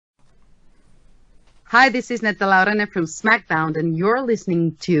Hi, this is Netta Laurene from SmackDown, and you're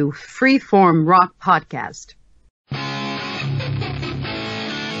listening to Freeform Rock Podcast.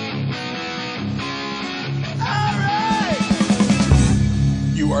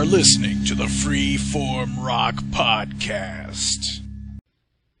 You are listening to the Freeform Rock Podcast.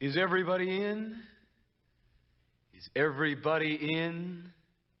 Is everybody in? Is everybody in?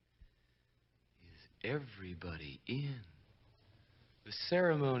 Is everybody in? The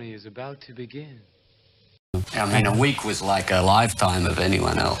ceremony is about to begin. I mean, a week was like a lifetime of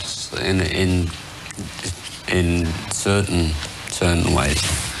anyone else in certain ways,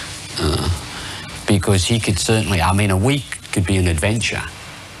 because he could certainly. I mean, a week could be an adventure.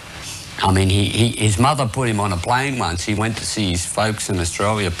 I mean, his mother put him on a plane once. He went to see his folks in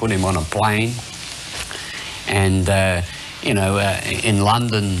Australia, put him on a plane, and in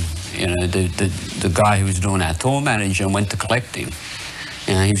London, the guy who was doing our tour manager went to collect him.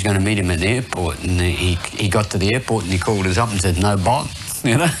 He was going to meet him at the airport, and he got to the airport and he called us up and said, "No Bond,"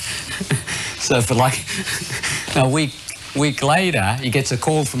 So for like a week later, he gets a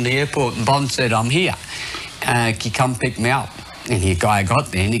call from the airport and Bond said, "I'm here. Can you come pick me up?" And the guy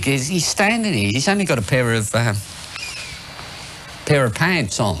got there and he goes, "He's standing here. He's only got a pair of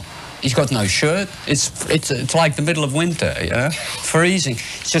pants on. He's got no shirt. It's like the middle of winter, freezing.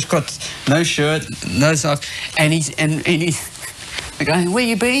 He's just got no shirt, no socks, and he's going, "Where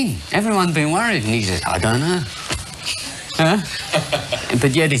you been? Everyone's been worried." And he says, "I don't know."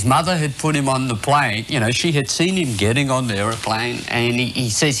 But yet his mother had put him on the plane. She had seen him getting on the aeroplane, and he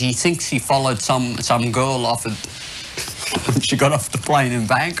says he thinks he followed some girl off at. She got off the plane in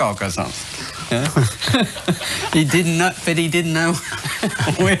Bangkok or something. He didn't know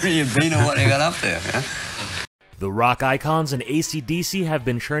where he had been or what he got up there. The rock icons and AC/DC have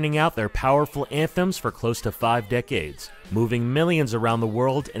been churning out their powerful anthems for close to 5 decades, moving millions around the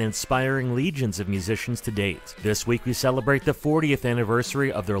world and inspiring legions of musicians to date. This week we celebrate the 40th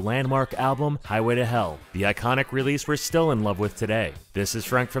anniversary of their landmark album, Highway to Hell, the iconic release we're still in love with today. This is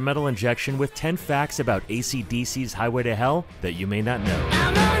Frank from Metal Injection with 10 facts about AC/DC's Highway to Hell that you may not know.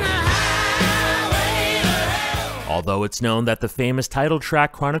 Although it's known that the famous title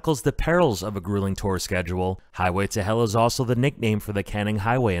track chronicles the perils of a grueling tour schedule, Highway to Hell is also the nickname for the Canning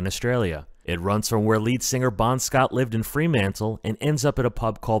Highway in Australia. It runs from where lead singer Bon Scott lived in Fremantle and ends up at a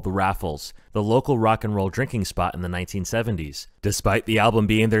pub called the Raffles, the local rock and roll drinking spot in the 1970s. Despite the album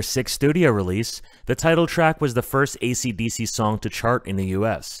being their 6th studio release, the title track was the first AC/DC song to chart in the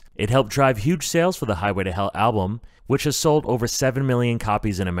US. It helped drive huge sales for the Highway to Hell album, which has sold over 7 million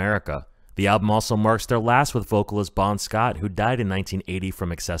copies in America. The album also marks their last with vocalist Bon Scott, who died in 1980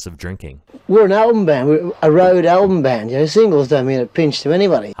 from excessive drinking. We're an album band, we're a road album band. Singles don't mean a pinch to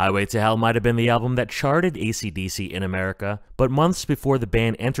anybody. Highway to Hell might have been the album that charted AC/DC in America, but months before the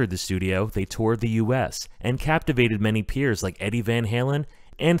band entered the studio, they toured the US and captivated many peers like Eddie Van Halen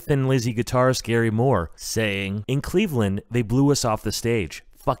and Thin Lizzy guitarist Gary Moore, saying, "In Cleveland, they blew us off the stage.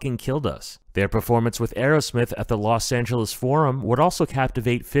 Fucking killed us." Their performance with Aerosmith at the Los Angeles Forum would also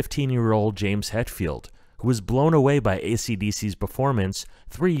captivate 15-year-old James Hetfield, who was blown away by AC/DC's performance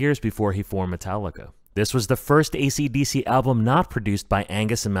 3 years before he formed Metallica. This was the first AC/DC album not produced by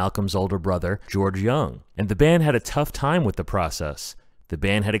Angus and Malcolm's older brother, George Young, and the band had a tough time with the process. The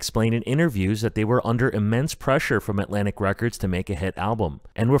band had explained in interviews that they were under immense pressure from Atlantic Records to make a hit album,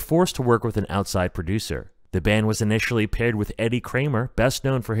 and were forced to work with an outside producer. The band was initially paired with Eddie Kramer, best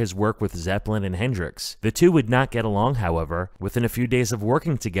known for his work with Zeppelin and Hendrix. The two would not get along, however. Within a few days of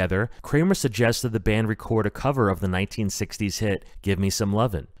working together, Kramer suggested the band record a cover of the 1960s hit, Give Me Some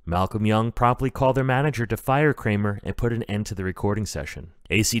Lovin'. Malcolm Young promptly called their manager to fire Kramer and put an end to the recording session.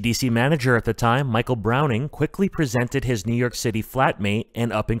 AC/DC manager at the time, Michael Browning, quickly presented his New York City flatmate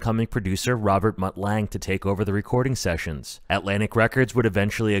and up-and-coming producer Robert Mutt Lange to take over the recording sessions. Atlantic Records would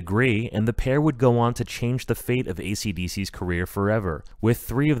eventually agree, and the pair would go on to change the fate of AC/DC's career forever, with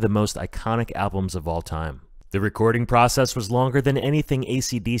 3 of the most iconic albums of all time. The recording process was longer than anything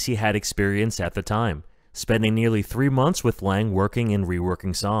AC/DC had experienced at the time, spending nearly 3 months with Lange working and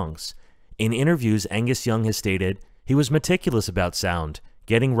reworking songs. In interviews, Angus Young has stated, "He was meticulous about sound,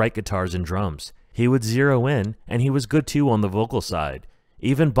 getting right guitars and drums. He would zero in, and he was good too on the vocal side.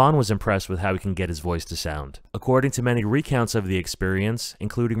 Even Bon was impressed with how he can get his voice to sound." According to many recounts of the experience,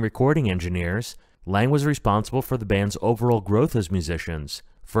 including recording engineers, Lange was responsible for the band's overall growth as musicians,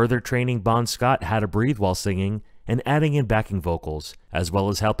 further training Bon Scott how to breathe while singing, and adding in backing vocals, as well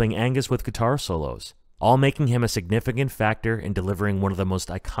as helping Angus with guitar solos, all making him a significant factor in delivering one of the most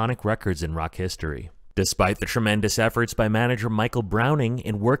iconic records in rock history. Despite the tremendous efforts by manager Michael Browning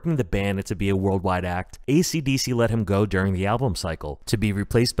in working the band to be a worldwide act, AC/DC let him go during the album cycle, to be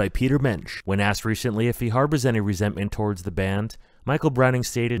replaced by Peter Mensch. When asked recently if he harbors any resentment towards the band, Michael Browning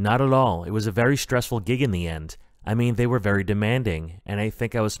stated, "Not at all. It was a very stressful gig in the end. I mean, they were very demanding, and I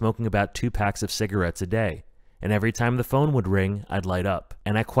think I was smoking about 2 packs of cigarettes a day. And every time the phone would ring, I'd light up.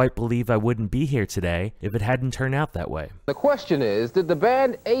 And I quite believe I wouldn't be here today if it hadn't turned out that way." The question is, did the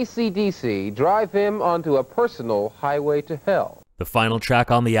band AC/DC drive him onto a personal highway to hell? The final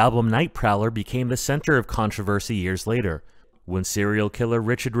track on the album, Night Prowler, became the center of controversy years later, when serial killer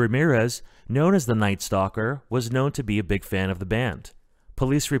Richard Ramirez, known as the Night Stalker, was known to be a big fan of the band.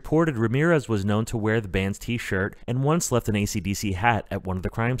 Police reported Ramirez was known to wear the band's t-shirt and once left an AC/DC hat at one of the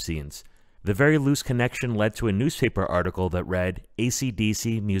crime scenes. The very loose connection led to a newspaper article that read,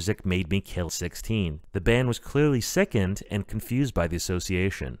 "AC/DC music made me kill 16. The band was clearly sickened and confused by the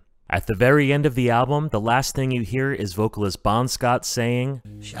association. At the very end of the album, the last thing you hear is vocalist Bon Scott saying,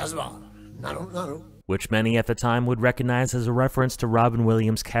 "Shazma, nano," which many at the time would recognize as a reference to Robin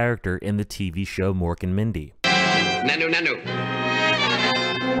Williams' character in the TV show Mork and Mindy. Nano.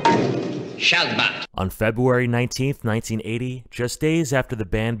 Shazma. On February 19th, 1980, just days after the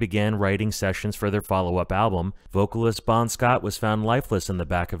band began writing sessions for their follow-up album, vocalist Bon Scott was found lifeless in the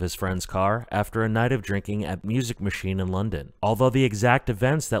back of his friend's car after a night of drinking at Music Machine in London. Although the exact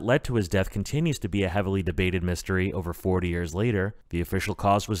events that led to his death continues to be a heavily debated mystery over 40 years later, the official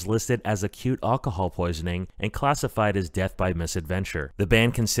cause was listed as acute alcohol poisoning and classified as death by misadventure. The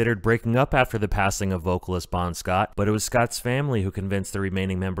band considered breaking up after the passing of vocalist Bon Scott, but it was Scott's family who convinced the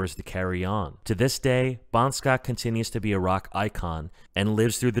remaining members to carry on. To this day, Bon Scott continues to be a rock icon and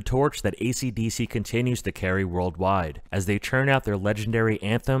lives through the torch that AC/DC continues to carry worldwide as they churn out their legendary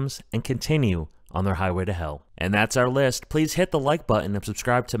anthems and continue on their highway to hell. And that's our list. Please hit the like button and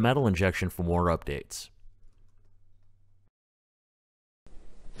subscribe to Metal Injection for more updates.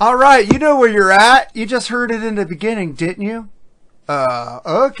 All right, you know where you're at. You just heard it in the beginning, didn't you?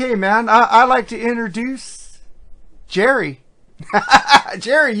 Okay, man. I'd like to introduce Jerry.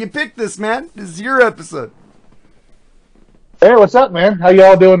 Jerry, you picked this, man. This is your episode. Hey, what's up, man? How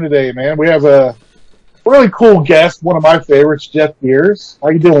y'all doing today, man? We have a really cool guest, one of my favorites, Jeff Gears. How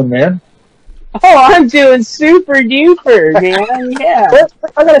you doing, man? Oh, I'm doing super duper, man. Yeah.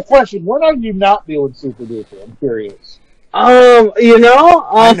 I got a question. When are you not doing super duper? I'm curious. You know,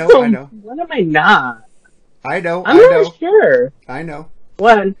 I know. When am I not? I'm not sure. I know.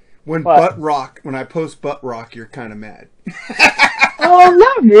 When I post butt rock, you're kind of mad. Oh,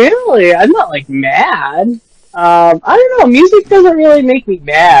 not really. I'm not like mad. I don't know. Music doesn't really make me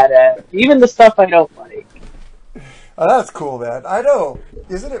mad. Even the stuff I don't like. Oh, that's cool, man. I know.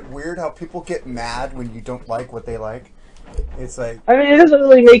 Isn't it weird how people get mad when you don't like what they like? It's like, I mean, it doesn't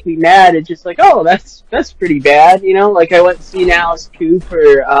really make me mad. It's just like, oh, that's pretty bad, you know? Like, I went to see Alice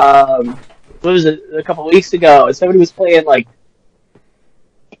Cooper, what was it, a couple weeks ago, and somebody was playing, like,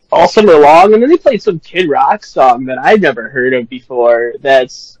 all summer long, and then they played some Kid Rock song that I'd never heard of before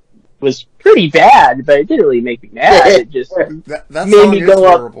that was pretty bad, but it didn't really make me mad. It just that made me go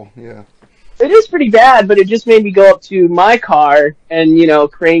horrible. up. Yeah. It is pretty bad, but it just made me go up to my car and, you know,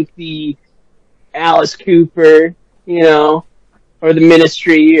 crank the Alice Cooper, you know, or the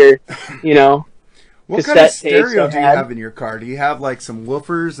Ministry, or, you know, what kind of stereo do you have in your car? Do you have, like, some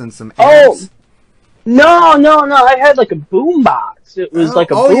woofers and some amps? No, I had, like, a boombox. It was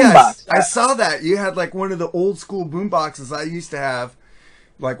like a boombox. Yes. I saw that. You had, like, one of the old school boomboxes I used to have,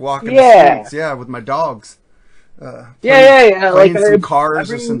 like, walking the streets, with my dogs. Playing like some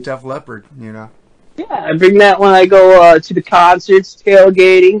Cars or some Def Leppard, you know. Yeah, I bring that when I go to the concerts,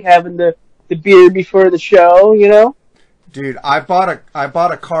 tailgating, having the beer before the show, you know. Dude, I bought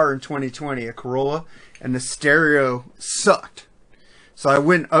a car in 2020, a Corolla, and the stereo sucked. So I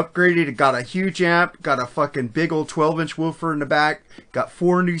went and upgraded, got a huge amp, got a fucking big old 12-inch woofer in the back, got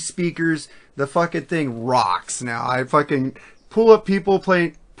 4 new speakers. The fucking thing rocks now. I fucking pull up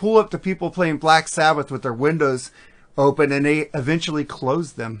to people playing Black Sabbath with their windows open, and they eventually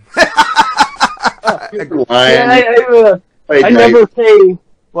close them. I never say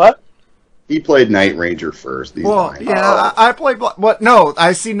what? He played Night Ranger first. I played what? No,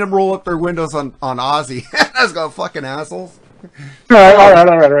 I seen them roll up their windows on Ozzy. That's got fucking assholes. All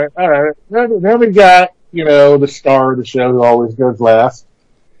right. Then we got, you know, the star of the show who always goes last.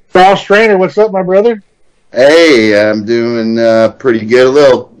 Charles Trainer, what's up, my brother? Hey, I'm doing pretty good. A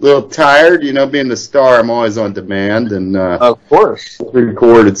little tired, you know, being the star. I'm always on demand, and of course, we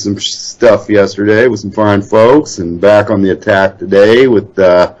recorded some stuff yesterday with some fine folks, and back on the attack today with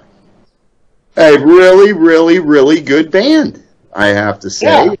a really, really, really good band, I have to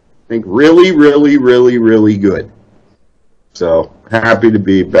say. think really, really, really, really good. So happy to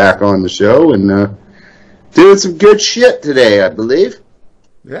be back on the show and doing some good shit today, I believe.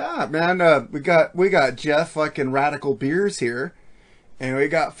 Yeah, man. We got Jeff fucking Radical Beers here, and we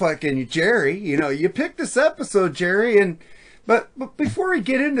got fucking Jerry. You know, you picked this episode, Jerry, but before we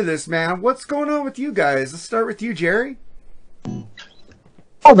get into this, man, what's going on with you guys? Let's start with you, Jerry.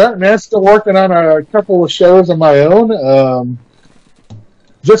 Oh, man, still working on a couple of shows of my own.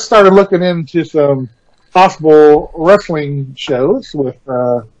 Just started looking into some possible wrestling shows with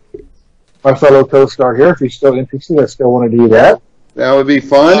my fellow co-star here. If you're still interested, I still want to do that. That would be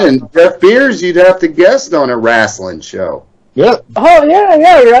fun. And Jeff Beers, you'd have to guest on a wrestling show. Yep. Oh,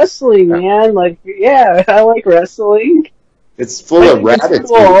 yeah, wrestling, man. Like, yeah, I like wrestling. It's full of rabbits.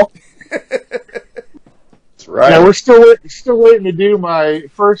 Cool. That's right. Yeah, we're still waiting to do my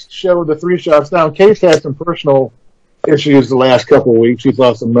first show of the 3 shots. Now, Case had some personal issues the last couple of weeks. She's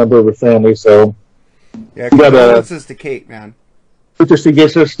lost a member of her family, so... Yeah, condolences to Kate, man. Just to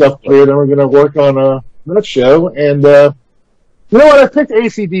get her stuff cleared, and we're going to work on that show. And, you know what? I picked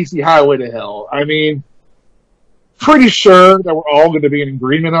AC/DC Highway to Hell. I mean, pretty sure that we're all going to be in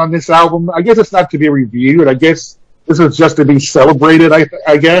agreement on this album. I guess it's not to be reviewed. I guess this is just to be celebrated,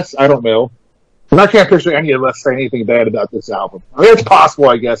 I guess. I don't know. And I can't picture any of us saying anything bad about this album. I mean, it's possible,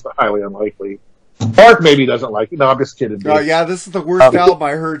 I guess, but highly unlikely. Marc maybe doesn't like it. No, I'm just kidding. Dude. Oh, yeah, this is the worst album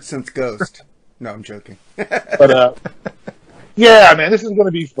I heard since Ghost. No, I'm joking. But, yeah, man, this is going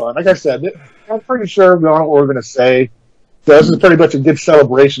to be fun. Like I said, I'm pretty sure we know what we're going to say. So this is pretty much a good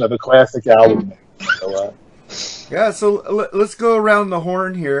celebration of a classic album. So, yeah, so let's go around the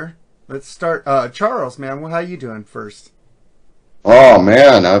horn here. Let's start. Charles, man, how you doing first? Oh,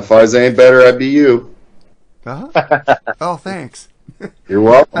 man, if I was any better, I'd be you. Uh-huh. Oh, thanks. You're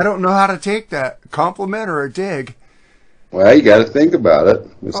welcome. I don't know how to take that. Compliment or a dig? Well, you got to think about it.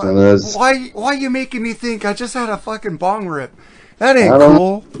 It's one of those... Why are you making me think? I just had a fucking bong rip. That ain't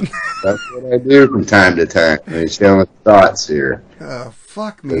cool. That's what I do from time to time. I'm sharing thoughts here.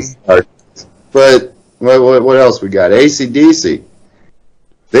 Fuck me. But what else we got? AC/DC.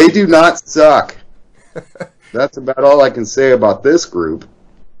 They do not suck. That's about all I can say about this group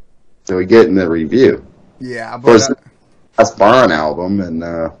till we get in the review. Yeah, of course, that's Barn album,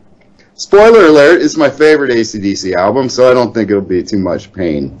 and spoiler alert, it's my favorite AC/DC album, so I don't think it'll be too much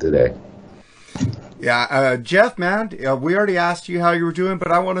pain today. Yeah, Jeff, man, we already asked you how you were doing, but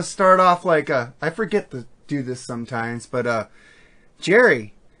I want to start off like, I forget to do this sometimes, but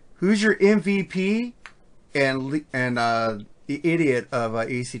Jerry, who's your MVP and the idiot of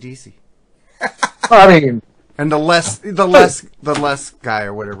AC/DC? I mean, and the less guy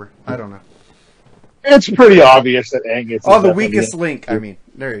or whatever. I don't know. It's pretty obvious that Angus. Oh, the weakest link. I mean,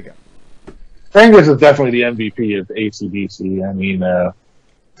 there you go. Angus is definitely the MVP of AC/DC. I mean,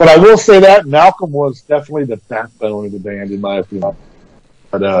 but I will say that Malcolm was definitely the backbone of the band, in my opinion.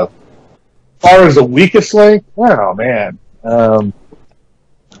 But as far as the weakest link, oh man, I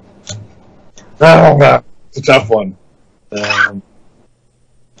don't know. It's a tough one. I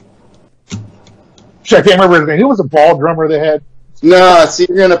can't remember his name. Who was the ball drummer they had? No, see,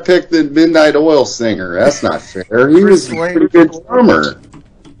 you're gonna pick the Midnight Oil singer. That's not fair. He was a pretty good drummer.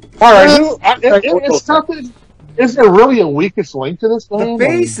 All right, it's tough. Is there really a weakest link to this band? The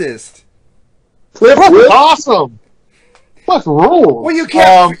bassist. Cliff Rudd. Awesome. Cliff rules. Well, you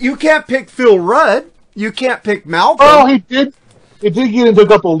can't pick Phil Rudd. You can't pick Malcolm. Oh, he did get into a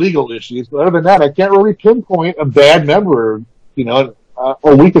couple of legal issues, but other than that, I can't really pinpoint a bad member. You know,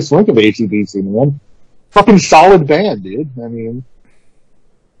 or weakest link of AC/DC, man. Fucking solid band, dude. I mean,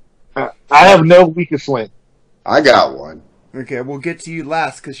 I have no weakest link. I got one. Okay, we'll get to you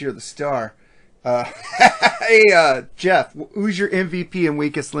last because you're the star. Hey, Jeff, who's your MVP and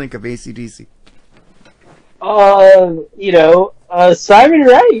weakest link of AC/DC? Simon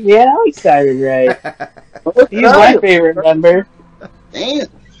Wright, man. I like Simon Wright. He's my favorite member.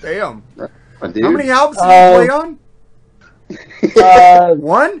 Damn. How many albums did he play on?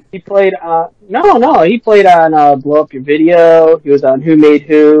 One? He played on... No. He played on Blow Up Your Video. He was on Who Made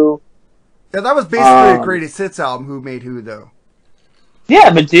Who. Yeah, that was basically a greatest hits album, Who Made Who, though.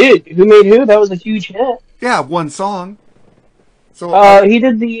 Yeah, but dude, Who Made Who? That was a huge hit. Yeah, one song. So he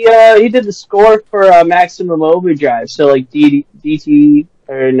did the score for Maximum Overdrive. So like DT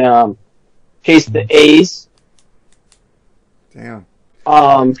and Chase the Ace. Damn.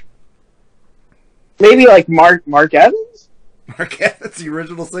 Maybe like Mark Evans. Mark Evans, the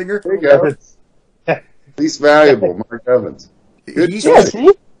original singer. There you go. Least valuable, Mark Evans. Good choice.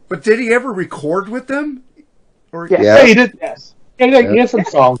 But did he ever record with them? Or yeah, he did. Yes. Yeah, he has some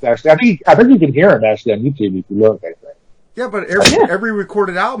songs actually. I think you can hear him actually on YouTube if you look. I think. Yeah, but every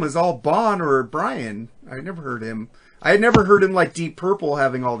recorded album is all Bon or Brian. I never heard him. I had never heard him like Deep Purple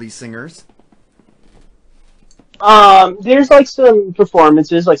having all these singers. There's like some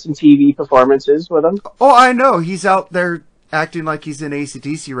performances, like some TV performances with him. Oh, I know. He's out there acting like he's in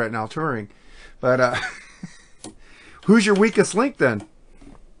AC/DC right now touring. But who's your weakest link then?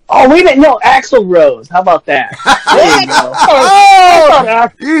 Oh, wait a minute. No, Axl Rose. How about that? There you go.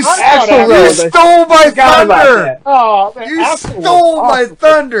 You Axl stole my thunder! Oh, man, You stole my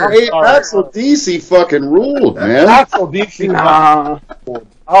thunder! Hey, Axl DC fucking ruled, man. Axl DC.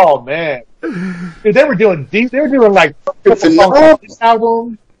 Oh man, dude, they were doing like this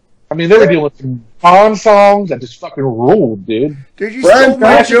album. I mean, they were doing some Bond songs that just fucking ruled, dude. Dude, you stole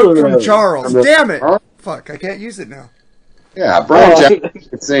my joke from Charles. Damn it! Fuck, I can't use it now. Yeah, Brian Jackson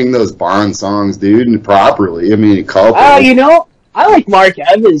could sing those Bond songs, dude, and properly. I mean, you know, I like Mark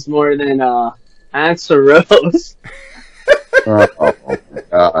Evans more than Axl Rose. Oh my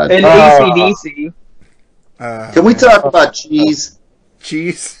God. And AC/DC. Can we talk about cheese?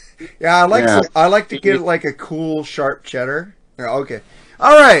 Cheese? Yeah, I like to get like a cool, sharp cheddar. Yeah, okay.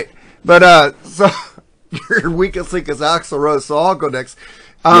 All right. But, so, your weakest link is Axl Rose, so I'll go next.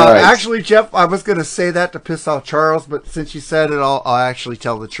 Nice. Actually, Jeff, I was going to say that to piss off Charles, but since you said it, I'll actually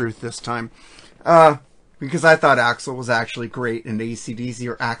tell the truth this time. Because I thought Axl was actually great in AC/DC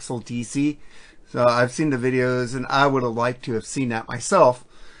or Axl DC. So I've seen the videos, and I would have liked to have seen that myself.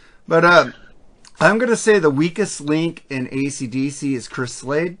 But I'm going to say the weakest link in AC/DC is Chris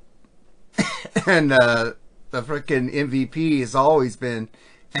Slade. And the freaking MVP has always been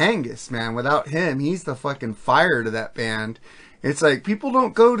Angus, man. Without him, he's the fucking fire to that band. It's like, people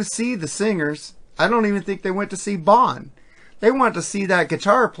don't go to see the singers. I don't even think they went to see Bon. They went to see that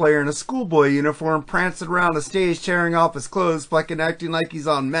guitar player in a schoolboy uniform prancing around the stage, tearing off his clothes, fucking acting like he's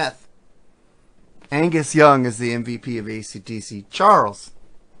on meth. Angus Young is the MVP of AC/DC. Charles.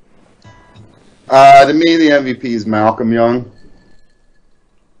 To me, the MVP is Malcolm Young.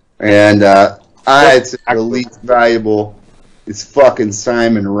 And I'd say the least valuable is fucking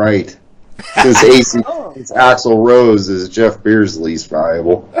Simon Wright. Since Axl Rose is Jeff Beer's least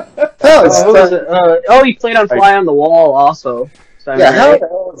valuable. He played on Fly on the Wall also. How the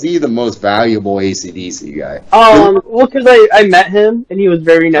hell is he the most valuable AC/DC guy? Well, because I met him, and he was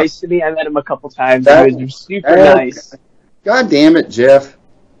very nice to me. I met him a couple times. He was super nice. God damn it, Jeff.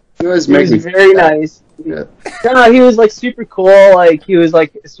 He was very nice. Yeah. No, he was like super cool. Like he was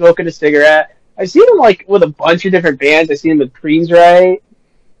like smoking a cigarette. I've seen him like with a bunch of different bands. I've seen him with Queensryche.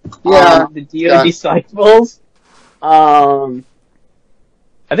 Yeah, the Dio Disciples. I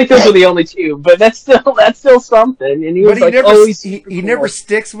think those are the only two, but that's still something. And he was he never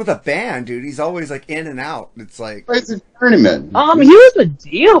sticks with a band, dude. He's always like in and out. It's like it's a tournament. He was a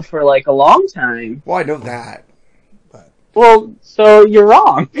Dio for like a long time. Well, I know that. Well, so you're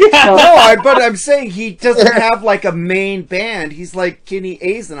wrong. But I'm saying he doesn't have like a main band. He's like Kenny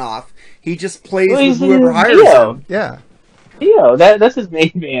Azanoff. He just plays with whoever hires him. Yeah. Dio, that's his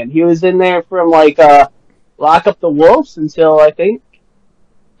main band. He was in there from like Lock Up the Wolves until I think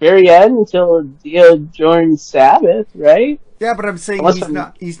very end, until Dio joined Sabbath, right? Yeah, but I'm saying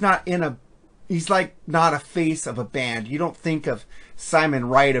he's like not a face of a band. You don't think of Simon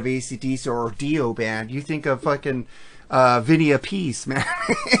Wright of AC/DC or Dio band. You think of fucking Vinny Appice, man.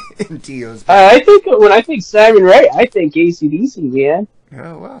 In Dio's band. I think when I think Simon Wright, I think AC/DC, man.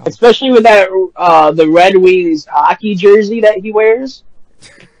 Oh wow! Especially with that the Red Wings hockey jersey that he wears.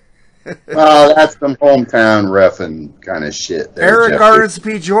 Well, that's some hometown reffing kind of shit. There, Eric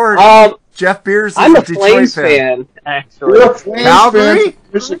R.S.P. George. Jeff Beers is I'm a Detroit Flames fan, actually. You're a Flames Calgary?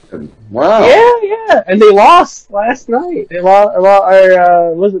 fan? Wow. Yeah, and they lost last night. They lost,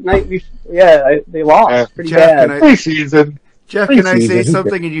 was it night before? Yeah, they lost pretty bad. Preseason. Jeff, can I say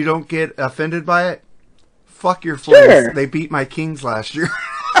something and you don't get offended by it? Fuck your Flames. Sure. They beat my Kings last year.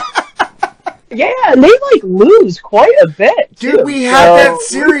 Yeah, and they like lose quite a bit. Dude, too. we had that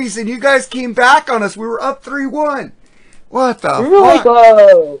series and you guys came back on us. We were up 3-1. What the fuck?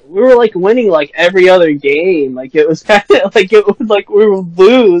 We were like winning like every other game. Like it was kind of like it was like we would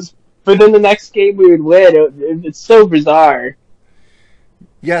lose, but then the next game we would win. It's so bizarre.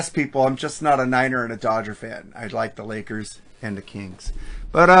 Yes, people, I'm just not a Niner and a Dodger fan. I like the Lakers and the Kings.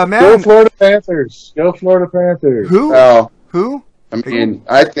 But man, go Florida Panthers. Go Florida Panthers. Who? Who? I mean,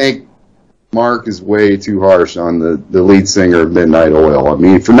 I think Marc is way too harsh on the lead singer of Midnight Oil. I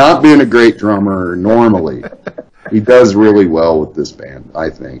mean, for not being a great drummer normally, he does really well with this band, I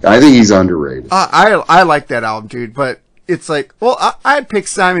think. I think he's underrated. I like that album, dude, but it's like, well, I'd pick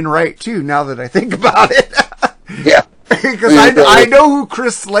Simon Wright, too, now that I think about it. Yeah. Because I know who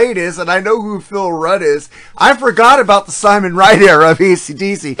Chris Slade is, and I know who Phil Rudd is. I forgot about the Simon Wright era of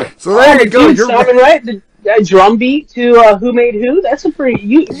AC/DC. So there you go. Dude, Simon Wright, that drum beat to Who Made Who, that's a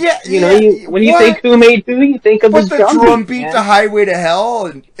pretty... when you think Who Made Who, you think of his drum beat to Highway to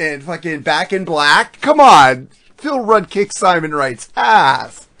Hell and fucking Back in Black. Come on. Phil Rudd kicked Simon Wright's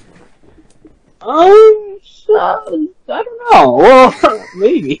ass. I don't know. Well,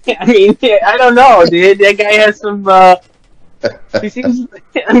 maybe. I mean, I don't know, dude. That guy has some, he seems,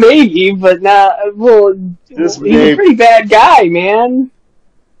 maybe, but not, well, he's a pretty bad guy, man.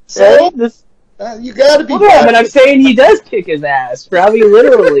 So, you gotta be bad. But I'm saying he does kick his ass, probably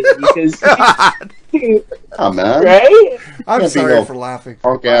literally, because... Oh, man. Right? I'm sorry for laughing.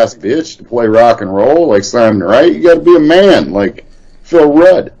 Punk-ass bitch to play rock and roll like Simon Wright. You gotta be a man like Phil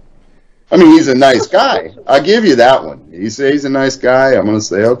Rudd. I mean, he's a nice guy. I'll give you that one. You say he's a nice guy, I'm going to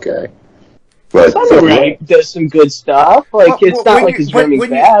say okay. But Simon Wright does some good stuff. Like, it's not like his drumming's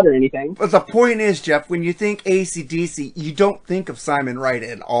bad or anything. But the point is, Jeff, when you think AC/DC, you don't think of Simon Wright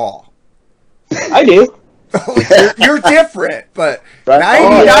at all. I do. You're different, but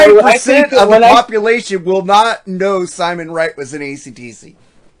 99% of the population will not know Simon Wright was in AC/DC.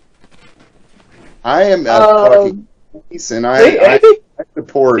 I am fucking nice, and I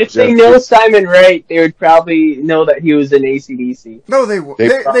support. If they know Simon Wright, they would probably know that he was in AC/DC. No, they won't.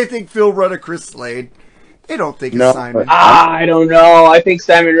 They think Phil Rudd or Chris Slade. They don't think it's Simon. I don't know. I think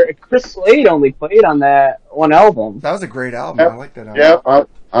Chris Slade only played on that one album. That was a great album. I like that album. Yeah,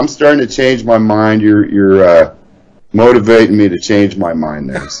 I'm starting to change my mind. You're motivating me to change my mind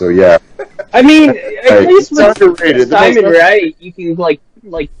there. So yeah. I mean, at least with Simon Wright, you can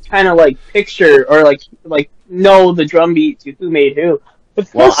kind of picture or like know the drum beat to Who Made Who. But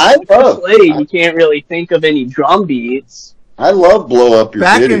Chris Slade, you can't really think of any drum beats. I love Blow Up Your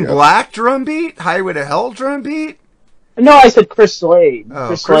Back Video. in Black drum beat? Highway to Hell drum beat? No, I said Chris Slade.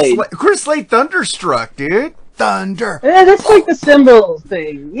 Oh, Chris Slade Thunderstruck, dude. Thunder. Yeah, that's like the cymbal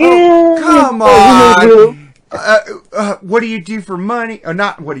thing. Yeah. Oh, come on. What do you do for money? Or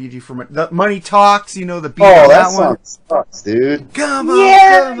not what do you do for money? The Money Talks, the beat on that one. Sucks, dude. Come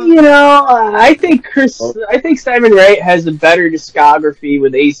on. Yeah, I think Simon Wright has a better discography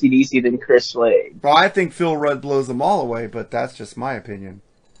with AC/DC than Chris Slade. Well, I think Phil Rudd blows them all away, but that's just my opinion.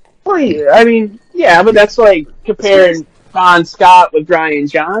 Well, I mean, yeah, but that's like comparing Bon Scott with Brian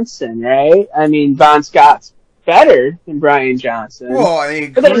Johnson, right? I mean, Bon Scott's better than Brian Johnson. Well,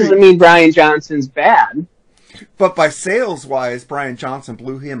 but that doesn't mean Brian Johnson's bad. But by sales-wise, Brian Johnson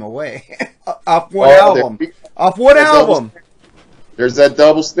blew him away. Off one album. Off one album. There's that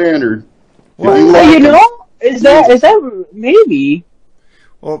double standard. Well, is that maybe?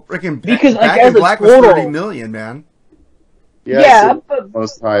 Well, freaking because Back in Black was 30 million, man. Yeah, but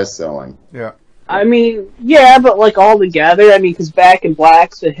most highest selling. Yeah. I mean, yeah, but all together, I mean, because Back in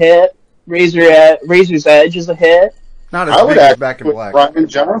Black's a hit, Razor's Edge is a hit. Not as big as Back in Black. Brian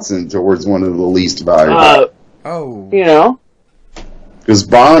Johnson towards one of the least valuable. Because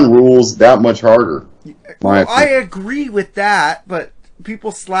Bond rules that much harder. Well, I agree with that, but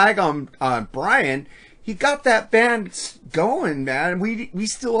people slag on Brian. He got that band going, man. We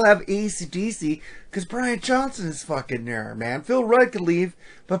still have AC/DC because Brian Johnson is fucking there, man. Phil Rudd could leave,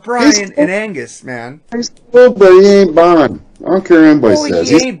 but Brian and Angus, man. But he ain't Bond. I don't care what anybody says.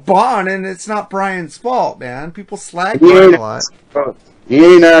 He ain't Bond, and it's not Brian's fault, man. People slag Brian a lot. He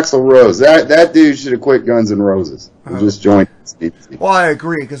ain't Axl Rose. That dude should have quit Guns N' Roses and just joined AC/DC. Well, I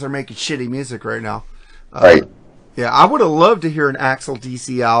agree because they're making shitty music right now. Right. Yeah, I would have loved to hear an Axl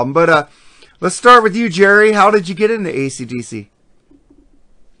DC album, but let's start with you, Jerry. How did you get into AC/DC?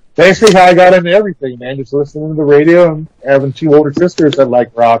 Basically, how I got into everything, man. Just listening to the radio and having two older sisters that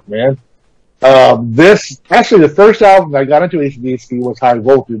like rock, man. The first album I got into AC/DC was High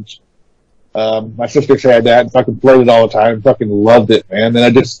Voltage. My sisters had that and fucking played it all the time. Fucking loved it, man. And I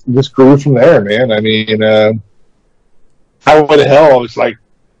just grew from there, man. I mean, Highway to Hell was like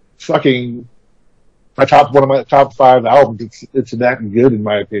fucking one of my top 5 albums. It's that good in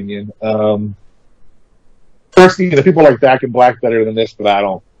my opinion. Personally, people like Back in Black better than this, but I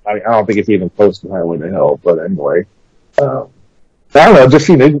don't think it's even close to Highway to Hell. But anyway, I don't know. Just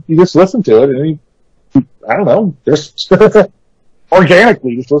you just listen to it, and I don't know, just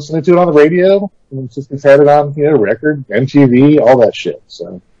organically, just listening to it on the radio, and just had it on record, MTV, all that shit.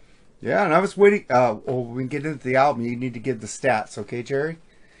 So yeah, and I was waiting. When we get into the album, you need to give the stats, okay, Jerry?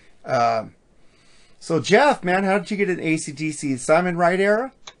 So Jeff, man, how did you get an AC/DC Simon Wright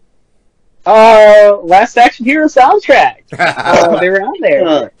era? Last Action Hero soundtrack. They were on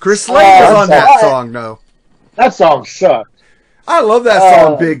there. Chris Slade was on that song, though. That song sucked. I love that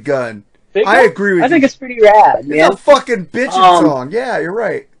song, Big Gun. I agree with you. I think it's pretty rad, man. It's a fucking bitchin' song. Yeah, you're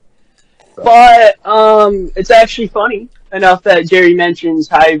right. But it's actually funny enough that Jerry mentions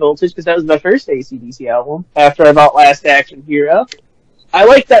High Voltage, because that was my first AC/DC album after I bought Last Action Hero. I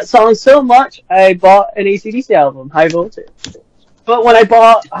liked that song so much, I bought an AC/DC album, High Voltage. But when I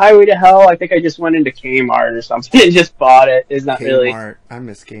bought Highway to Hell, I think I just went into Kmart or something and just bought it. It's not really... Kmart. I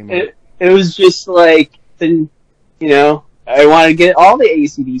miss Kmart. It was just like, I wanted to get all the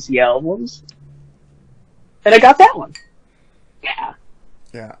AC/DC albums. And I got that one. Yeah.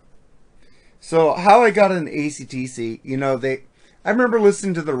 Yeah. So, how I got an AC/DC, I remember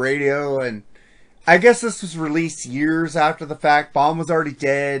listening to the radio, and I guess this was released years after the fact. Bomb was already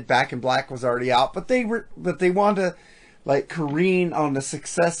dead, Back in Black was already out, but they wanted to, careen on the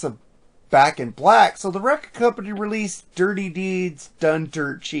success of Back in Black, so the record company released Dirty Deeds Done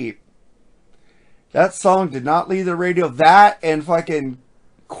Dirt Cheap. That song did not leave the radio. That and fucking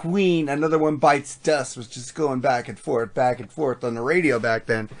Queen, Another One Bites Dust, was just going back and forth on the radio back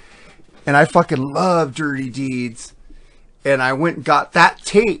then. And I fucking love Dirty Deeds. And I went and got that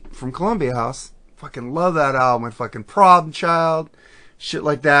tape from Columbia House. Fucking love that album. And fucking Problem Child. Shit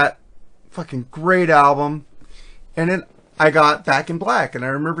like that. Fucking great album. And then I got Back in Black. And I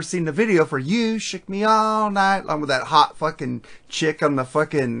remember seeing the video for You Shook Me All Night. Along with that hot fucking chick on the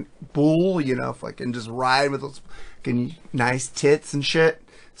fucking bull. Fucking just ride with those fucking nice tits and shit.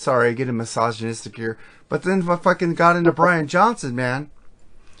 Sorry, getting misogynistic here. But then I fucking got into Brian Johnson, man.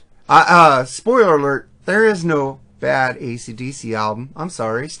 Spoiler alert, there is no bad AC/DC album. I'm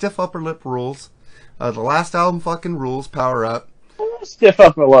sorry. Stiff Upper Lip rules. The last album fucking rules. Power Up. Stiff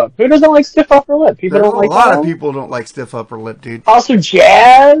Upper Lip. Who doesn't like Stiff Upper Lip? People don't like that. A lot of people don't like Stiff Upper Lip, dude. Also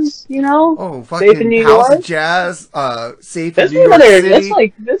Jazz, Oh, fucking Safe in New House York? of Jazz. Safe in New York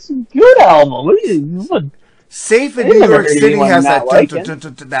City. That's a good album. What is it? Safe in New York City has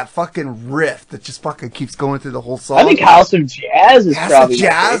that fucking riff that just fucking keeps going through the whole song. I think House of Jazz is probably my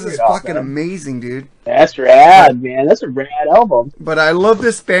Jazz favorite is off fucking that. amazing, dude. That's rad, man. That's a rad album. But I love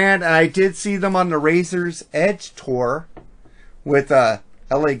this band, and I did see them on the Razor's Edge tour with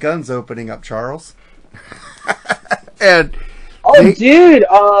LA Guns opening up, Charles. And dude,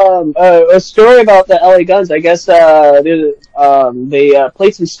 a story about the LA Guns. I guess they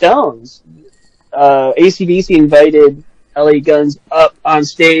played some Stones. AC/DC invited LA Guns up on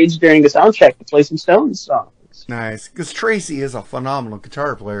stage during the sound check to play some Stones songs. Nice, because Tracy is a phenomenal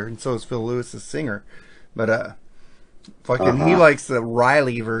guitar player, and so is Phil Lewis, the singer. But he likes the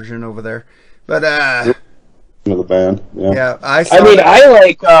Riley version over there. But of the band, yeah. I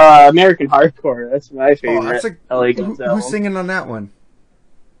like American Hardcore. That's my favorite. LA Guns album. Who's singing on that one?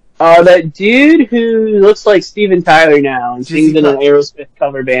 That dude who looks like Steven Tyler now and sings in an Aerosmith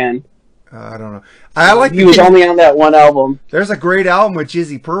cover band. I don't know. I like. He was only on that one album. There's a great album with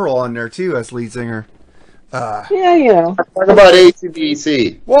Jizzy Pearl on there too as lead singer. Talk about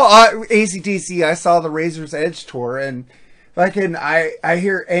AC/DC. Well, AC/DC. I saw the Razor's Edge tour, and fucking I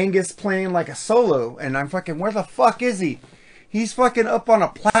hear Angus playing like a solo, and I'm fucking, where the fuck is he? He's fucking up on a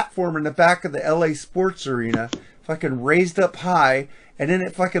platform in the back of the LA Sports Arena, fucking raised up high. And then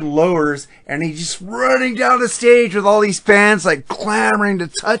it fucking lowers, and he's just running down the stage with all these fans like clamoring to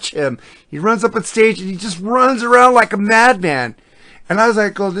touch him. He runs up on stage and he just runs around like a madman. And I was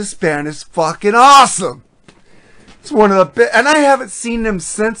like, oh, this band is fucking awesome. It's one of the best. And I haven't seen them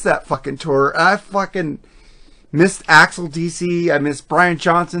since that fucking tour. I fucking missed Axl DC. I missed Brian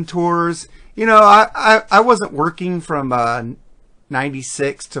Johnson tours. I wasn't working from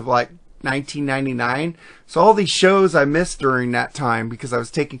 96 to like 1999, so all these shows I missed during that time because I was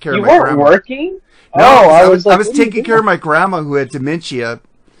taking care of my grandma. You weren't working? No, I was taking care of my grandma who had dementia,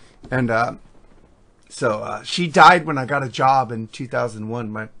 and so she died when I got a job in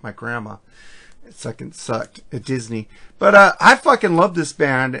 2001. My grandma, it fucking sucked at Disney, but I fucking love this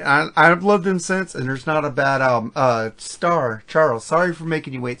band. I've loved them since, and there's not a bad album. Charles, sorry for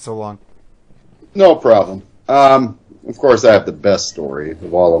making you wait so long. No problem. Of course, I have the best story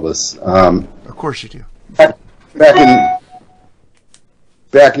of all of us. Of course you do.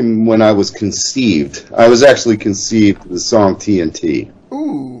 Back in when I was conceived, I was actually conceived with the song TNT.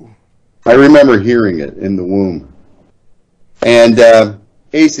 Ooh. I remember hearing it in the womb. And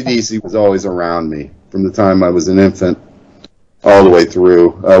AC/DC was always around me from the time I was an infant all the way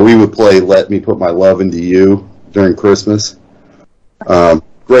through. We would play Let Me Put My Love Into You during Christmas.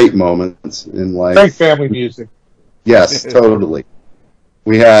 Great moments in life. Great family music. Yes, totally.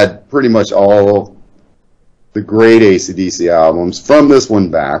 We had pretty much all the great AC/DC albums from this one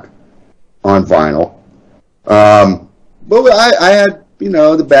back on vinyl. But I had,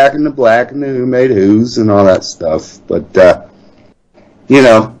 the Back in the Black and the Who Made Who's and all that stuff. But,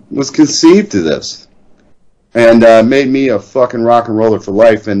 was conceived to this. And made me a fucking rock and roller for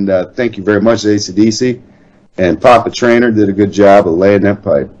life. And thank you very much, AC/DC. And Papa Trainer did a good job of laying that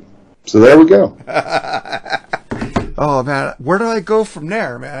pipe. So there we go. Oh, man. Where do I go from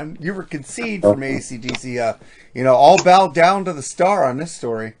there, man? You were conceived from AC/DC. All bowed down to the star on this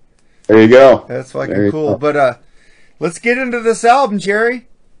story. There you go. That's fucking cool. But let's get into this album, Jerry.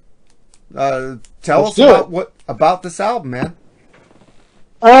 Tell us about this album, man.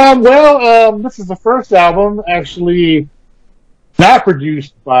 This is the first album actually not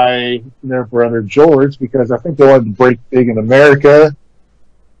produced by their brother George, because I think they wanted to break big in America.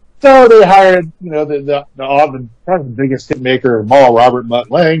 So they hired, the probably the biggest hit maker of them all, Robert Mutt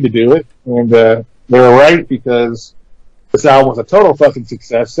Lange, to do it. And they were right, because this album was a total fucking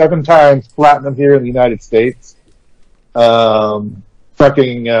success. 7 times platinum here in the United States.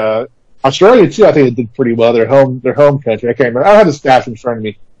 Australia too, I think it did pretty well. Their home country. I can't remember. I don't have the stats in front of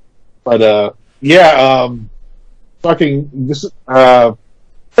me, but this.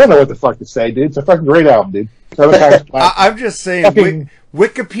 I don't know what the fuck to say, dude. It's a fucking great album, dude. 7 times platinum. I'm just saying,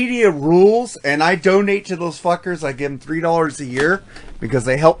 Wikipedia rules, and I donate to those fuckers. I give them $3 a year because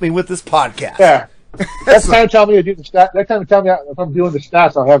they help me with this podcast. Yeah. Next time tell me to do the stats. Next time tell me if I'm doing the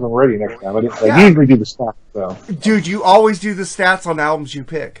stats, I'll have them ready next time. I usually do the stats. So. Dude, you always do the stats on albums you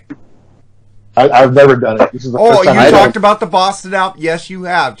pick. I've never done it. This is the first time. You talked about the Boston album. Yes, you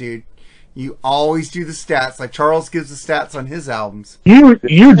have, dude. You always do the stats. Like Charles gives the stats on his albums. You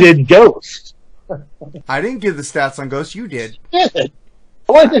did Ghost. I didn't give the stats on Ghost. You did.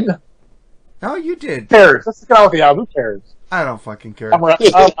 Oh, I didn't. No, you did. Who cares? Let's go with the album. Who cares? I don't fucking care. I'm right.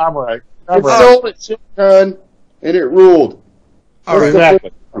 I'm right. It sold at Shotgun, and it ruled. All right.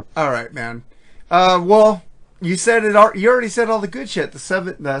 Exactly. All right, man. Well, you said it. You already said all the good shit. The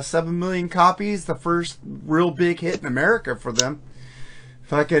 7 million copies, the first real big hit in America for them.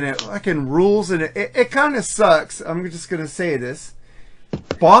 Fucking rules, and it kind of sucks. I'm just gonna say this.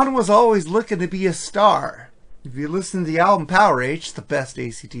 Bon was always looking to be a star. If you listen to the album Power Age, it's the best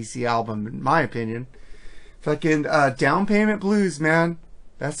AC/DC album in my opinion. Fucking Down Payment Blues, man.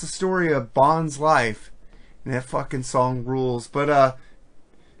 That's the story of Bon's life, and that fucking song rules. But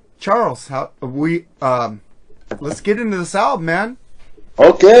Charles, let's get into this album, man.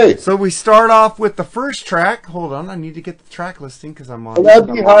 Okay. So we start off with the first track. Hold on, I need to get the track listing because I'm on. Well,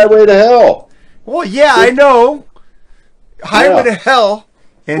 that'd be Highway to Hell. Well, yeah, I know. Highway to Hell.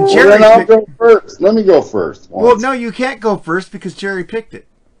 And Jerry. Then I'll go first. Let me go first. Well, no, you can't go first because Jerry picked it.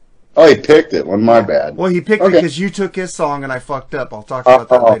 Oh, he picked it. Well, my bad. Well, he picked it because you took his song and I fucked up. I'll talk about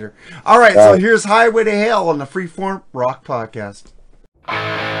that later. All right, so here's Highway to Hell on the Freeform Rock Podcast.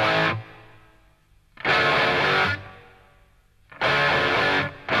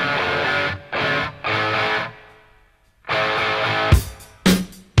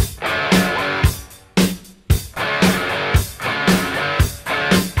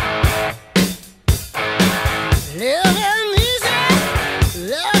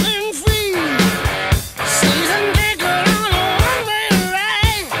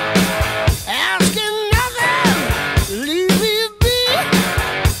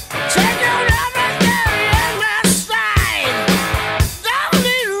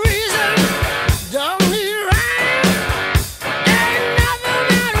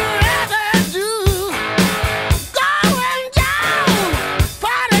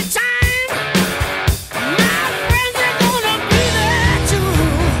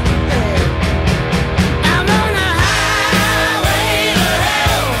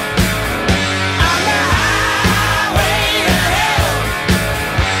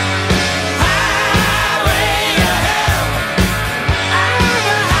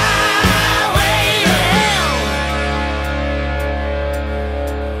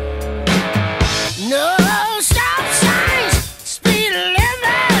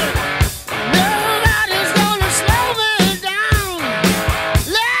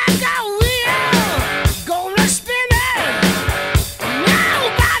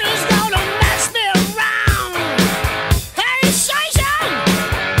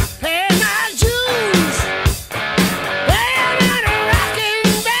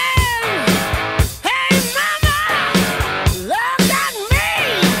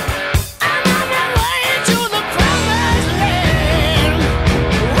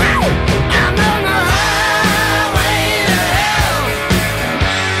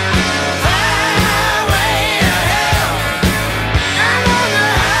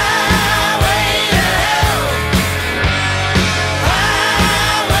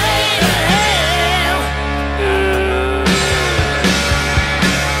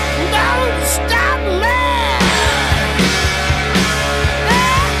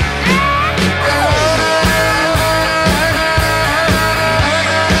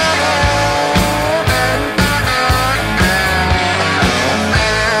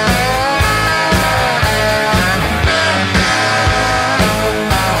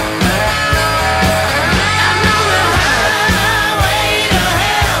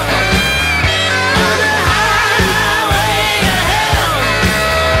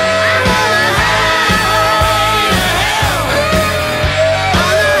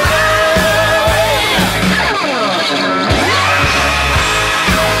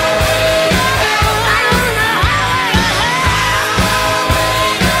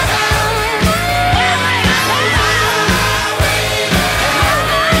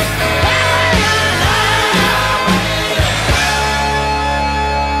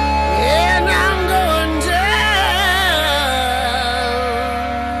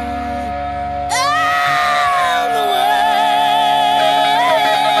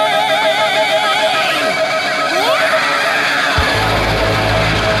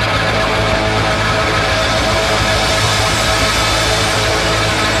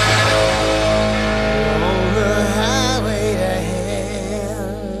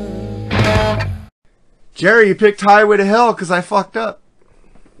 Jerry, you picked Highway to Hell because I fucked up.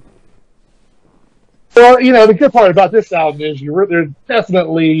 Well, the good part about this album is there's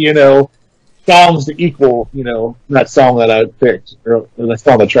definitely, songs to equal, that song that I picked, or the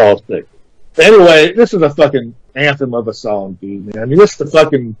song that Charles picked. But anyway, this is a fucking anthem of a song, dude, man. I mean, this is the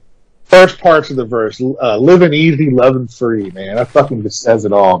fucking first parts of the verse. Living easy, loving free, man. That fucking just says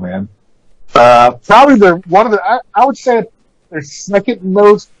it all, man. Probably I would say their second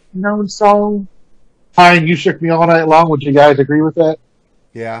most known song, Time You Shook Me All Night Long. Would you guys agree with that?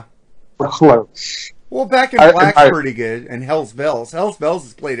 Yeah. We're close. Well, Back in Black's pretty good, and Hell's Bells. Hell's Bells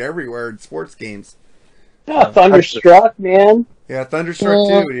is played everywhere in sports games. Yeah, Thunderstruck, man. Yeah, Thunderstruck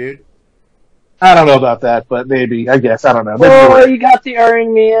too, dude. I don't know about that, but maybe. I guess. I don't know. Well, you got the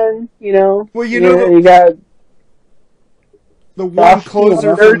Iron Man, Well, you got the one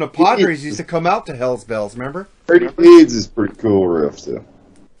closer from the Padres used to come out to Hell's Bells, remember? Pretty Leeds is pretty cool riff, too.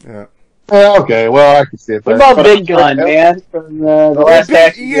 Yeah. Okay, well, I can see it. What about Big Gun, man? From the last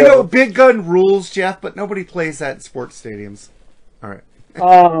action. Big Gun rules, Jeff, but nobody plays that in sports stadiums. All right.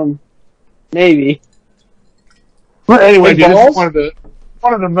 Maybe. Well, anyway, dude, this is one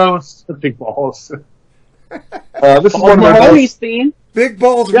of the most big balls. This is one of my most theme. Big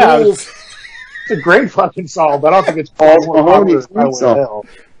Balls rules. It's a great fucking song, but I don't think it's Mahoney's song.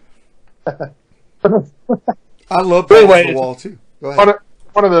 I love Balls on the Wall too. Go ahead.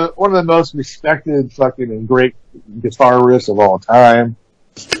 One of the most respected fucking and great guitar riffs of all time.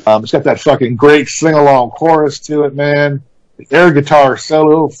 It's got that fucking great sing along chorus to it, man. The air guitar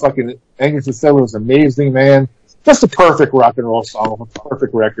solo, fucking Angus' solo is amazing, man. Just a perfect rock and roll song, a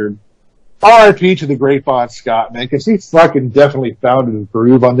perfect record. R.I.P. to the great Bon Scott, man, because he fucking definitely found his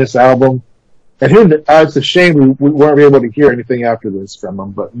groove on this album. And it's a shame we weren't able to hear anything after this from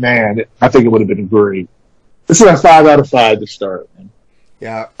him, but man, I think it would have been great. This is a 5 out of 5 to start, man.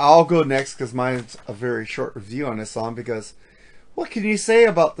 Yeah, I'll go next because mine's a very short review on this song because what can you say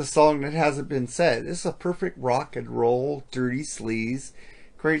about the song that hasn't been said? This is a perfect rock and roll, dirty sleaze,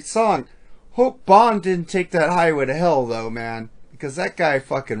 great song. Hope Bond didn't take that Highway to Hell though, man, because that guy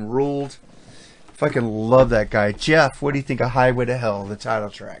fucking ruled. Fucking love that guy. Jeff, what do you think of Highway to Hell, the title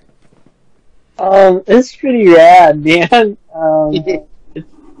track? It's pretty rad, man.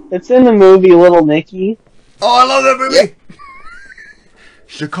 It's in the movie Little Nicky. Oh, I love that movie! Yeah.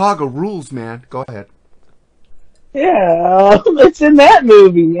 Chicago rules, man. Go ahead. Yeah, it's in that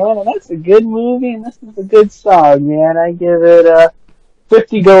movie, man. And that's a good movie, and this is a good song, man. I give it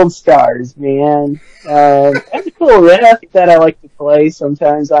 50 gold stars, man. That's a cool riff that I like to play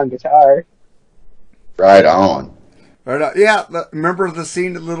sometimes on guitar. Right on. Right on. Yeah, remember the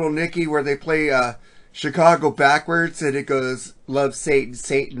scene of Little Nicky where they play Chicago backwards and it goes, love Satan,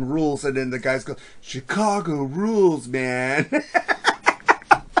 Satan rules, and then the guys go, Chicago rules, man.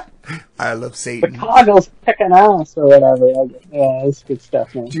 I love Satan. Chicago's kicking ass or whatever. Yeah, it's good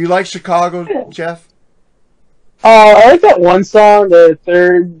stuff, man. Do you like Chicago, Jeff? I like that one song, the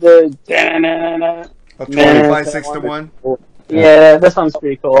 25, 6 to 1? Yeah, that sounds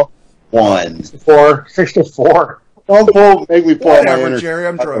pretty cool. 6 to 4. Don't make me play my inner Jerry,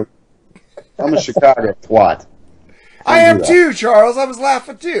 I'm drunk. I'm a Chicago twat. I am too, Charles. I was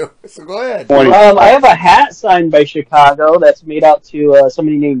laughing too. So go ahead. I have a hat signed by Chicago that's made out to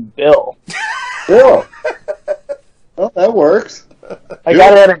somebody named Bill. Bill. Well, that works. I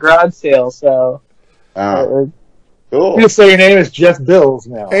got it at a garage sale, so. Cool. You just say your name is Jeff Bills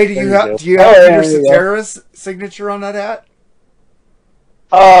now. Hey, do you have Peter Cetera's signature on that hat?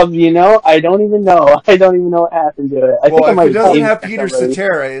 I don't even know. I don't even know what happened to it. I think if it doesn't have Peter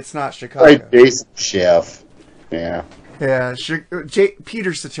Cetera, it's not Chicago. Right, Jason Chef. Yeah. Yeah,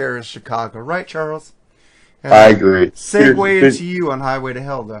 Peter Cetera is Chicago, right, Charles? I agree. Segue into you on Highway to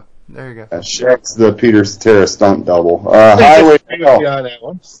Hell, though. There you go. Shaq's the Peter Cetera stunt double. Highway to Hell. On that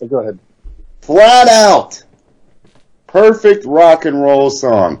one, so go ahead. Flat out. Perfect rock and roll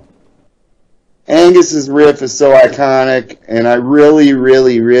song. Angus's riff is so iconic, and I really,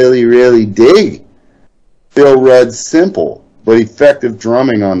 really, really, really dig Phil Rudd's simple but effective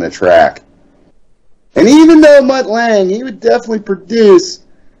drumming on the track. And even though Mutt Lange, he would definitely produce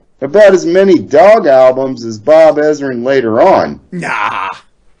about as many Dog albums as Bob Ezrin later on. Nah.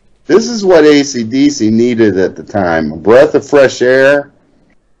 This is what AC/DC needed at the time. A breath of fresh air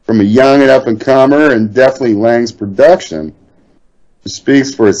from a young and up-and-comer, and definitely Lange's production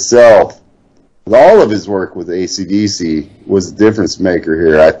speaks for itself. All of his work with AC/DC was a difference maker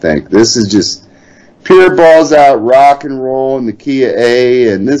here, I think. This is just pure balls out rock and roll in the key of A,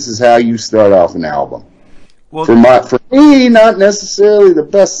 and this is how you start off an album. Well, for me, not necessarily the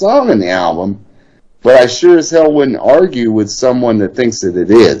best song in the album, but I sure as hell wouldn't argue with someone that thinks that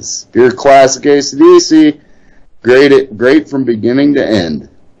it is. If you're a classic AC/DC, great from beginning to end.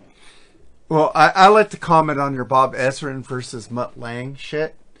 Well, I like to comment on your Bob Ezrin versus Mutt Lange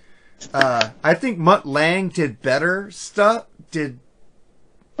shit. I think Mutt Lange did better stuff.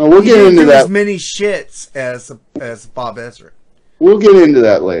 We'll get into that. As many shits as Bob Ezrin. We'll get into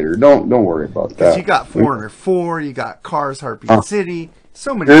that later. Don't worry about that. You got Foreigner 4, you got Cars, Heartbeat City,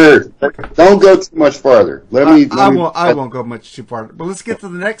 so many. Don't go too much farther. I won't go much too far. But let's get to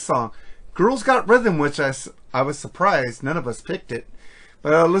the next song, "Girls Got Rhythm," which I was surprised none of us picked it.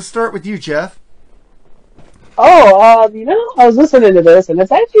 But let's start with you, Jeff. Oh, I was listening to this, and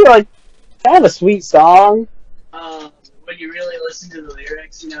it's actually like kind of a sweet song. When you really listen to the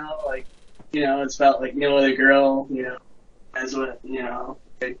lyrics, it's about like, with a girl, as what,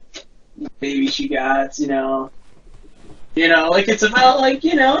 like, baby she got, like it's about like,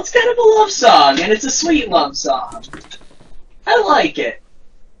 it's kind of a love song, and it's a sweet love song. I like it.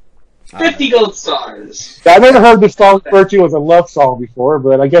 50 gold stars. I never heard this song referred to as a love song before,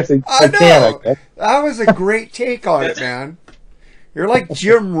 but I guess I can. That was a great take on it, man. You're like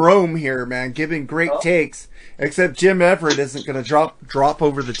Jim Rome here, man, giving great takes. Except Jim Everett isn't going to drop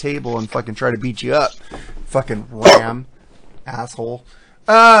over the table and fucking try to beat you up. Fucking ram. Asshole.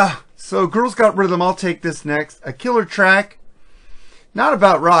 So Girls Got Rhythm, I'll take this next. A killer track. Not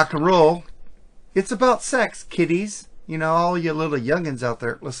about rock and roll. It's about sex, kiddies. All you little youngins out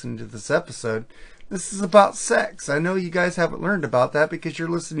there listening to this episode. This is about sex. I know you guys haven't learned about that because you're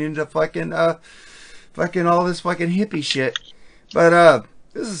listening to fucking all this fucking hippie shit. But,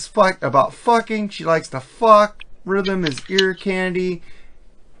 this is about fucking. She likes to fuck. Rhythm is ear candy.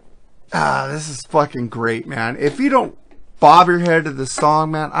 This is fucking great, man. If you don't bob your head to the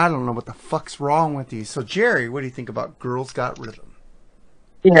song, man, I don't know what the fuck's wrong with you. So, Jerry, what do you think about Girls Got Rhythm?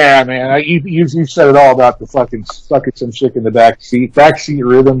 Yeah, man. You said it all about the fucking sucking some chick in the backseat. Backseat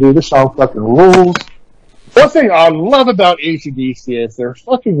rhythm, dude. This song fucking rules. One thing I love about AC/DC is their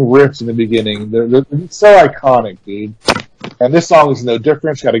fucking riffs in the beginning. They're so iconic, dude. And this song is no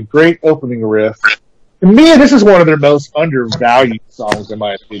different. It's got a great opening riff. To me, this is one of their most undervalued songs, in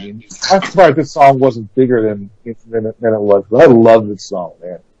my opinion. I'm surprised this song wasn't bigger than it was. But I love this song,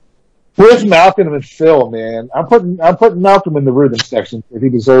 man. With Malcolm and Phil, man, I'm putting Malcolm in the rhythm section because he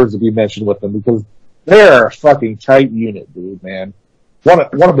deserves to be mentioned with them because they're a fucking tight unit, dude, man. One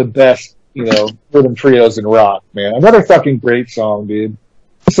of the best, rhythm trios in rock, man. Another fucking great song, dude.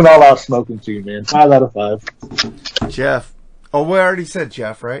 It's an all-out smoking tune, man. 5 out of 5. Jeff. Oh, we already said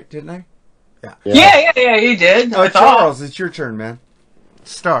Jeff, right? Didn't I? Yeah, you did. Oh, Charles, it's your turn, man.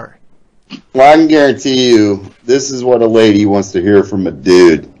 Star. Well, I can guarantee you, this is what a lady wants to hear from a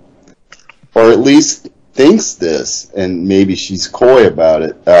dude. Or at least thinks this, and maybe she's coy about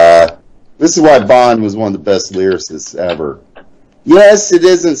it. This is why Bond was one of the best lyricists ever. Yes, it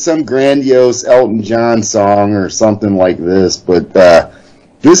isn't some grandiose Elton John song or something like this, but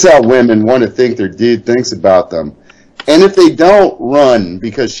this is how women want to think their dude thinks about them. And if they don't, run,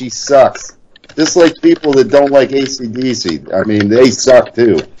 because she sucks. Just like people that don't like AC/DC. I mean, they suck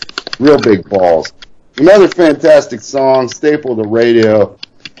too. Real big balls. Another fantastic song, staple of the radio.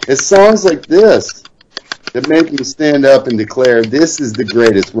 It's songs like this that make me stand up and declare this is the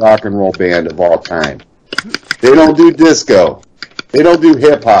greatest rock and roll band of all time. They don't do disco. They don't do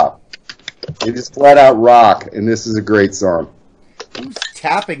hip-hop. They just flat out rock, and this is a great song. Who's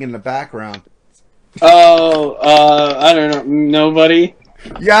tapping in the background? I don't know. Nobody?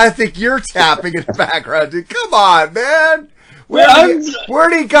 Yeah, I think you're tapping in the background, dude. Come on, man. We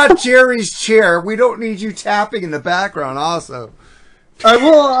already got Jerry's chair. We don't need you tapping in the background also.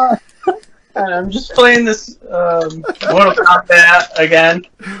 I'm just playing this Mortal Kombat again.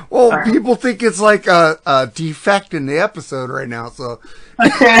 Well, people think it's like a defect in the episode right now, so...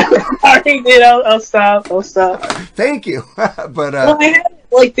 I'll stop. Thank you. But well, I had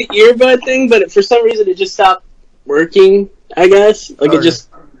like the earbud thing, but for some reason it just stopped working, I guess. Like it just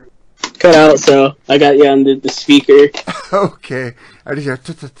cut out, so I got you on the speaker. Okay. I just hear...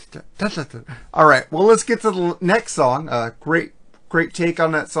 All right, well, let's get to the next song. Great take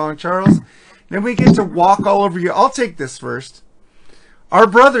on that song, Charles. Then we get to Walk All Over You. I'll take this first. Our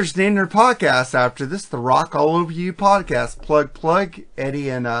brothers named their podcast after this, the Rock All Over You podcast. Plug. Eddie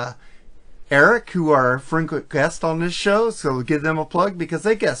and Eric, who are frequent guests on this show, so give them a plug because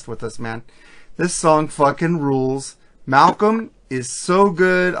they guest with us, man. This song fucking rules. Malcolm is so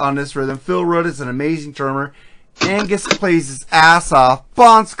good on this rhythm. Phil Rudd is an amazing drummer. Angus plays his ass off.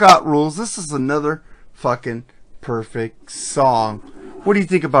 Bon Scott rules. This is another fucking perfect song. What do you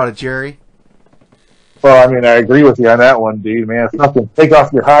think about it, Jerry? Well, I mean, I agree with you on that one, dude, man. Fucking take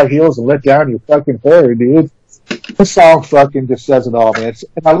off your high heels and let down your fucking hair, dude. This song fucking just says it all, man.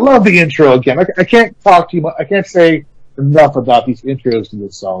 And I love the intro again. I can't talk too much. I can't say enough about these intros to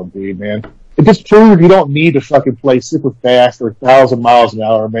this song, dude, man. It just proves you don't need to fucking play super fast or 1,000 miles an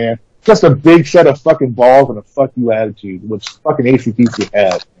hour, man. Just a big set of fucking balls and a fuck you attitude, which fucking AC/DC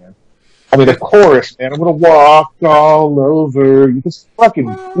has, man. I mean, the chorus, man. I'm gonna walk all over you. Just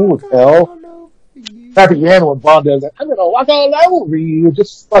fucking cool as hell. At the end when Bond does that, I'm gonna walk all over you.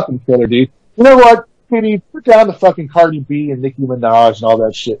 Just fucking killer, dude. You know what, Kitty? Put down the fucking Cardi B and Nicki Minaj and all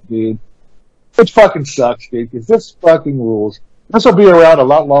that shit, dude. It fucking sucks, dude, because this fucking rules. This will be around a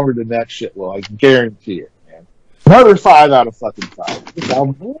lot longer than that shit will. I guarantee it, man. Another 5 out of fucking 5. This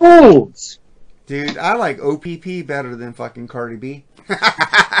album rules. Dude, I like OPP better than fucking Cardi B.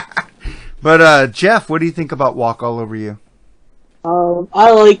 But, Jeff, what do you think about Walk All Over You?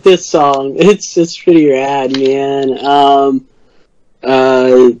 I like this song. It's pretty rad, man.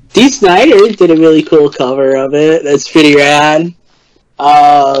 Dee Snider did a really cool cover of it. That's pretty rad.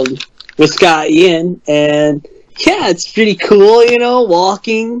 With Scott Ian, and yeah, it's pretty cool, you know,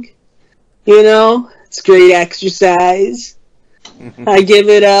 walking, you know, it's great exercise. I give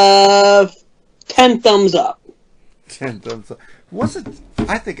it 10 thumbs up. 10 thumbs up.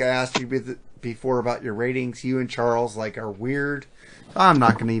 I think I asked you before about your ratings. You and Charles are weird. I'm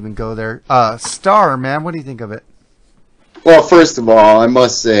not going to even go there. Star, man, what do you think of it? Well, first of all, I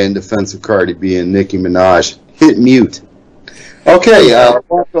must say in defense of Cardi B and Nicki Minaj, hit mute. Okay,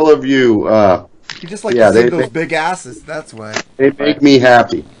 Walk All Over You. You just like to see those big asses, that's why. They make me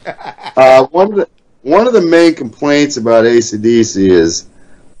happy. One of the main complaints about AC/DC is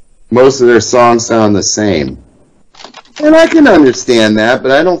most of their songs sound the same. And I can understand that,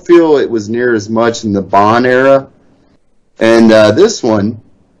 but I don't feel it was near as much in the Bond era. And this one,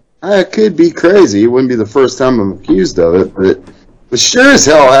 it could be crazy. It wouldn't be the first time I'm accused of it, but it sure as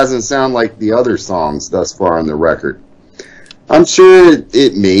hell hasn't sounded like the other songs thus far on the record. I'm sure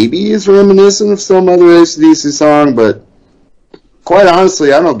it maybe is reminiscent of some other AC/DC song, but quite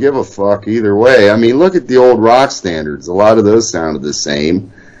honestly, I don't give a fuck either way. I mean, look at the old rock standards. A lot of those sounded the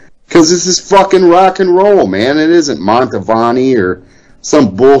same. Because this is fucking rock and roll, man. It isn't Montavani or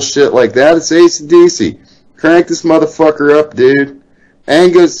some bullshit like that. It's AC/DC. Crank this motherfucker up, dude.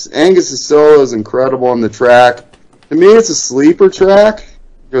 Angus's solo is incredible on the track. To me, it's a sleeper track,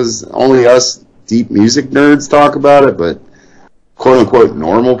 because only us deep music nerds talk about it, but quote-unquote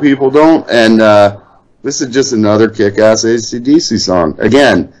normal people don't. And this is just another kick-ass AC/DC song.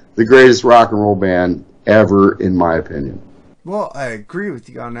 Again, the greatest rock and roll band ever, in my opinion. Well, I agree with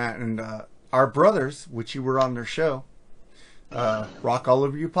you on that. And our brothers, which you were on their show, Rock All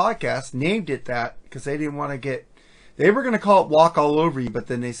Over You podcast, named it that because they didn't want to get... They were going to call it Walk All Over You, but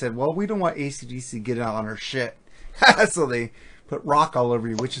then they said, well, we don't want AC/DC to get out on our shit. So they put Rock All Over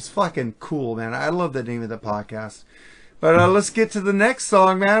You, which is fucking cool, man. I love the name of the podcast. But let's get to the next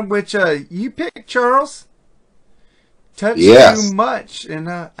song, man, which you picked, Charles. Touch Too Much. And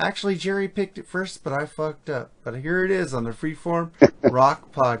actually, Jerry picked it first, but I fucked up. But here it is on the Freeform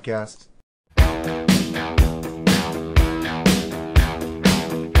Rock Podcast.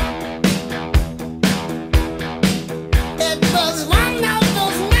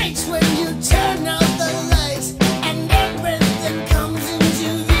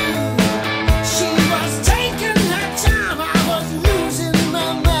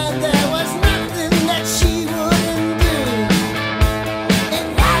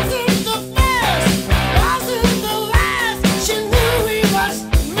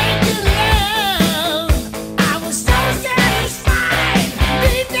 Making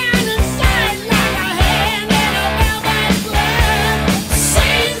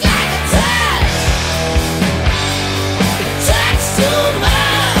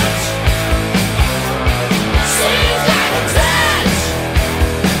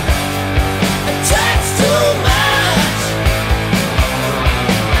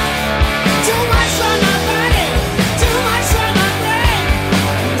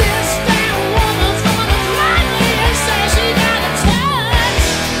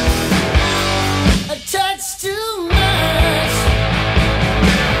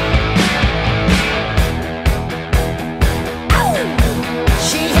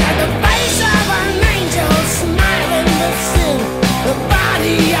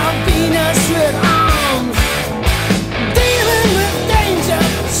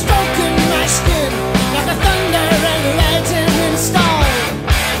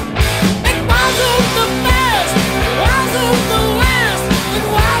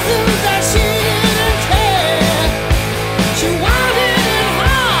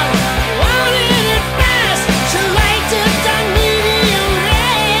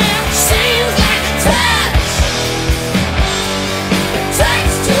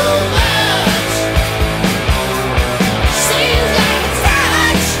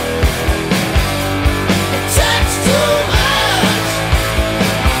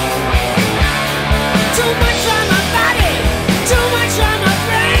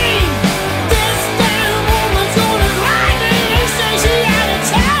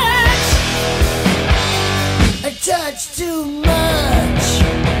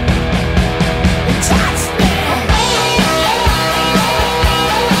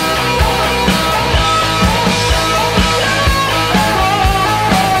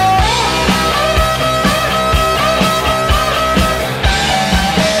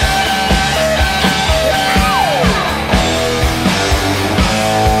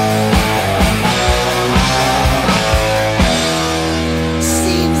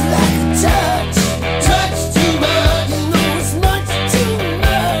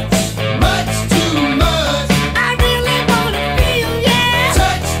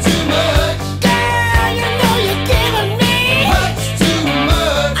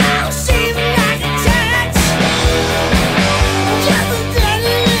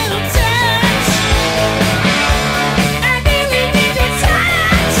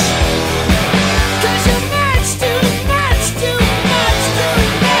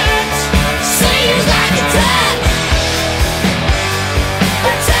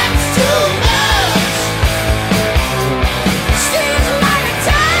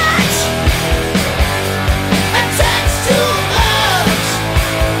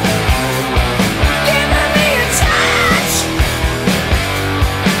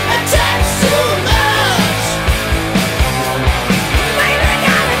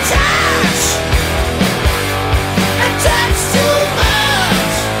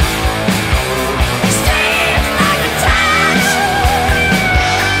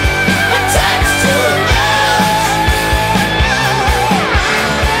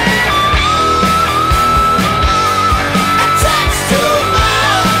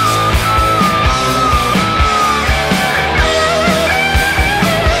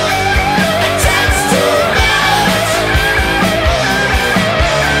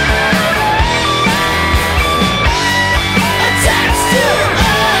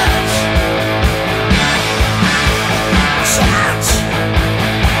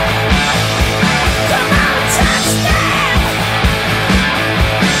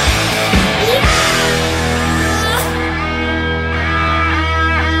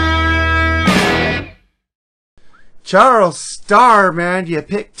Charles Starr, man, you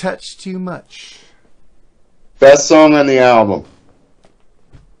picked Touch Too Much. Best song on the album.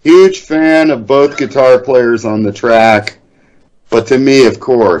 Huge fan of both guitar players on the track, but to me, of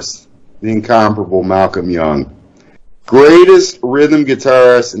course, the incomparable Malcolm Young. Greatest rhythm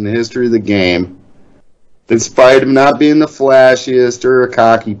guitarist in the history of the game. Despite him not being the flashiest or a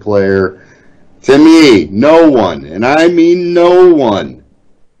cocky player, to me, no one, and I mean no one,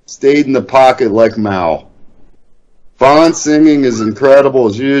 stayed in the pocket like Mal. Vaughn's singing is incredible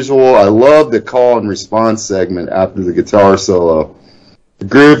as usual. I love the call and response segment after the guitar solo. The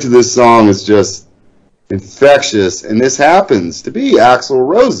groove to this song is just infectious, and this happens to be Axl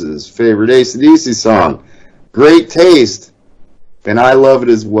Rose's favorite AC/DC song. Great taste, and I love it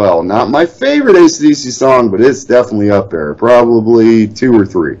as well. Not my favorite AC/DC song, but it's definitely up there. Probably 2 or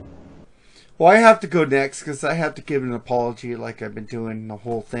 3. Well, I have to go next because I have to give an apology like I've been doing the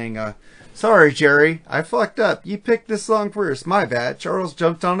whole thing. Sorry, Jerry. I fucked up. You picked this song first. My bad. Charles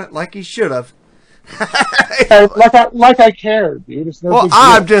jumped on it like he should have. like I cared, dude. It's no big deal.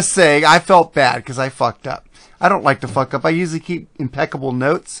 I'm just saying I felt bad because I fucked up. I don't like to fuck up. I usually keep impeccable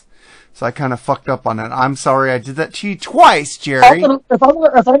notes, so I kind of fucked up on it. I'm sorry I did that to you twice, Jerry. If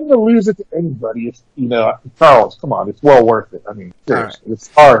I'm gonna lose it to anybody, it's Charles. Come on, it's well worth it. I mean, seriously, the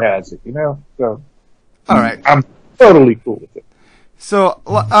star has it, So, all right, I'm totally cool with it. So,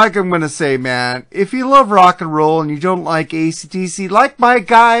 like I'm gonna say, man, if you love rock and roll and you don't like AC/DC, like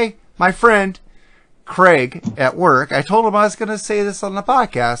my friend Craig at work, I told him I was gonna say this on the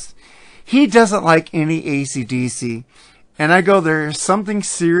podcast. He doesn't like any AC/DC. And I go, there's something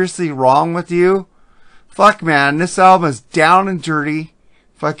seriously wrong with you? Fuck, man, this album is down and dirty.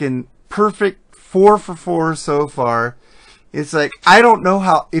 Fucking perfect 4 for 4 so far. It's like, I don't know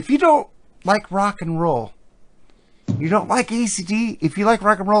how, if you don't like rock and roll, you don't like AC/DC. If you like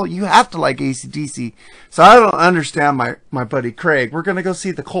rock and roll, you have to like AC/DC. So I don't understand my buddy Craig. We're going to go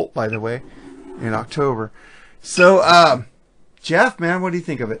see the Cult, by the way, in October. So, Jeff, man, what do you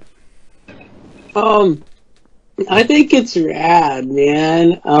think of it? I think it's rad,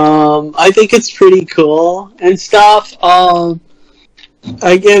 man. I think it's pretty cool and stuff. I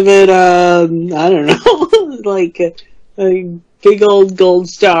give it, I don't know, like a big old gold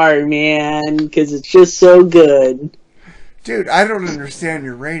star, man, because it's just so good. Dude, I don't understand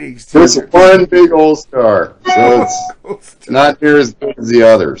your ratings. There's one big old star, so it's not near as good as the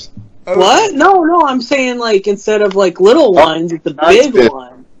others. What? No, I'm saying, like, instead of, like, little ones, it's a big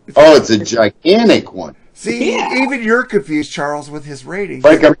one. Oh, it's a gigantic one. See, even you're confused, Charles, with his ratings.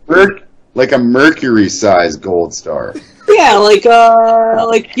 Like a Mercury-sized gold star. Yeah, like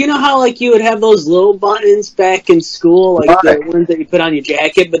you know how like you would have those little buttons back in school, like the ones that you put on your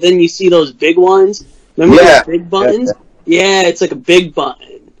jacket, but then you see those big ones. Remember those big buttons? Yeah, it's like a big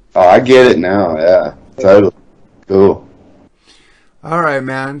button. Oh, I get it now. Yeah, totally. Cool. All right,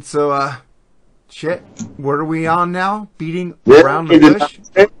 man. So, shit. What are we on now? Beating around the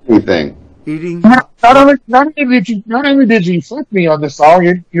bush? Anything. Eating. Not only did you flip me on this song,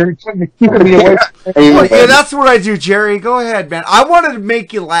 you're keeping me away. Well, yeah, that's what I do, Jerry. Go ahead, man. I wanted to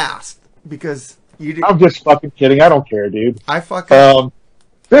make you last because you didn't. I'm just fucking kidding. I don't care, dude. I fucking.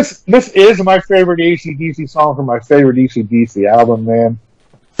 This is my favorite AC/DC song from my favorite AC/DC album, man.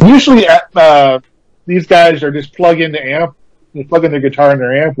 Usually, these guys are just plug in the amp, they plug in their guitar in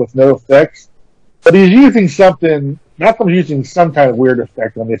their amp with no effects. But he's using something. Malcolm's using some kind of weird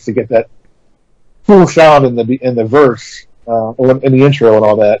effect on this to get that cool sound in the verse, in the intro and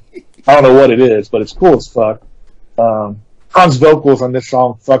all that. I don't know what it is, but it's cool as fuck. Hans vocals on this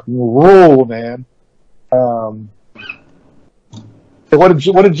song fucking rule, man.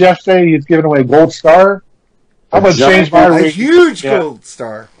 What did Jeff say? He's giving away a gold star. I'm gonna change my rating. A huge gold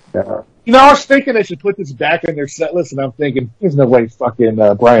star. Yeah. I was thinking they should put this back in their set list, and I'm thinking there's no way fucking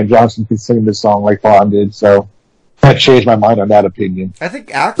Brian Johnson can sing this song like Vaughn did. So I changed my mind on that opinion. I think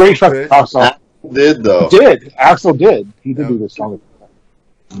Axl did. Axl did though. Axl did. He did do this song.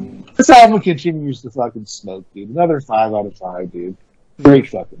 This album continues to fucking smoke, dude. Another 5 out of 5, dude. Great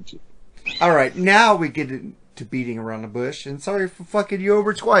fucking shit. All right, now we get into beating around the bush, and sorry for fucking you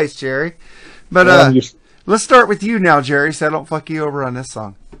over twice, Jerry. But let's start with you now, Jerry, so I don't fuck you over on this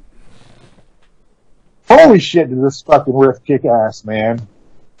song. Holy shit, did this fucking riff kick ass, man.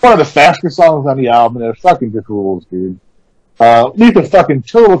 One of the fastest songs on the album, and it fucking just rules, dude. Leave a fucking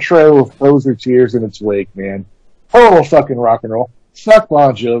total trail of poser tears in its wake, man. Total fucking rock and roll. Fuck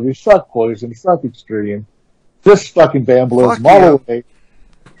Bon Jovi, fuck Poison, fuck Extreme. This fucking band blows them all away.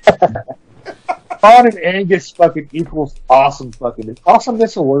 Bon and Angus fucking equals awesome fucking.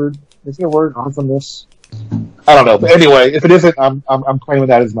 Awesomeness a word? Is there a word? Awesomeness? I don't know. But anyway, if it isn't, I'm claiming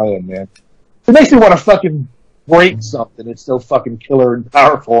that as my own, man. It makes me want to fucking break something. It's so fucking killer and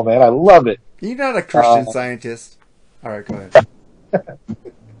powerful, man. I love it. You're not a Christian Scientist. All right, go ahead.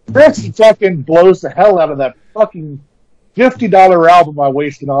 Chris fucking blows the hell out of that fucking $50 album I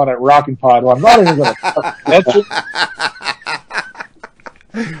wasted on at Rockin' Pod. Well, I'm not even going to mention.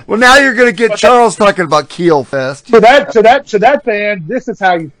 Well, now you're going to get Charles talking about Keel Fest. To that band, this is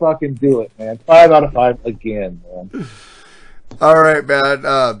how you fucking do it, man. 5 out of 5 again, man. All right,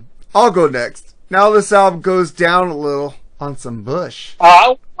 man. I'll go next. Now this album goes down a little on some Bush.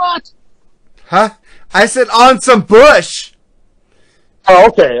 What? Huh? I said on some Bush. Oh,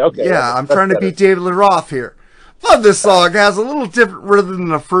 okay. Yeah, I'm trying to beat David Lee Roth here. Love this song. It has a little different rhythm than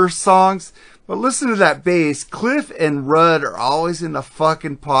the first songs. But listen to that bass. Cliff and Rudd are always in the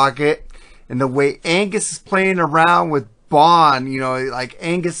fucking pocket. And the way Angus is playing around with Bon, you know, like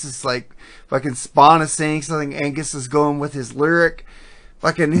Angus is like fucking Spawn is saying something. Angus is going with his lyric.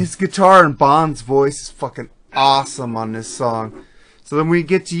 Fucking his guitar and Bon's voice is fucking awesome on this song. So then we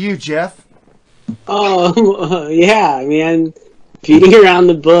get to you, Jeff. Yeah, man. Beating around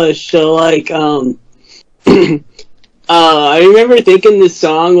the bush. So, like, I remember thinking this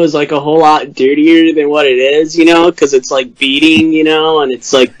song was, like, a whole lot dirtier than what it is, you know, because it's, like, beating, you know, and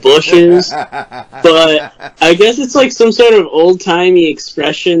it's, like, bushes. But I guess it's, like, some sort of old-timey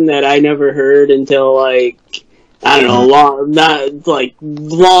expression that I never heard until, like, I don't know,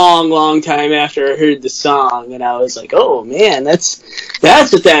 long time after I heard the song, and I was like, oh, man, that's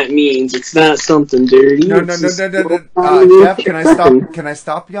what that means. It's not something dirty. No. Jeff, can I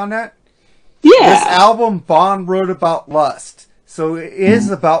stop you on that? Yeah. This album Bon wrote about lust, so it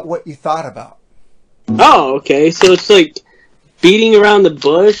is about what you thought about. Oh, okay. So it's like beating around the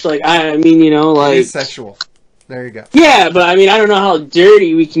bush. Like I mean, you know, like asexual. There you go. Yeah, but I mean, I don't know how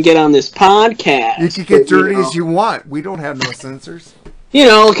dirty we can get on this podcast. You can get dirty as you want. We don't have no censors. You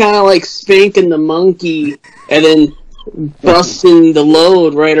know, kind of like spanking the monkey and then busting the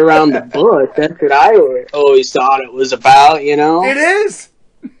load right around the bush. That's what I always thought it was about. You know, it is.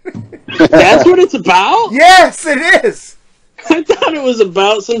 That's what it's about? Yes, it is. I thought it was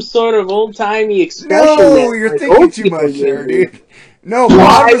about some sort of old-timey expression. No, you're thinking too much there, dude. No,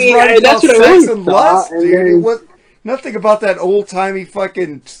 Bob was writing about sex and lust, dude. It was nothing about that old-timey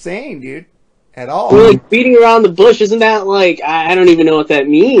fucking saying, dude, at all. Well, like, beating around the bush, isn't that like, I don't even know what that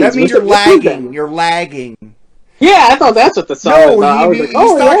means. That means you're lagging. You're lagging. Yeah, I thought that's what the song was about. He's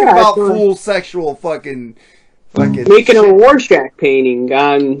talking about full sexual fucking making a Rorschach painting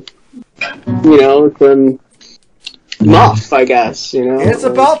on, you know, some muff, I guess, you know. It's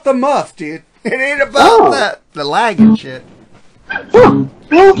about the muff, dude. It ain't about the lagging shit. Oh,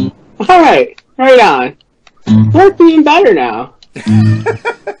 well, alright. Right on. We're being better now.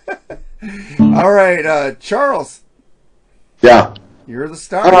 Alright, Charles. Yeah. You're the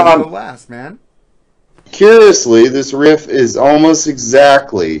star. You go last, man. Curiously, this riff is almost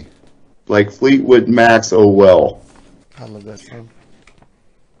exactly like Fleetwood Mac's Oh Well. I love that song.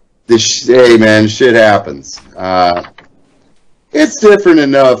 Hey man, shit happens. It's different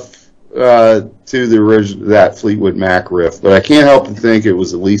enough to the original, that Fleetwood Mac riff, but I can't help but think it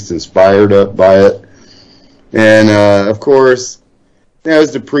was at least inspired up by it. And of course, that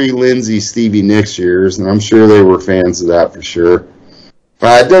was the pre-Lindsay Stevie Nicks years, and I'm sure they were fans of that for sure.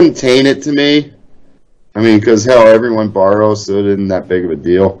 It doesn't taint it to me. I mean, because hell, everyone borrows, so it isn't that big of a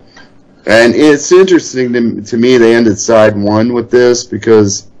deal. And it's interesting to me they ended side one with this,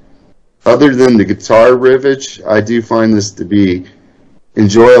 because other than the guitar riffage, I do find this to be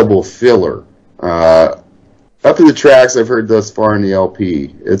enjoyable filler. Up to the tracks I've heard thus far in the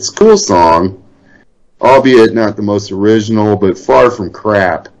LP. It's a cool song, albeit not the most original, but far from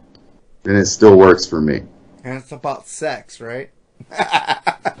crap, and it still works for me. And it's about sex, right?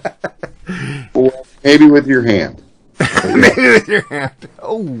 Well, maybe with your hand. Maybe with your hand.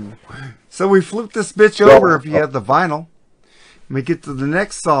 Oh. So we flip this bitch over if you have the vinyl. We get to the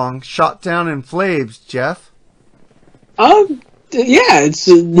next song, Shot Down in Flames, Jeff. Yeah, it's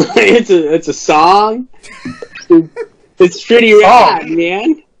a song. It's pretty rad,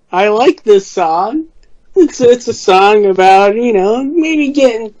 man. I like this song. It's a song about, you know, maybe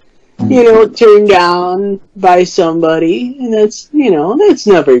getting, you know, turned down by somebody, and that's, you know, that's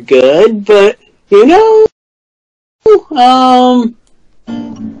never good, but, you know,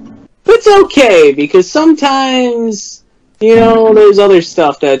 it's okay, because sometimes, you know, there's other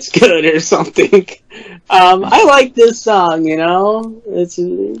stuff that's good or something. I like this song, you know. It's,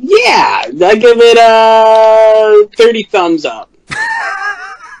 yeah, I give it 30 thumbs up.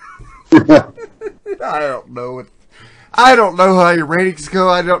 I don't know. I don't know how your ratings go.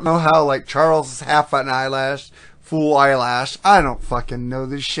 I don't know how, like, Charles is half an eyelash, full eyelash. I don't fucking know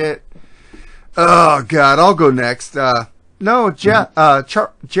this shit. Oh God, I'll go next. No,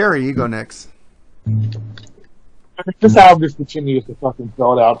 Jerry, you go next. This album just continues to fucking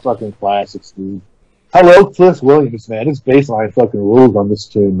throw out fucking classics, dude. Hello, Cliff Williams, man. His bass line fucking rules on this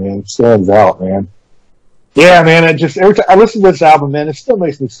tune, man. It stands out, man. Yeah, man. Every time I listen to this album, man, it still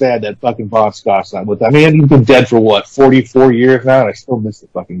makes me sad that fucking Bon Scott's not with. I mean, he's been dead for what, 44 years now, and I still miss the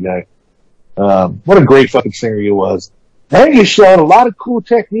fucking guy. What a great fucking singer he was. I think he showed a lot of cool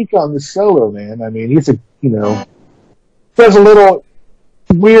technique on this solo, man. I mean, he's does a little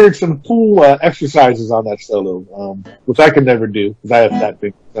weird, some cool exercises on that solo, which I can never do because I have that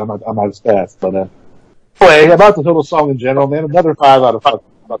thing. I'm not as fast, but anyway, about the total song in general, man, another 5 out of 5.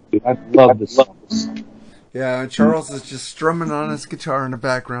 I love this song. Yeah, and Charles is just strumming on his guitar in the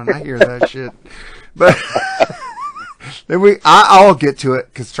background. I hear that shit. But then I'll get to it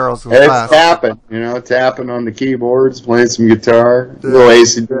because Charles goes last. It's tapping on the keyboards, playing some guitar, a little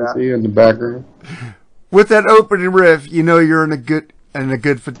AC/DC in the background. With that opening riff, you're in a good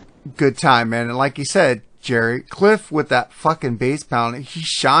time, man. And like you said, Jerry, Cliff with that fucking bass pounding, he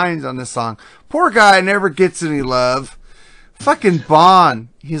shines on this song. Poor guy never gets any love. Fucking Bon,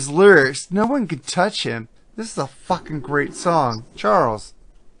 his lyrics, no one could touch him. This is a fucking great song. Charles.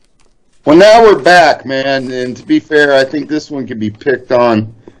 Well, now we're back, man, and to be fair, I think this one can be picked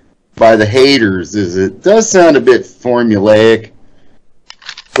on by the haters, it does sound a bit formulaic.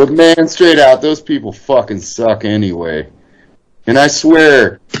 But man, straight out, those people fucking suck anyway. And I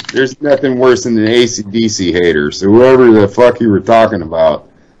swear, there's nothing worse than the AC/DC haters, or whoever the fuck you were talking about.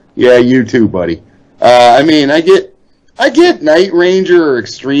 Yeah, you too, buddy. I get Night Ranger or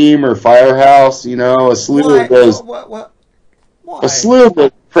Extreme or Firehouse, a slew of those. What? A slew of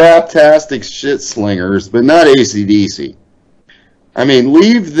those craptastic shit slingers, but not AC/DC. I mean,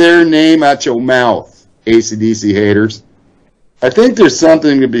 leave their name out your mouth, AC/DC haters. I think there's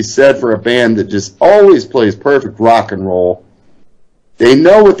something to be said for a band that just always plays perfect rock and roll. They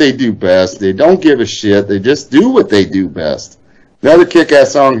know what they do best. They don't give a shit. They just do what they do best. Another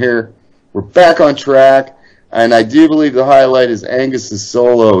kick-ass song here. We're back on track. And I do believe the highlight is Angus's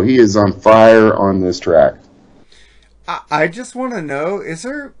solo. He is on fire on this track. I just want to know, is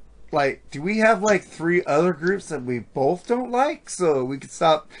there, do we have 3 other groups that we both don't like? So we could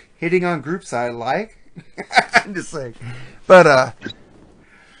stop hitting on groups I like? I'm just saying. But,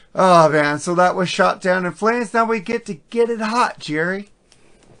 oh man, so that was Shot Down in Flames. Now we get to Get It Hot, Jerry.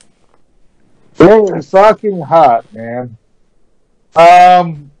 It's fucking hot, man.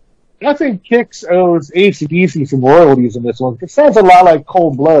 I think Kix owes AC/DC some royalties in this one. It sounds a lot like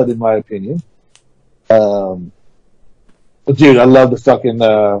Cold Blood, in my opinion. But dude, I love the fucking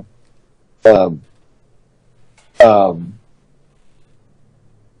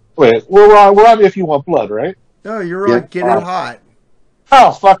wait, we're on If You Want Blood, right? No, you're on Get It Hot.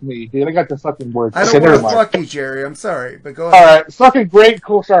 Oh, fuck me, dude. I got the fucking words. I don't want to fuck you, Jerry. I'm sorry, but go ahead. Alright, fucking great,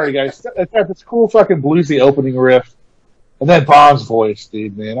 cool. Sorry, guys. It's got this cool fucking bluesy opening riff. And then Bon's voice,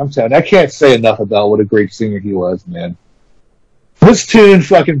 dude, man. I'm telling you, I can't say enough about what a great singer he was, man. This tune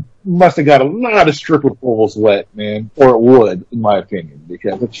fucking must have got a lot of stripper poles wet, man. Or it would, in my opinion,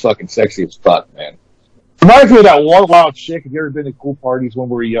 because it's fucking sexy as fuck, man. Reminds me of that one wild chick. Have you ever been to cool parties when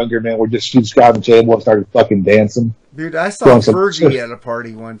we were younger, man, where she just got on the table and started fucking dancing? Dude, I saw Fergie at a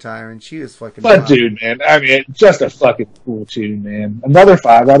party one time, and she was fucking But, dude, man, I mean, just a fucking cool tune, man. Another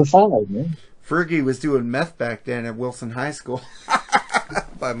 5 out of 5, man. Fergie was doing meth back then at Wilson High School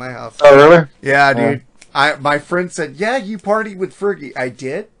by my house. Oh, really? Yeah, dude. My friend said, yeah, you partied with Fergie. I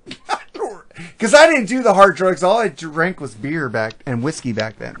did? Because I didn't do the hard drugs. All I drank was beer and whiskey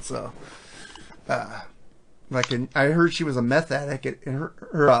back then. So, I heard she was a meth addict. And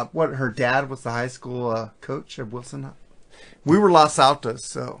her dad was the high school coach of Wilson. We were Los Altos,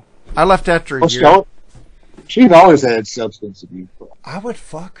 so I left after a year. She'd always had substance abuse. I would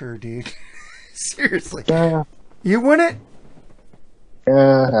fuck her, dude. Seriously. Yeah. You wouldn't?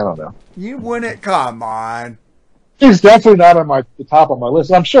 I don't know. You wouldn't? Come on. She's definitely not on the top of my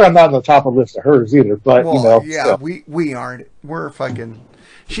list. I'm sure I'm not on the top of the list of hers either. But yeah, so. we aren't. We're fucking.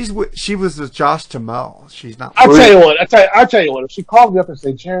 She was with Josh Tamel. She's not. I'll tell you what. If she called me up and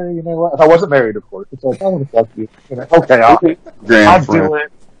said, Jerry, you know what? If I wasn't married, of course, it's like I want to fuck you. Okay, I'll do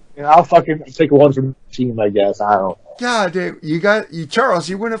it. I'll fucking take one from the team, I guess. I don't know. Yeah, dude. Charles,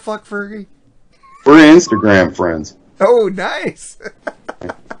 you wouldn't fuck Fergie? We're Instagram friends. Oh, nice.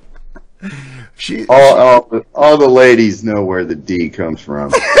 All the ladies know where the D comes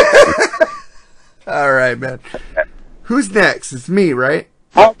from. All right, man. Who's next? It's me, right?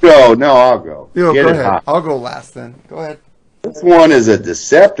 I'll go. No, I'll go. Go ahead. Hot. I'll go last then. Go ahead. This one is a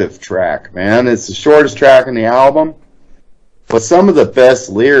deceptive track, man. It's the shortest track in the album. But some of the best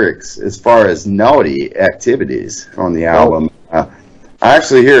lyrics as far as naughty activities on the album. I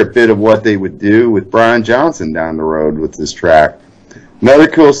actually hear a bit of what they would do with Brian Johnson down the road with this track. Another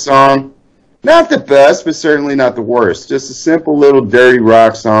cool song. Not the best, but certainly not the worst. Just a simple little dirty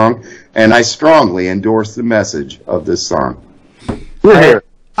rock song, and I strongly endorse the message of this song. I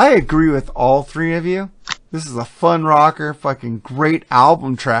agree with all three of you. This is a fun rocker, fucking great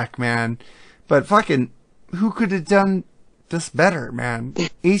album track, man. But fucking, who could have done this better, man?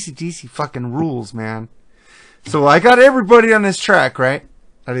 AC/DC fucking rules, man. So I got everybody on this track, right?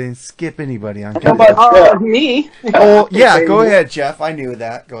 I didn't skip anybody on. How about me? Oh yeah, go ahead, Jeff. I knew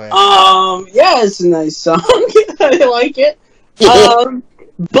that. Go ahead. Yeah, it's a nice song. I like it.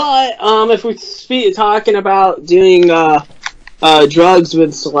 But if we're talking about doing drugs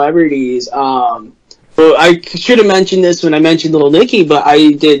with celebrities, well, I should have mentioned this when I mentioned Little Nicky, but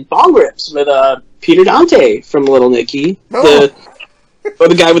I did bong rips with Peter Dante from Little Nicky, or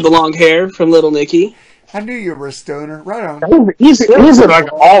the guy with the long hair from Little Nicky. I knew you were a stoner. Right on. He's in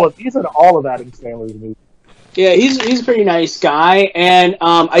like all of Adam Sandler's movies. Yeah, he's a pretty nice guy, and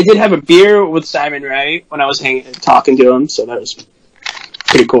I did have a beer with Simon Wright when I was talking to him, so that was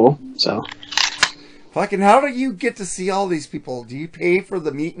pretty cool. So, fucking, how do you get to see all these people? Do you pay for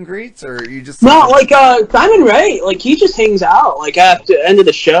the meet and greets, or you just Simon Wright? Like, he just hangs out. Like, at the end of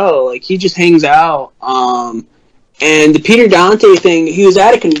the show, like, he just hangs out. And the Peter Dante thing, he was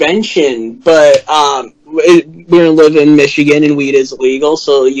at a convention, but we live in Michigan and weed is illegal,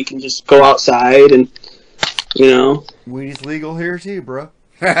 so you can just go outside and, you know. Weed is legal here too, bro.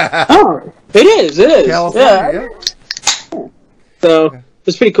 Oh, it is. California, yeah. So,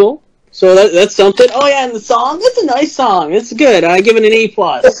 it's pretty cool. So that's something. Oh yeah, and the song, it's a nice song. It's good. I give it an A+.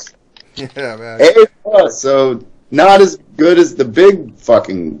 Yeah, man. A+, so not as good as the big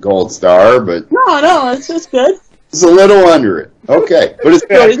fucking gold star, but... No, it's good. It's a little under it. Okay. But it's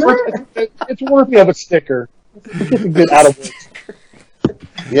good. It's worthy of a sticker. It's a good out of it.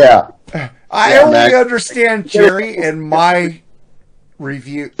 Yeah. I only understand Jerry and my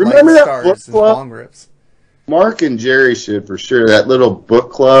review. Remember that stars book is club? bong rips. Marc and Jerry should for sure. That little book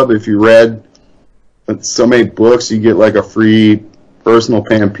club, if you read so many books, you get like a free personal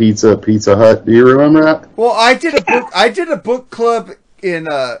pan pizza at Pizza Hut. Do you remember that? Well, I did a book club in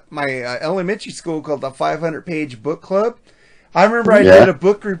my elementary school called the 500-page book club. I remember I did a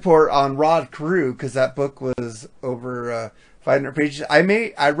book report on Rod Carew because that book was over 500 pages. I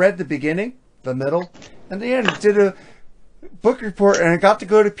read the beginning, the middle, and the end. Did a book report, and I got to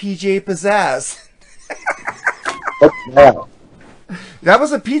go to PJ Pizzazz. Wow. That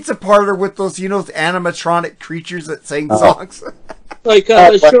was a pizza parlor with those, those animatronic creatures that sang songs. Like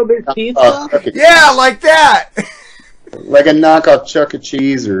Showbiz Pizza? Yeah, like that. Like a knockoff Chuck E.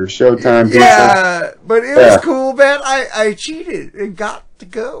 Cheese or Showtime Pizza. Yeah, but it was cool, man. I cheated and got to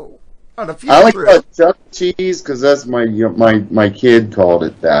go on a field I like trip. Chuck E. Cheese because that's my kid called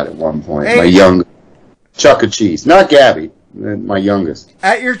it that at one point. Hey. My young Chuck E. Cheese, not Gabby, my youngest.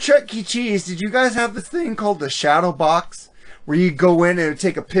 At your Chuck E. Cheese, did you guys have this thing called the shadow box, where you go in and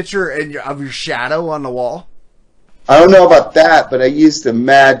take a picture of your shadow on the wall? I don't know about that, but I used to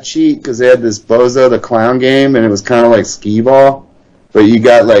mad cheat because they had this Bozo the Clown game, and it was kind of like skee ball, but you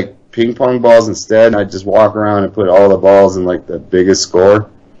got like ping pong balls instead, and I'd just walk around and put all the balls in like the biggest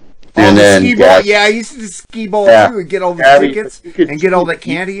score. And then I used to do skee ball too and get all the tickets and get all that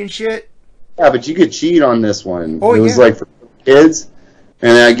candy and shit. Yeah, but you could cheat on this one. Oh, it was like for kids,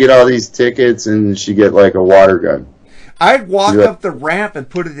 and I get all these tickets, and she get like a water gun. I'd walk up the ramp and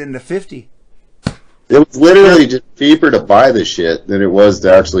put it into 50. It was literally just cheaper to buy the shit than it was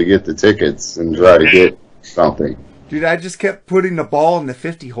to actually get the tickets and try to get something. Dude, I just kept putting the ball in the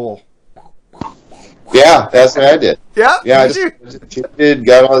 50 hole. Yeah, that's what I did. Yeah? Yeah, I just cheated,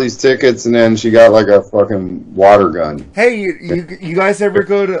 got all these tickets, and then she got like a fucking water gun. Hey, you guys ever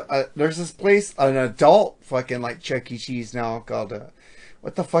go to, there's this place, an adult fucking like Chuck E. Cheese now called,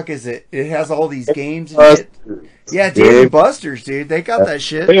 what the fuck is it? It has all these games and shit. Yeah, Dave and Buster's, dude. They got that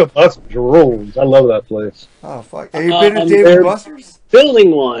shit. Dave and Buster's rules. I love that place. Oh, fuck. Have you been to Dave and Buster's? Building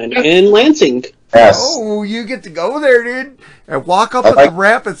one in Lansing. Yes. Oh, you get to go there, dude, and walk up at the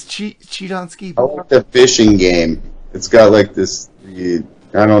ramp and cheat on skee ball. I like the fishing game. It's got like this, I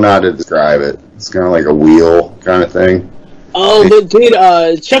don't know how to describe it. It's kind of like a wheel kind of thing. Oh, but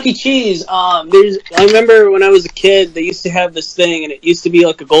dude, Chuck E. Cheese, I remember when I was a kid, they used to have this thing, and it used to be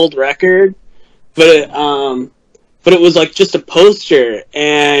like a gold record, but it was like just a poster,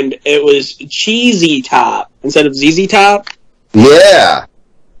 and it was Cheesy Top instead of ZZ Top. Yeah.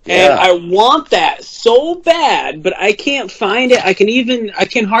 And I want that so bad, but I can't find it. I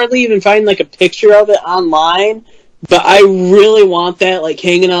can hardly even find like a picture of it online, but I really want that like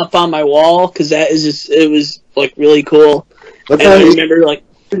hanging up on my wall because that is just it was like really cool. And I remember like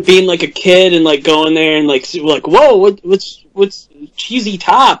being like a kid and like going there and like whoa, what's cheesy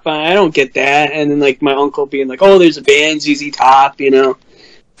top? I don't get that. And then like my uncle being like, oh, there's a band ZZ Top,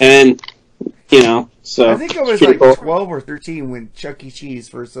 and so I think I was like 12 or 13 when Chuck E. Cheese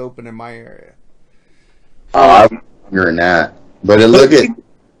first opened in my area. Oh, I'm younger than that. But look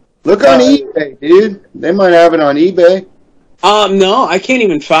on eBay, dude. They might have it on eBay. No, I can't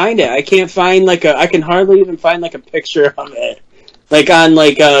even find it. I can't find I can hardly even find like a picture of it. Like on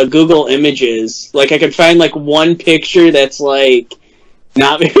like Google Images. Like I could find like one picture that's like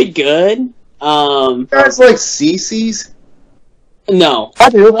not very good. You guys like CC's? No. I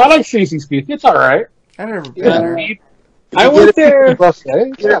do. I like CC's pizza. It's alright. I never been there. I went there.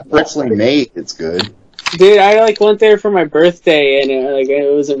 Yeah, freshly made. It's good. Dude, I like went there for my birthday and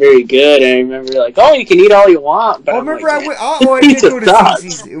it wasn't very good. And I remember like, oh, you can eat all you want. But I remember I did go to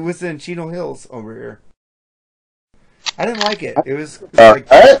CC's. It was in Chino Hills over here. I didn't like it. It was like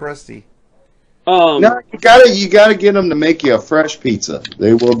crusty. No, you gotta get them to make you a fresh pizza.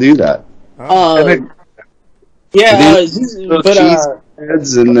 They will do that. But cheese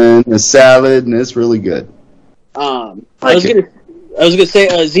heads and then a salad, and it's really good. I was gonna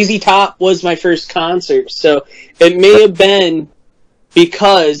say ZZ Top was my first concert, so it may have been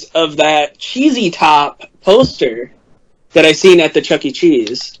because of that Cheesy Top poster that I seen at the Chuck E.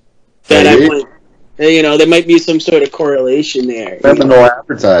 Cheese. That I went. There might be some sort of correlation there. Criminal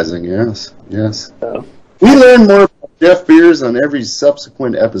advertising, yes. So. We learn more about Jeff Beers on every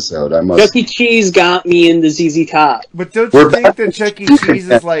subsequent episode. Chuck E. Cheese got me into ZZ Top. But don't you think that Chuck E.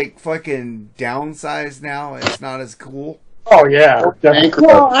 Cheese is like fucking downsized now? It's not as cool. Oh yeah.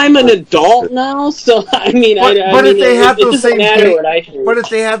 Well, I'm an adult now, so I mean, but if they had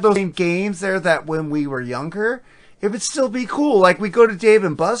those same games there that when we were younger, it would still be cool. Like we go to Dave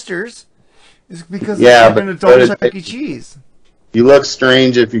and Buster's. It's because it's an adult Chuck E. Cheese. You look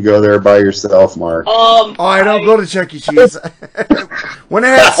strange if you go there by yourself, Mark. I don't go to Chuck E. Cheese. When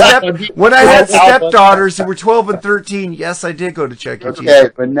I had stepdaughters who were 12 and 13, yes, I did go to Chuck E. Cheese. Okay,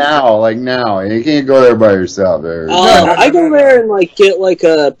 but now, you can't go there by yourself. I go there and like get like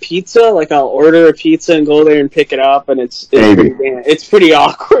a pizza. Like I'll order a pizza and go there and pick it up, and it's pretty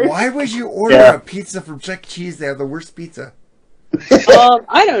awkward. Why would you order a pizza from Chuck E. Cheese? They have the worst pizza.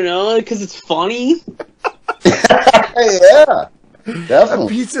 I don't know, because it's funny. Yeah, definitely. A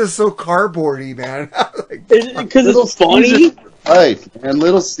pizza is so cardboardy, man. Because it's funny. Right, and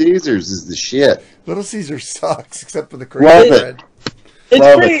Little Caesars is the shit. Little Caesars sucks, except for the crazy bread.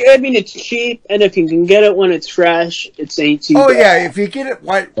 It's pretty. I mean, it's cheap, and if you can get it when it's fresh, it ain't too bad. Yeah, if you get it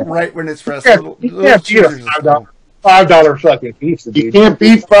right when it's fresh, Little Caesars is cool. $5 fucking pizza. You can't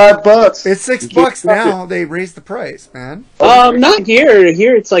beat $5. It's $6 now. They raised the price, man. Not here.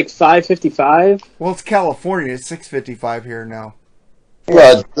 Here it's like $5.55. Well, it's California. It's $6.55 here now.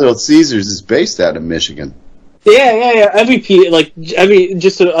 Well, Little Caesars is based out of Michigan. Yeah. I think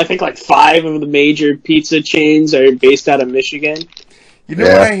like 5 of the major pizza chains are based out of Michigan. You know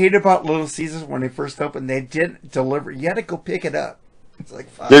what I hate about Little Caesars when they first opened? They didn't deliver. You had to go pick it up. It's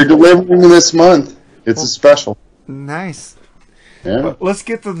like $5. They're delivering this month. It's a special. Nice. Yeah. But let's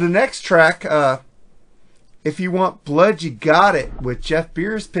get to the next track. If You Want Blood, You Got It, with Jeff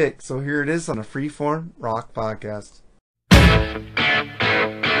Beers' pick. So here it is on a Freeform Rock Podcast.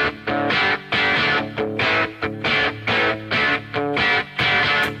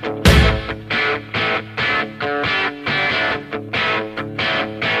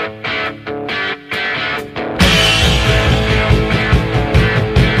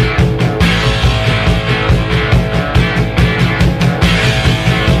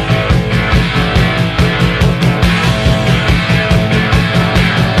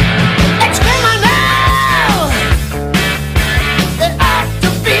 It's criminal.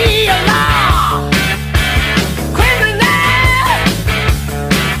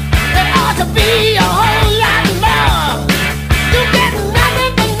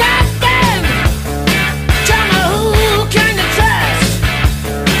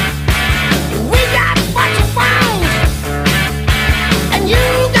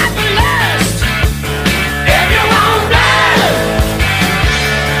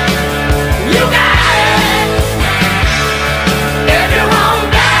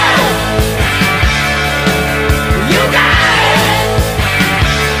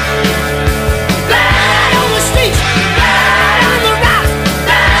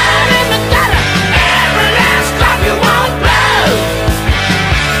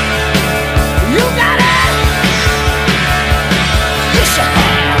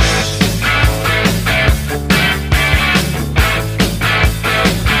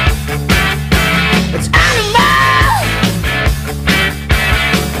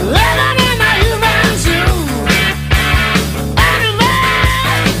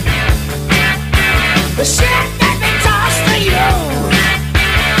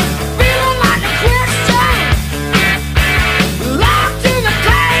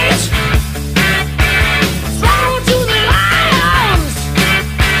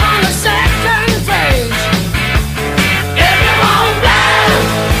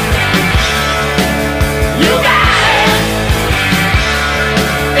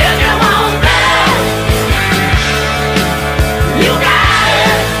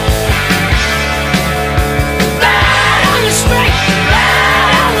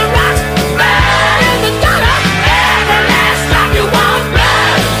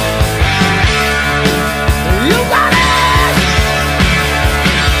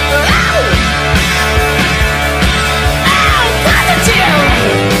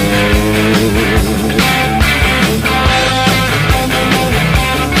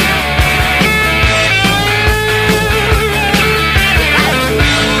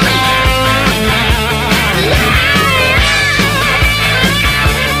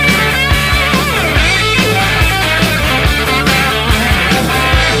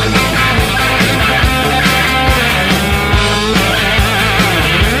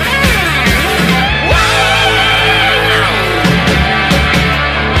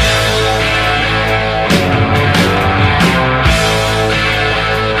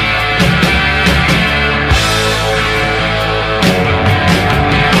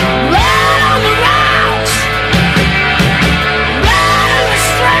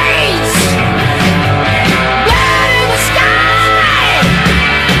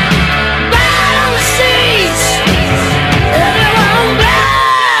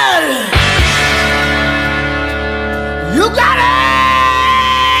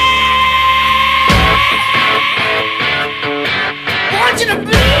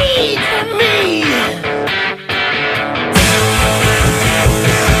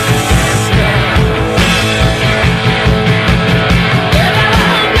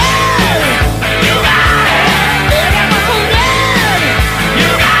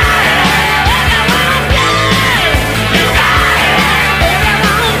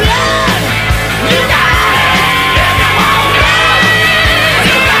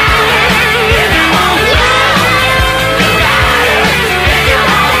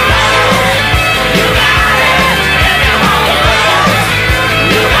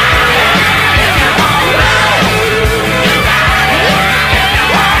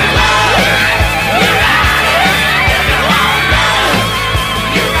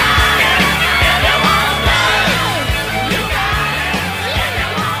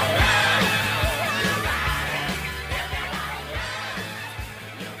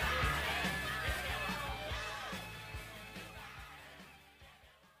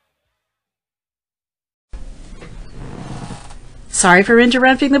 sorry for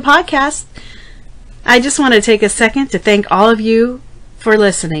interrupting the podcast. I just want to take a second to thank all of you for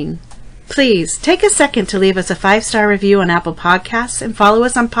listening. Please take a second to leave us a 5-star review on Apple Podcasts and follow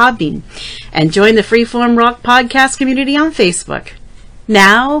us on Podbean. And join the Freeform Rock Podcast community on Facebook.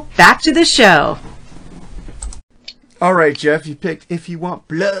 Now, back to the show. All right, Jeff, you picked If You Want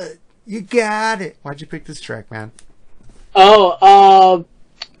Blood. You got it. Why'd you pick this track, man?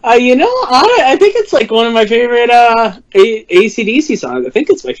 I think it's like one of my favorite AC/DC songs. I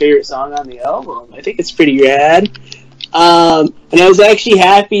think it's my favorite song on the album. I think it's pretty rad. And I was actually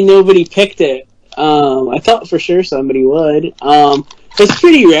happy nobody picked it. I thought for sure somebody would. It's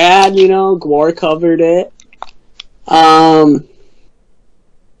pretty rad, Gore covered it.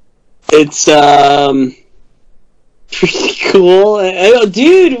 It's pretty cool.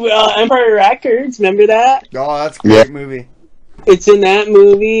 Dude, Empire Records, remember that? Oh, that's a great movie. It's in that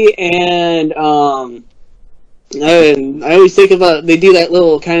movie, and I always think about, they do that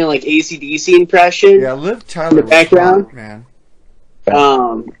little kind of like AC/DC impression. Yeah, Liv Tyler in the background, was man.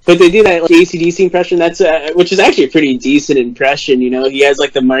 But they do that like AC/DC impression. That's which is actually a pretty decent impression. He has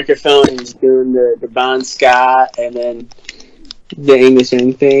like the microphone and he's doing the Bon Scott and then the Angus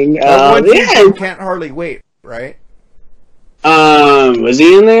Young thing. Can't Hardly Wait, right? Was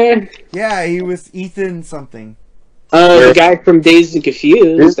he in there? Yeah, he was Ethan something. The guy from Dazed and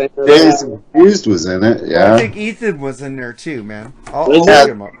Confused. Dazed and Confused was in it, yeah. I think Ethan was in there too, man. I'll look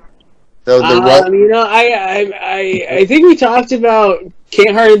him up. I think we talked about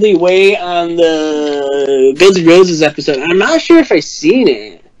Can't Hardly Wait on the Guns N' Roses episode. I'm not sure if I've seen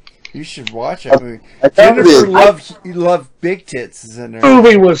it. You should watch that movie. Jennifer Love Big Tits is in there. The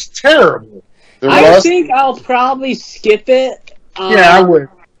movie was terrible. I think I'll probably skip it. Yeah, I would.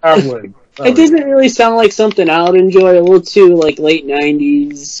 It doesn't really sound like something I would enjoy. A little too like late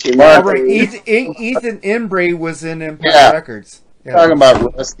 '90s. Ethan Embry was in Empire Records. Yeah. Talking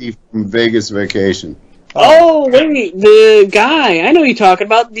about Rusty from Vegas Vacation. Oh wait, the guy I know you're talking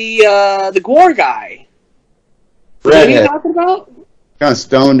about, the Gore guy. What are you talking about? Kind of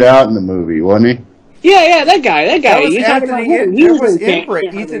stoned out in the movie, wasn't he? Yeah, that guy. That was you talking about him? Ethan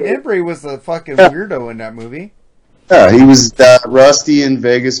Embry was the fucking weirdo in that movie. Yeah, he was Rusty in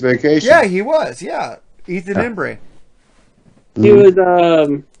Vegas Vacation. Yeah, he was. Yeah, Ethan Embry. He was.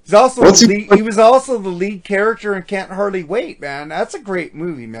 He was also the lead character in Can't Hardly Wait, man. That's a great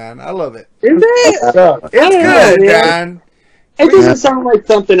movie, man. I love it. Is it? It's good, man. It doesn't sound like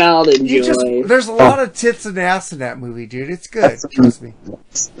something I would enjoy. There's a lot of tits and ass in that movie, dude. It's good. Trust me.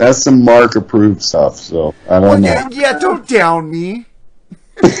 That's some Marc approved stuff. So I don't know. Yeah, don't down me.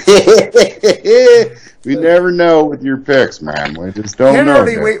 We never know with your picks, man. We just don't know.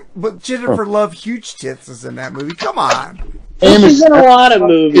 Wait, but Jennifer Love Huge Tits is in that movie. Come on. She's in a lot of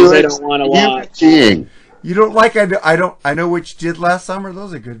movies I don't want to watch. You don't like I Know What You Did Last Summer?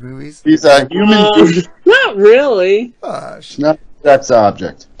 Those are good movies. He's a human. Not really. Not sex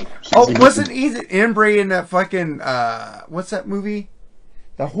object. Wasn't Ethan Embry in that fucking what's that movie?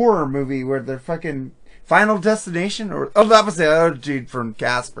 The horror movie where they're fucking Final Destination? That was the other dude from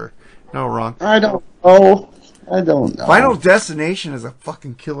Casper. No, wrong. I don't know. Final Destination is a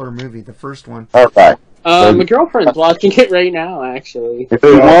fucking killer movie, the first one. All right. My girlfriend's watching it right now, actually. If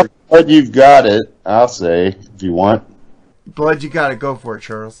you want blood, you've got it. I'll say, if you want. Blood, you gotta go for it,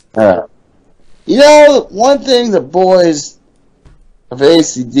 Charles. One thing the boys of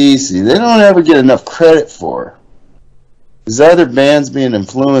AC/DC, they don't ever get enough credit for is other bands being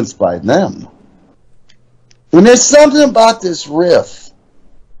influenced by them. And there's something about this riff.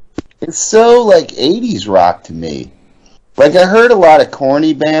 It's so like 80s rock to me. Like I heard a lot of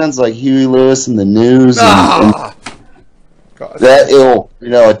corny bands like Huey Lewis and the News and that it'll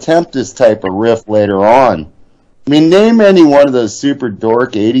attempt this type of riff later on. I mean, name any one of those super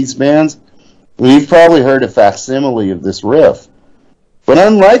dork 80s bands, well, you've probably heard a facsimile of this riff. But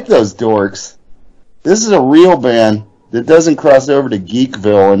unlike those dorks, this is a real band that doesn't cross over to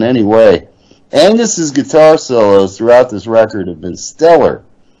Geekville in any way. Angus's guitar solos throughout this record have been stellar.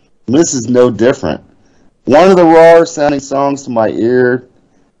 And this is no different. One of the rawer sounding songs to my ear,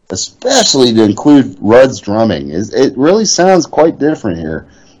 especially to include Rudd's drumming, it really sounds quite different here.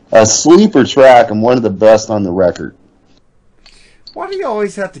 A sleeper track and one of the best on the record. Why do you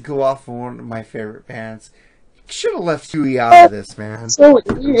always have to go off on one of my favorite bands? You should have left Huey out of this, man. So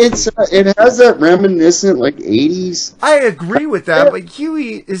it has that reminiscent like 80s. I agree with that, but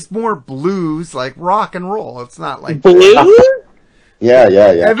Huey is more blues, like rock and roll. It's not like blues. Yeah.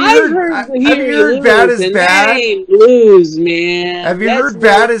 Have you heard Bad is Bad? Blues, man. Have you heard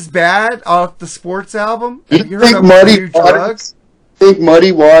Bad is Bad off the Sports album? Have you heard of Muddy Drugs? think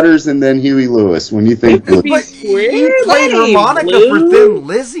Muddy Waters and then Huey Lewis when you think blues. But you played harmonica for Thin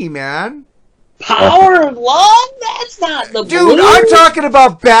Lizzy, man. Power of Love? That's not the Dude, blues. I'm talking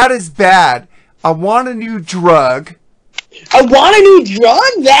about Bad is Bad. I Want a New Drug. I Want a New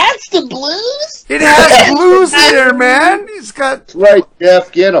Drug? That's the blues? It has blues in there, man. It's got... That's right,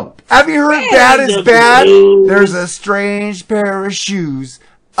 Jeff, get him. Have you heard Bad is Bad? There's a strange pair of shoes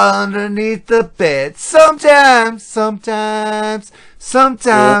underneath the bed. Sometimes bad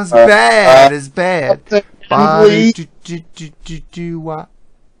is bad. Only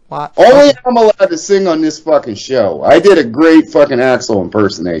I'm allowed to sing on this fucking show. I did a great fucking Axl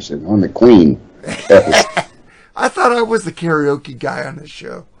impersonation on the Queen episode. I thought I was the karaoke guy on this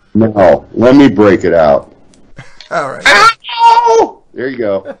show. No, let me break it out. All right. Ow! There you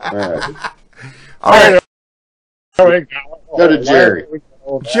go. All right. All right. Go to Jerry.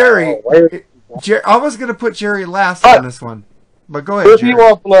 Jerry, I was going to put Jerry last on this one. But go ahead, If Jerry. You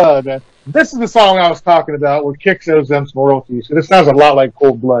Want Blood, man. This is the song I was talking about where Kix owes them some royalties. This sounds a lot like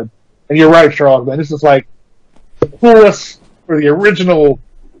Cold Blood. And you're right, Charles, man. This is like the coolest, or the original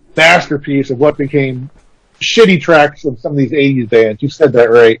masterpiece of what became shitty tracks of some of these 80s bands. You said that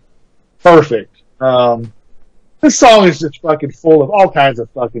right. Perfect. This song is just fucking full of all kinds of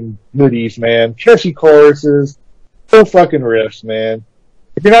fucking goodies, man. Catchy choruses, full fucking riffs, man.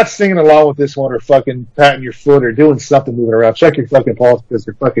 If you're not singing along with this one or fucking patting your foot or doing something moving around, check your fucking pulse because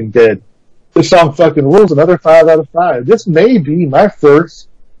you're fucking dead. This song fucking rules. Another 5 out of 5. This may be my first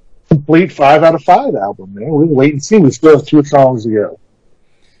complete 5 out of 5 album, man. We'll wait and see. We still have 2 songs to go.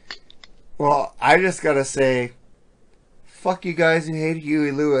 Well, I just got to say, fuck you guys who hate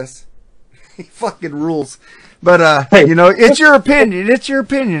Huey Lewis. He fucking rules. But, hey, you know, it's your opinion. It's your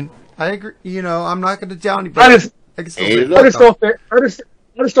opinion. I agree. You know, I'm not going to down you. But I just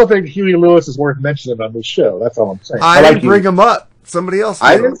don't think Huey Lewis is worth mentioning on this show. That's all I'm saying. I didn't bring him up. Somebody else.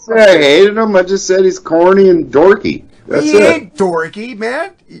 I didn't say I hated him. I just said he's corny and dorky. That's he it. ain't dorky,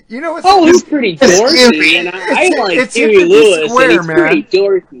 man. You know what's... he's pretty dorky, and I like Huey Lewis, and he's pretty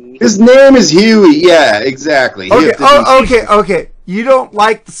dorky. His name is Huey. Yeah, exactly. Okay, okay. You don't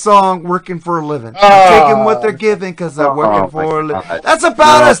like the song "Working for a Living." You're taking what they're giving because they're working for a living. That's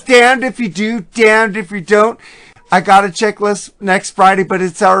about us. Damned if you do, damned if you don't. I got a checklist next Friday, but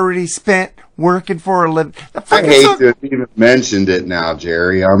it's already spent working for a living. I hate to have even mentioned it now,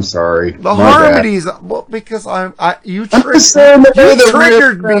 Jerry. I'm sorry. The harmonies, well, because you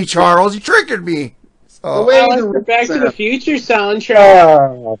triggered me, Charles. You triggered me. So. I like the Back to the Future soundtrack.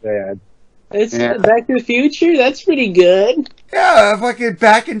 Oh, man. It's Back to the Future. That's pretty good. Yeah, fucking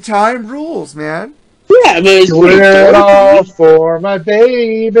Back in Time rules, man. Yeah, but it's do it all for my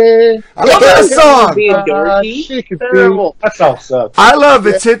baby. I love that song. That song sucks. I love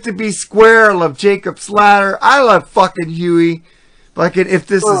It's Hit to Be Square. I love Jacob's Ladder. I love fucking Huey. Fucking If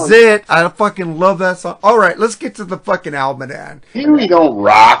This Is It. I fucking love that song. All right, let's get to the fucking album, man. Huey don't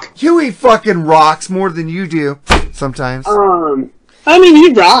rock. Huey fucking rocks more than you do sometimes. I mean,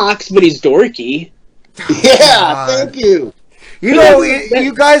 he rocks, but he's dorky. Yeah, thank you. You know,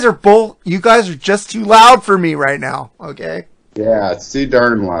 you guys are just too loud for me right now, okay? Yeah, it's too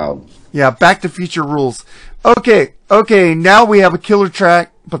darn loud. Yeah, Back to Future rules. Okay, now we have a killer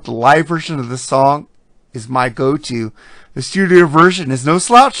track, but the live version of this song is my go-to. The studio version is no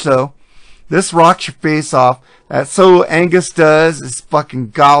slouch, though. This rocks your face off. That solo Angus does is fucking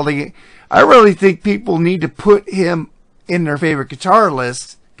golly. I really think people need to put him in their favorite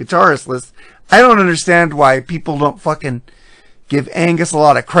guitarist list. I don't understand why people don't fucking give Angus a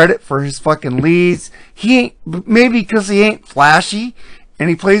lot of credit for his fucking leads. He ain't, maybe because he ain't flashy and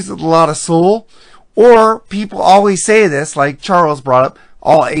he plays with a lot of soul, or people always say this, like Charles brought up,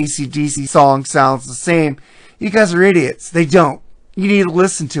 all AC/DC songs sounds the same. You guys are idiots. They don't. You need to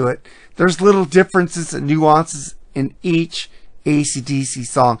listen to it. There's little differences and nuances in each AC/DC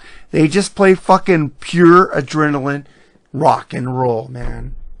song. They just play fucking pure adrenaline rock and roll,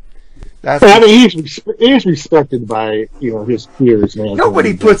 man. I mean, he's respected by his peers, man.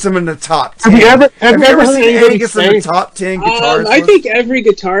 Nobody puts him in the top 10. Have you ever seen Angus in the top 10 guitarists? I think every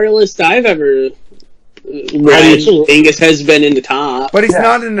guitar list I've ever read, Angus has been in the top. But he's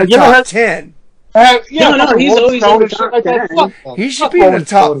not in the top 10. No, he's always in the top 10. He should be in the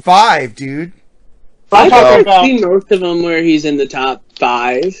top 5, dude. I've seen most of them where he's in the top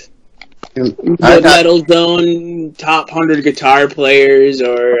 5. The Metal Zone top 100 guitar players,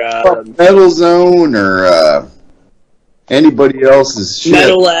 or Metal Zone, or anybody else's shit.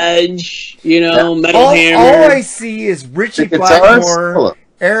 Metal Edge, Metal Hammer. All I see is Richie Blackmore,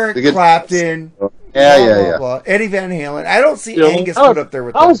 Eric Clapton, blah, blah, Eddie Van Halen. I don't see Angus put up there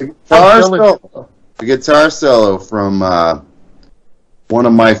with them. The guitar solo from one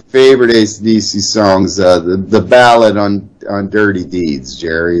of my favorite AC/DC songs, the ballad on Dirty Deeds,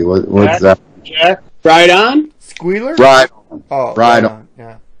 Jerry. What's that? Jack? Ride On? Squealer? Ride On. Oh, Ride On.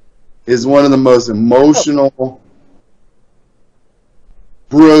 Yeah. Is one of the most emotional,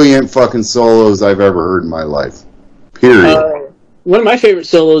 brilliant fucking solos I've ever heard in my life. Period. One of my favorite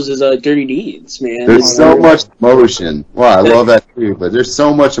solos is Dirty Deeds, man. There's so much emotion. Well, I love that too, but there's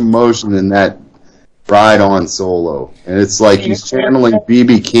so much emotion in that Ride On solo. And it's like he's channeling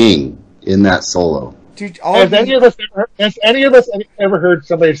B.B. King in that solo. Dude, has any of us ever heard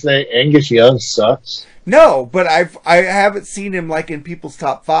somebody say Angus Young sucks? No, but I haven't seen him like in people's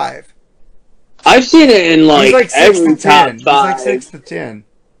top 5. I've seen it in He's like 6 every to top 10. 5. He's like 6 to 10.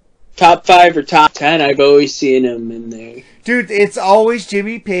 Top 5 or top 10, I've always seen him in there. Dude, it's always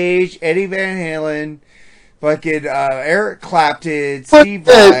Jimmy Page, Eddie Van Halen, fucking Eric Clapton, Steve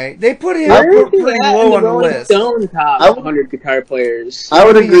Vai. They put him pretty low on the list. Stone top 100 guitar players. I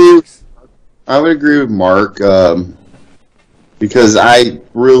would agree. I would agree with Mark because I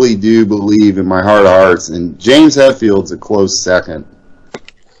really do believe in my heart of hearts, and James Hetfield's a close second.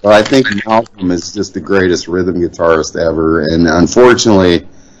 But I think Malcolm is just the greatest rhythm guitarist ever, and unfortunately,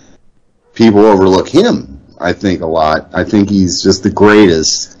 people overlook him. I think a lot. I think he's just the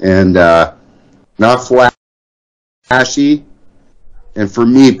greatest, and not flashy. And for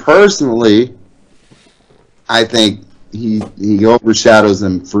me personally, I think he overshadows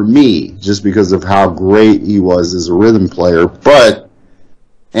him for me just because of how great he was as a rhythm player. But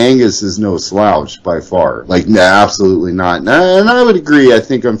Angus is no slouch by far. Like, no, absolutely not. And I would agree. I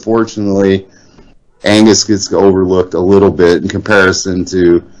think, unfortunately, Angus gets overlooked a little bit in comparison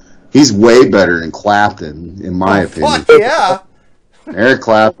to... He's way better than Clapton, in my opinion. Fuck yeah! Eric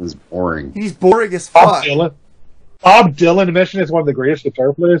Clapton's boring. He's boring as fuck. Bob Dylan mentioned as one of the greatest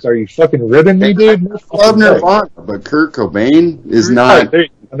guitar players. Are you fucking ribbing me, dude? I love Nirvana, but Kurt Cobain is not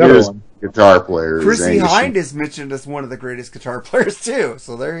his guitar player. Chrissy Hynde is mentioned as one of the greatest guitar players too.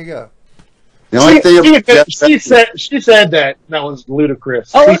 So there you go. She said that was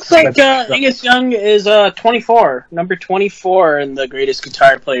ludicrous. Oh, looks like Angus Young is 24, number 24 in the greatest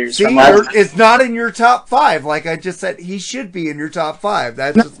guitar players. See, it's not in your top 5. Like I just said, he should be in your top 5.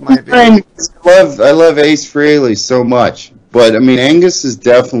 That's just my opinion. I love Ace Frehley so much, but I mean Angus is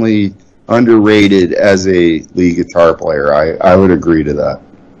definitely underrated as a lead guitar player. I would agree to that.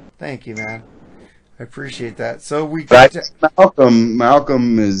 Thank you, man. I appreciate that. So we got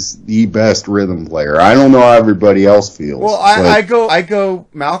Malcolm is the best rhythm player. I don't know how everybody else feels. Well, I go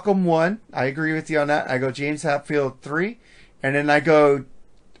Malcolm 1. I agree with you on that. I go James Hetfield 3, and then I go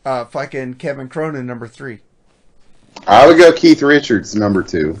fucking Kevin Cronin number 3. I would go Keith Richards number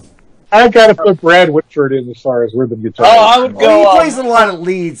 2. I gotta put Brad Whitford in as far as rhythm guitar. Oh, I would go. He plays a lot of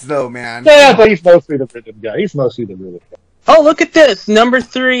leads though, man. Yeah, but he's mostly the rhythm guy. Oh, look at this. Number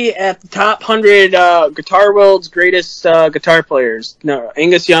 3 at the top 100 Guitar World's greatest guitar players. No,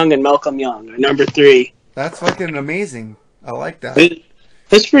 Angus Young and Malcolm Young are number 3. That's fucking amazing. I like that.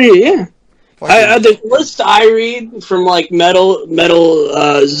 That's pretty, yeah. The list I read from like Metal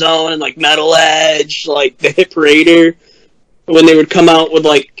Zone and like Metal Edge, like the Hit Parader, when they would come out with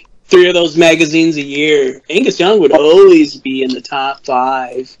like 3 of those magazines a year, Angus Young would always be in the top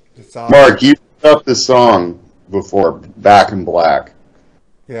 5. Mark, you put up the song before, Back in Black.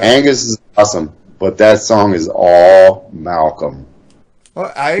 Yeah. Angus is awesome, but that song is all Malcolm.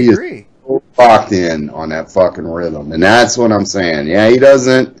 Well, I agree. Is so locked in on that fucking rhythm, and that's what I'm saying. Yeah,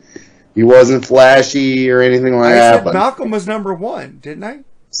 he wasn't flashy or anything like that. I said Malcolm was number 1, didn't I?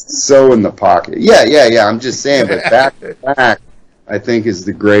 So in the pocket. Yeah. I'm just saying, but Back in Black, I think, is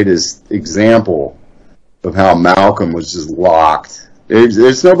the greatest example of how Malcolm was just locked.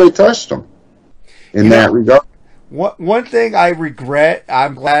 There's nobody touched him in that regard. One thing I regret,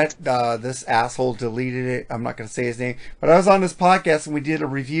 I'm glad this asshole deleted it. I'm not going to say his name, but I was on this podcast and we did a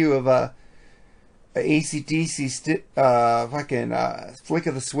review of a AC/DC fucking Flick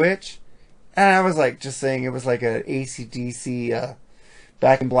of the Switch, and I was like just saying it was like a AC/DC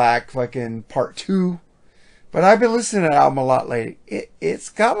Back in Black fucking part 2. But I've been listening to that album a lot lately. It's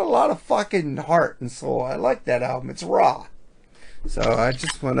got a lot of fucking heart and soul. I like that album. It's raw. So I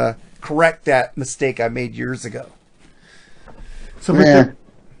just want to correct that mistake I made years ago. So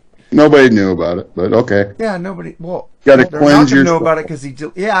nobody knew about it, but okay. Yeah, nobody. Well, gotta cleanse your. Know about it because he.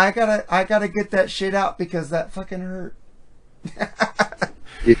 Yeah, I gotta get that shit out because that fucking hurt.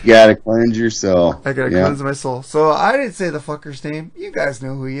 You gotta cleanse your soul. I gotta cleanse my soul. So I didn't say the fucker's name. You guys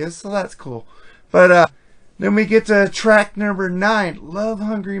know who he is, so that's cool. But then we get to track number 9, Love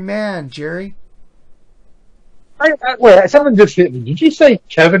Hungry Man, Jerry. Wait, something just hit me. Did you say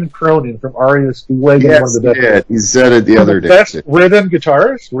Kevin Cronin from REO Speedwagon? Yes, One of the best, he said it the other day. Best rhythm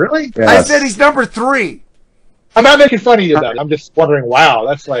guitarist? Really? Yes. I said he's number 3. I'm not making fun of you, though. I'm just wondering, wow,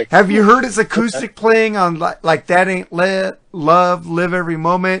 that's like... Have you heard his acoustic playing on, like That Ain't Love, Live Every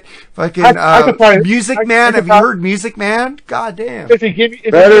Moment? Fucking Music Man. Have you heard Music Man? God damn.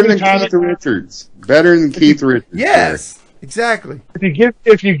 Better than Keith Richards. Better than Keith Richards. Yes, exactly.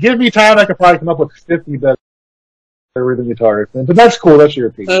 If you give me time, I could probably come up with 50 better rhythm guitarists. But that's cool. That's your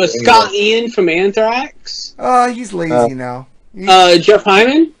opinion. Scott Ian from Anthrax. He's lazy now. Jeff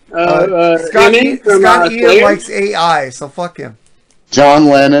Hyman. Scott Ian likes AI, so fuck him. John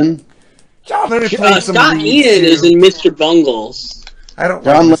Lennon. John Lennon plays some Scott Ian is in Mr. Bungles. I don't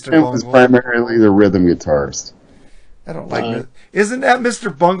John like Mr. Lennon Bungle. was primarily the rhythm guitarist. I don't like it. Isn't that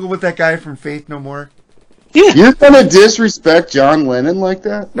Mr. Bungle with that guy from Faith No More? Yeah. You're gonna disrespect John Lennon like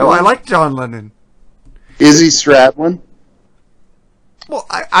that? No, I like John Lennon. Izzy Stradlin? Well,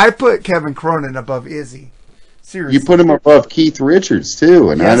 I put Kevin Cronin above Izzy. Seriously. You put him above Keith Richards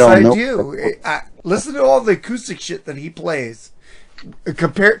too, and yes, I don't know. do. Listen to all the acoustic shit that he plays.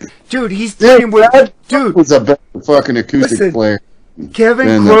 Dude, he's playing with dude. Was a better fucking acoustic player.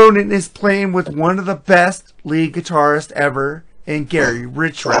 Kevin Cronin is playing with one of the best lead guitarists ever in Gary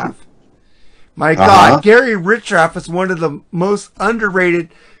Richrath. My God, Gary Richrath is one of the most underrated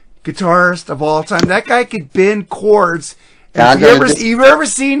guitarists of all time. That guy could bend chords. Have you ever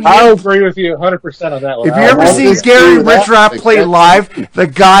seen him? I'll agree with you 100% on that one. If you ever seen Gary Richrath play live, the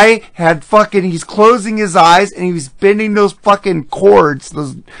guy had he's closing his eyes and he was bending those fucking chords,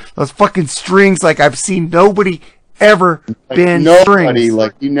 those fucking strings like I've seen nobody ever bend strings.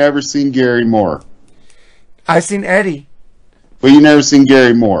 Like you never seen Gary Moore. I seen Eddie. But you never seen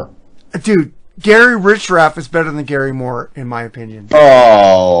Gary Moore. Dude, Gary Richrath is better than Gary Moore, in my opinion.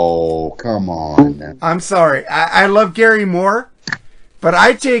 Oh, come on. I'm sorry. I love Gary Moore, but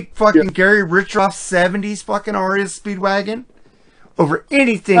I take fucking Gary Richrath's 70s fucking REO Speedwagon over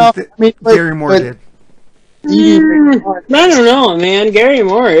anything Gary Moore did. I don't know, man. Gary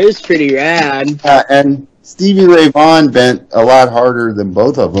Moore is pretty rad. And Stevie Ray Vaughan bent a lot harder than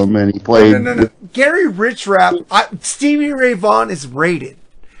both of them, and he played... No. Gary Richrath... Stevie Ray Vaughan is rated.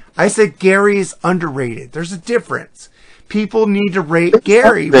 I said Gary is underrated. There's a difference. People need to rate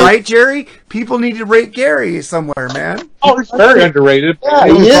Gary, right, Jerry? People need to rate Gary somewhere, man. Oh, he's very underrated. Yeah,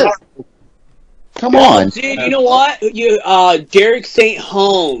 he is. Come on, dude. You know what? Derek St.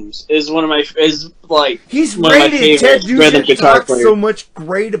 Holmes is one of my he's one rated. Ted rhythm Nugent guitar talks player. so much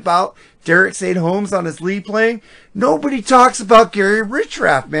great about Derek St. Holmes on his lead playing. Nobody talks about Gary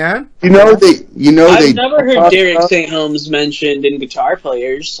Richrath, man. I've never heard Derek St. Holmes mentioned in guitar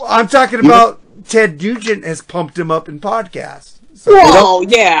players. Well, I'm talking about Ted Nugent has pumped him up in podcasts. So Well,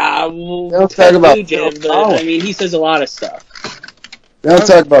 yeah, talk about Nugent, but I mean, he says a lot of stuff. They don't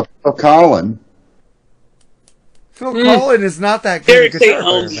talk about Phil Collin. Phil Collin is not that good. Derek St.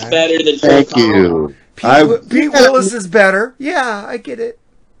 Holmes is better than Phil Collin. Thank you. Pete Willis is better. Yeah, I get it.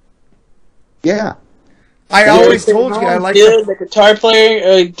 Yeah. I always told you I like the guitar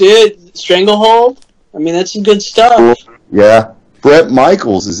player. Did Stranglehold. I mean, that's some good stuff. Yeah. Bret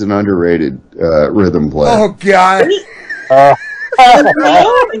Michaels is an underrated rhythm player. Oh, God.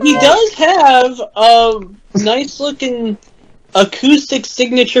 He does have a nice-looking acoustic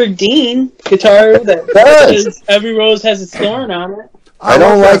signature Dean guitar that Every Rose Has Its Thorn on it. I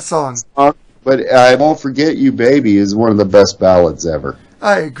don't like that song. But I Won't Forget You, Baby is one of the best ballads ever.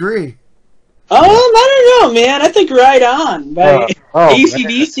 I agree. I don't know, man. I think Right On by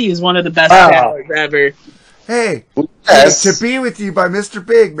AC/DC is one of the best ballads ever. Hey, yes. To Be With You by Mr.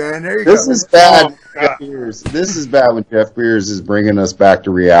 Big, man. There you go. This is bad. Oh, this is bad when Jeff Beers is bringing us back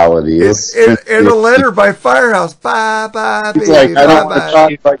to reality. In a letter by Firehouse. Bye, bye, baby. Like, I don't want to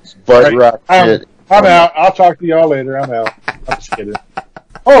talk like butt rock shit. I'm out. I'll talk to y'all later. I'm out. I'm just kidding.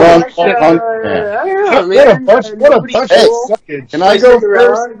 What a bunch of suckage. Can I go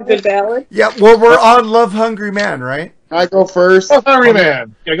first? Yeah, well, we're on Love Hungry Man, right? Can I go first? Love Hungry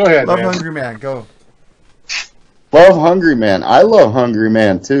Man. Yeah, go ahead, Love man. Hungry Man, go. Love Hungry Man. I love Hungry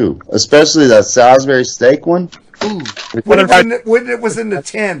Man, too. Especially that Salisbury steak one. Ooh. When it was in the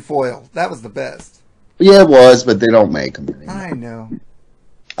tin foil. That was the best. Yeah, it was, but they don't make them anymore. I know.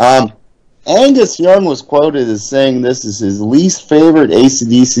 Angus Young was quoted as saying this is his least favorite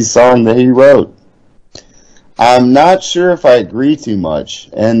AC/DC song that he wrote. I'm not sure if I agree too much.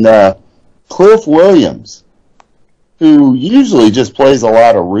 And Cliff Williams, who usually just plays a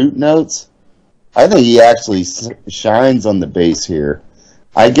lot of root notes, I think he actually shines on the bass here.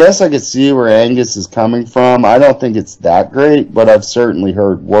 I guess I could see where Angus is coming from. I don't think it's that great, but I've certainly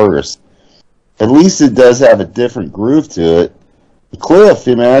heard worse. at least it does have a different groove to it. Cliff,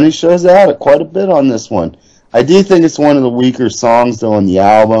 man, he shows out quite a bit on this one. I do think it's one of the weaker songs, though, on the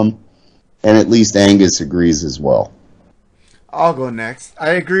album, and at least Angus agrees as well. I'll go next.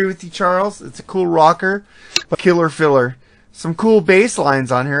 I agree with you, Charles. It's a cool rocker, but killer filler. Some cool bass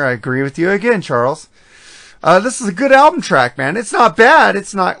lines on here. I agree with you again, Charles. This is a good album track, man. It's not bad.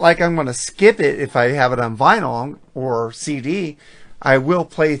 It's not like I'm going to skip it if I have it on vinyl or CD. I will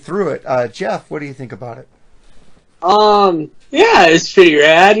play through it. Jeff, what do you think about it? Yeah, it's pretty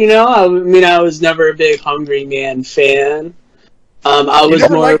rad, you know. I mean, I was never a big Hungry Man fan. I was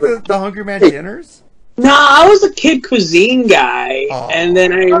never more like the Hungry Man dinners? No, I was a Kid Cuisine guy, and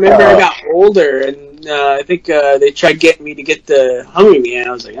then I remember I got older, and I think they tried getting me to get the Hungry Man.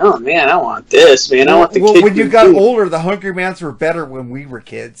 I was like, oh man, I want this, man. I want the Kid when you Cuisine. got older, the Hungry Mans were better when we were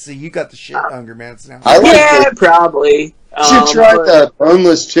kids. So you got the shit Hungry Mans now. Probably. You should try that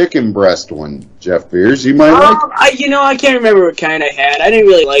boneless chicken breast one, Jeff Beers. You might like it. I can't remember what kind I had. I didn't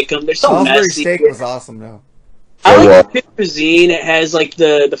really like them. They're so Salisbury messy. steak was awesome, though. I like the Kid Cuisine. It has like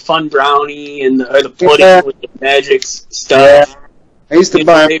the fun brownie and the pudding with the magic stuff. Yeah. I used to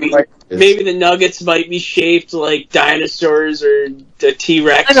buy maybe the nuggets might be shaped like dinosaurs or the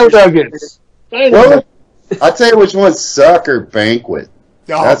T-Rex. I know nuggets. Well, I'll tell you which ones suck or Banquet.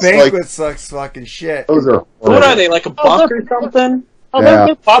 Oh, That's Banquet sucks fucking shit. Those are What are they, like a buck or something? Oh, Yeah.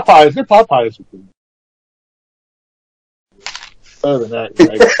 they're Popeyes. They're Popeyes. Other than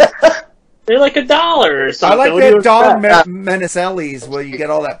that, They're like $1 or I something. like What do you that Don expect? Menicelli's where you get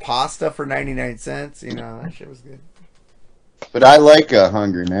all that pasta for 99 cents. You know, that shit was good. But I like a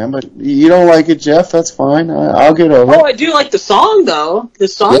Hungry Man. But you don't like it, Jeff? That's fine. I'll get over Oh, it. I do like the song though. The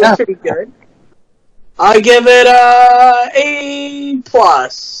song Yeah. is pretty good. I give it A+.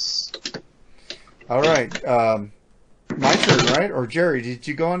 All right. My turn, right? Or Jerry, did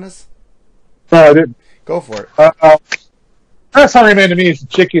you go on this? No, I didn't. Go for it. That's Hungry Man to me is the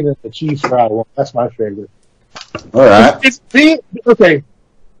chicken and the cheese fry one. That's my favorite. All right. It's me. Okay.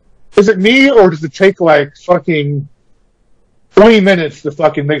 Is it me or does it take like fucking 20 minutes to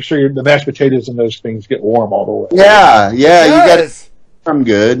fucking make sure the mashed potatoes and those things get warm all the way? Yeah, you got it. Yes. I'm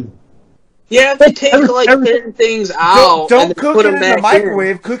good. Yeah, if they take like certain things out Don't and then cook put it them in the back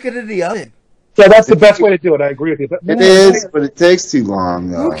microwave. Cook it in the oven. Yeah, that's the best way to do it. I agree with you. But It is, but it takes too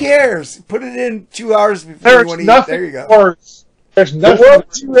long, though. Who cares? Put it in 2 hours before There's you want to eat. nothing There you go. worse. There's But nothing. what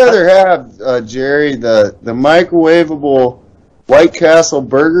would you rather have, Jerry? The microwavable White Castle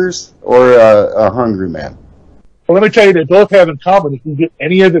burgers or a Hungry Man? Well, let me tell you, they both have in common. If you get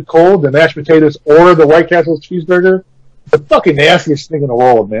any of the cold, the mashed potatoes or the White Castle cheeseburger, the fucking nastiest thing in the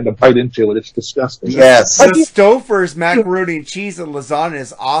world, man, to bite into it. It's disgusting. Yes. The Stouffer's macaroni and cheese and lasagna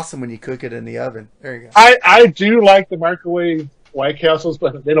is awesome when you cook it in the oven. There you go. I do like the microwave White Castles,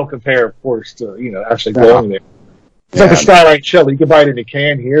 but they don't compare, of course, to, actually going there. It's like a Starlight chili. You can buy it in a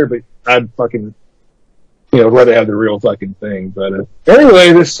can here, but I'd fucking, rather have the real fucking thing. But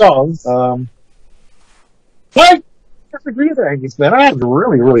anyway, this song, I disagree with Angus, man. I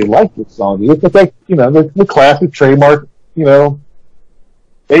really, really like this song. It's like, the classic trademark,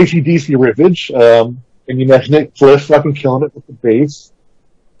 AC/DC riffage, and you mentioned it, Cliff fucking killing it with the bass.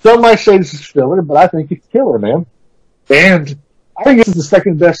 Some might say this is filler, but I think it's killer, man. And I think this is the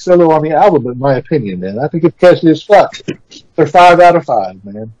second best solo on the album, in my opinion, man. I think it's catchy as fuck. They're 5 out of 5,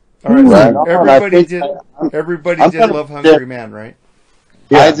 man. All right, Right. everybody did love Hungry Man, right?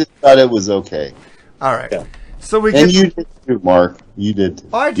 Yeah. I just thought it was okay. All right. Yeah. So we And get. you did too, Mark. You did too.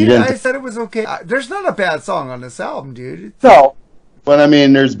 Oh, I You did. didn't- I said it was okay. There's not a bad song on this album, dude. No. But I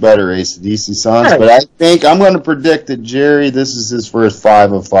mean, there's better AC/DC songs. Right. But I think I'm going to predict that Jerry, this is his first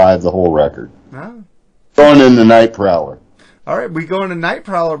 5 of 5, the whole record. No. Going in the Night Prowler. All right, we go into Night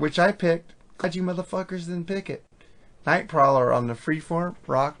Prowler, which I picked. Glad you motherfuckers didn't pick it. Night Prowler on the Freeform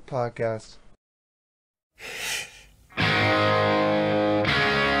Rock Podcast.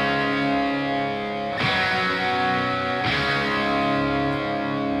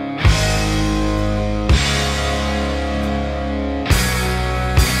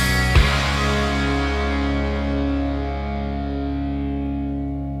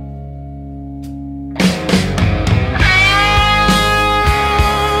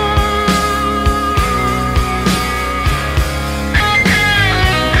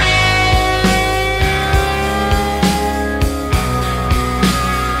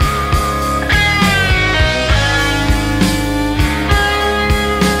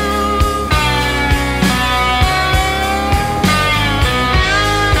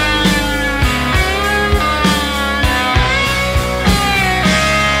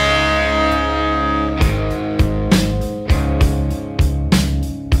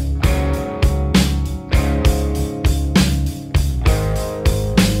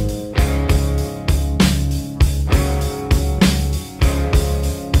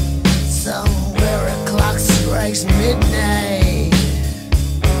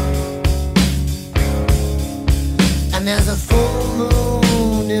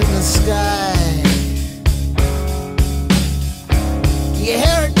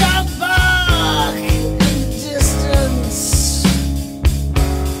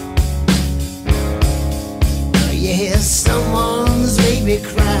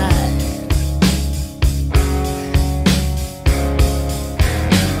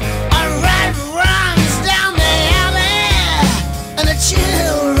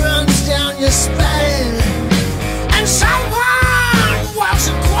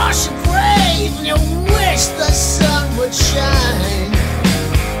 wash your grave and you wish the sun would shine.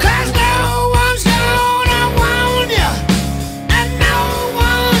 'Cause no one's gonna warn you, and no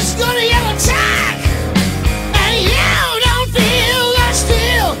one's gonna yell attack, and you don't feel the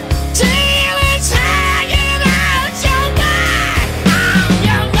steel till it's hanging out your back. I'm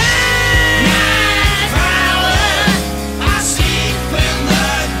your night prowler, I sleep in the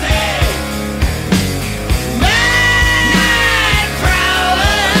day. Night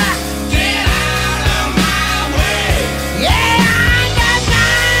prowler, get out of my way. Yeah, I'm the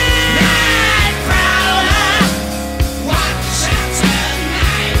night prowler, watch out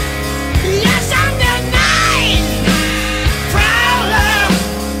tonight. Yes, I'm the night prowler,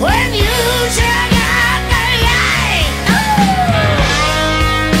 when you turn out the light.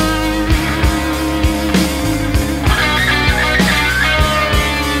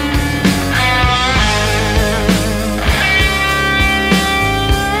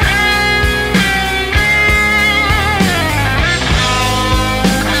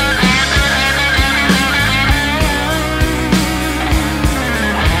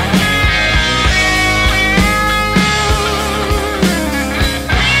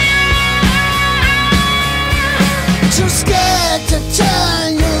 Too scared to turn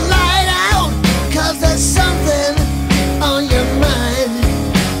your light out, 'cause there's something on your mind.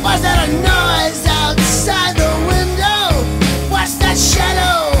 Was that a noise outside the window? What's that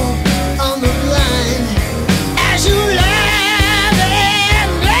shadow on the blind? As you lie there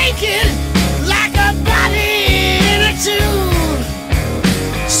naked like a body in a tube,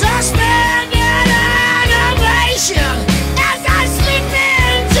 suspended animation as I slip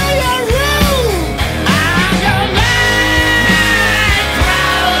into your room. I'm your night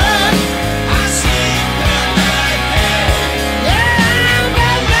prowler, I sleep in the day. Yeah, I'm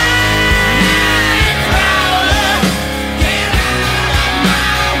the night prowler, get out of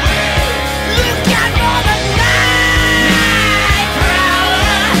my way. Look out for the night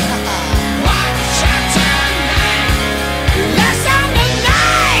prowler, watch out tonight. Yes, I'm the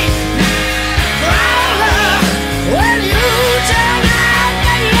night prowler, when you turn out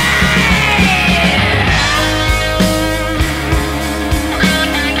the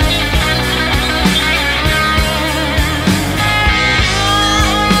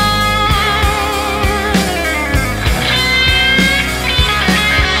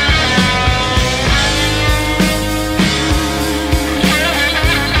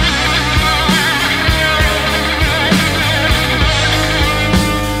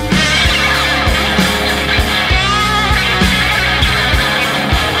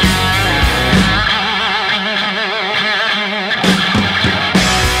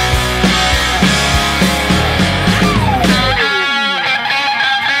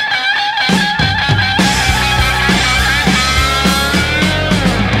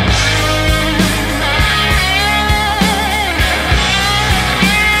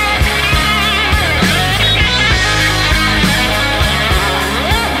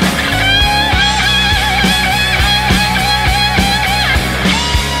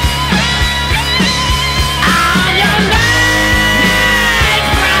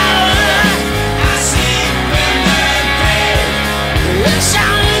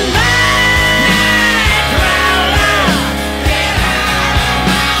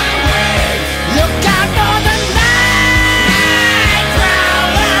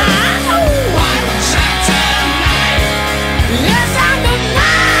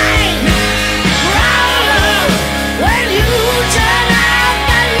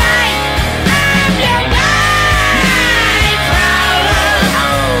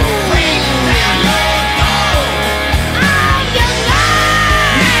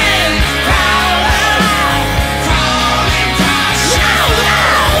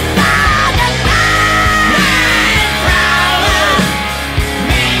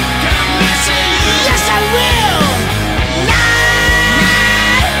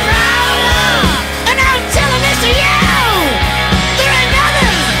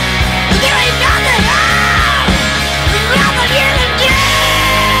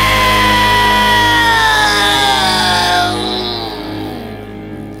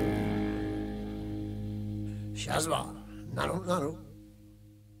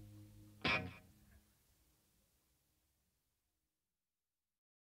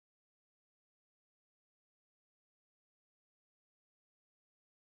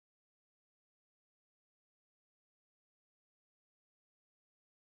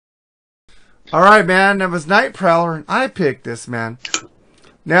Alright, man, that was Night Prowler, and I picked this, man.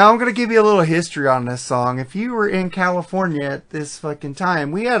 Now, I'm going to give you a little history on this song. If you were in California at this fucking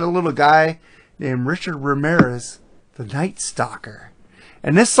time, we had a little guy named Richard Ramirez, the Night Stalker.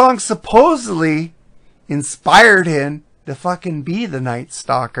 And this song supposedly inspired him to fucking be the Night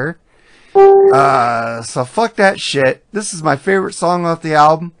Stalker. So fuck that shit. This is my favorite song off the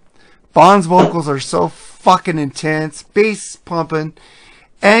album. Bond's vocals are so fucking intense. Bass pumping.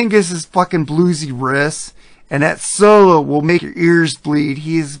 Angus's fucking bluesy riffs. And that solo will make your ears bleed.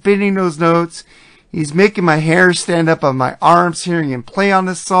 He is spinning those notes. He's making my hair stand up on my arms hearing him play on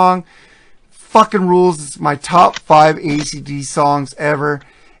this song. Fucking rules. It's my top 5 ACD songs ever.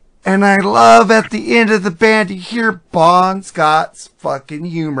 And I love at the end of the band to hear Bon Scott's fucking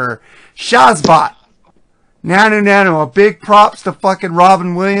humor. Shazbot. Nanu. A big props to fucking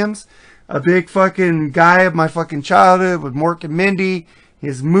Robin Williams. A big fucking guy of my fucking childhood with Mork and Mindy.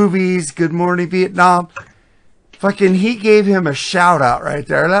 His movies, Good Morning Vietnam. Fucking, he gave him a shout out right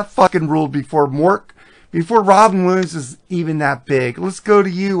there. That fucking ruled before Robin Williams was even that big. Let's go to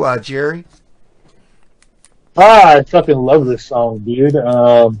you, Jerry. I fucking love this song, dude.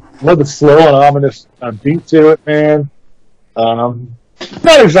 Love the slow and ominous beat to it, man.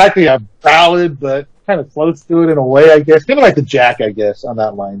 Not exactly a ballad, but kind of close to it in a way, I guess. Kind of like the Jack, I guess, on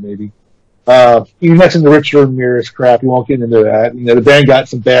that line, maybe. You mentioned the Richard Ramirez crap. You won't get into that. You know, the band got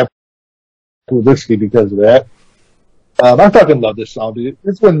some bad publicity because of that. I fucking love this song, dude.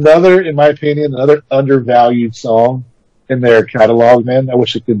 It's another, in my opinion, another undervalued song in their catalog, man. I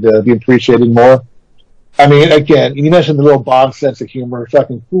wish it could be appreciated more. I mean, again, you mentioned the little Bond sense of humor.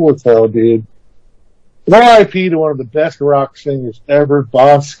 Fucking cool as hell, dude. R.I.P. to one of the best rock singers ever,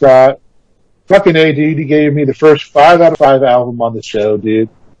 Bon Scott. Fucking A, dude. He gave me the first 5 out of 5 album on the show, dude.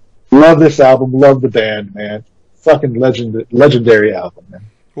 Love this album. Love the band, man. Fucking legendary album, man.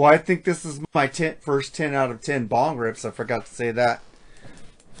 Well, I think this is my first 10 out of 10 bong rips. I forgot to say that.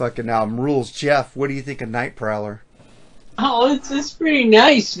 Fucking album rules. Jeff, what do you think of Night Prowler? Oh, it's pretty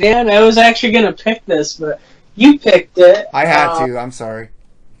nice, man. I was actually going to pick this, but you picked it. I had to. I'm sorry.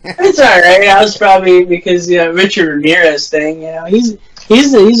 It's alright. I was probably because, Richard Ramirez thing, he's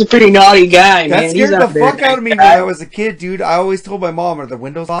a pretty naughty guy, man. That scared the fuck out of me when I was a kid, dude. I always told my mom, are the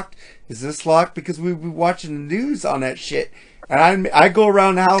windows locked? Is this locked? Because we'd be watching the news on that shit. And I go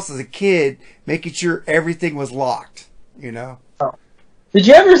around the house as a kid making sure everything was locked, you know? Oh. Did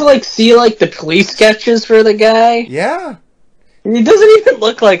you ever, see, the police sketches for the guy? Yeah. He doesn't even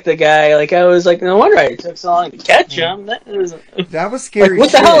look like the guy. I was like, no wonder it took so long to catch him. That was scary.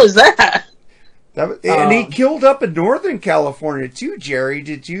 What the hell is that? And he killed up in Northern California, too, Jerry.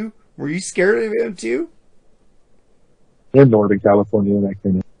 Were you scared of him, too? In Northern California, that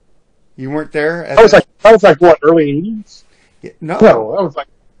kind of. You weren't there? I was like, what, early 80s? Yeah, no, I was like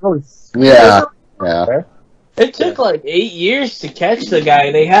early. Yeah. It took 8 years to catch the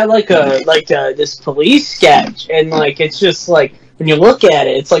guy. They had this police sketch, and it's just when you look at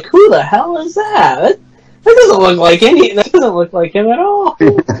it, it's who the hell is that? That doesn't look like that doesn't look like him at all.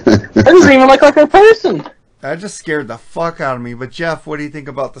 That doesn't even look like a person. That just scared the fuck out of me. But Jeff, what do you think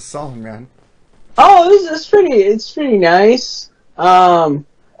about the song, man? Oh, it's pretty nice.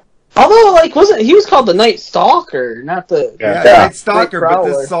 Although, he was called the Night Stalker, not the Night Stalker, but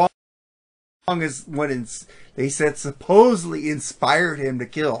this song is what they said supposedly inspired him to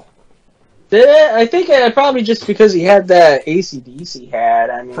kill. Did it? I think probably just because he had that AC/DC hat.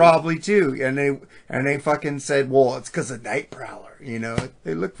 I mean, probably too, and they fucking said, well, it's because of Night Prowler. You know,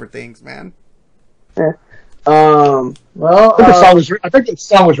 they look for things, man. Yeah. I think the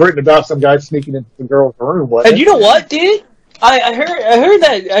song was written about some guy sneaking into the girl's room. And you know what, dude? I heard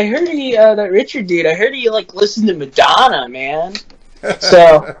that Richard dude. I heard he listened to Madonna, man.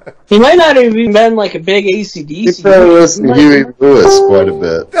 So he might not have even been a big AC/DC. He probably listened to Huey Lewis quite a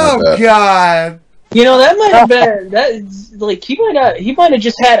bit. Oh God! That might have been that. He might have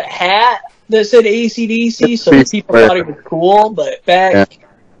just had a hat that said AC/DC, so that people thought it was cool. But but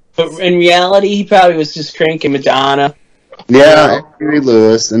in reality, he probably was just cranking Madonna. Yeah, Huey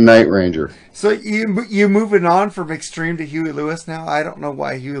Lewis and Night Ranger. So you moving on from Extreme to Huey Lewis now? I don't know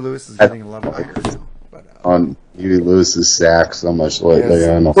why Huey Lewis is getting a lot bigger now. But, on Huey Lewis's sack so much lately.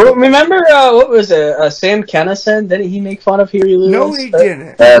 Yes. Well, remember what was it? Sam Kinison? Didn't he make fun of Huey Lewis? No, he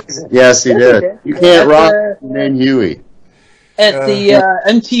didn't. Yes, he did. You can't rock and then Huey. At the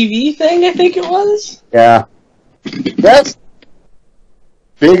MTV thing, I think it was. Yeah, that's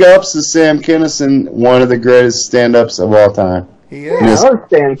big ups to Sam Kinison, one of the greatest stand-ups of all time. He is. Yeah, I love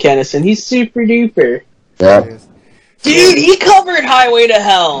Sam Kinison. He's super duper. Yeah. Dude, he covered Highway to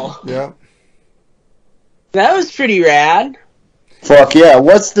Hell. Yeah. That was pretty rad. Fuck yeah.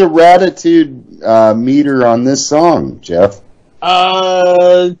 What's the Raditude meter on this song, Jeff?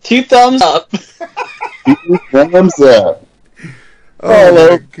 2 thumbs up. 2 thumbs up. Oh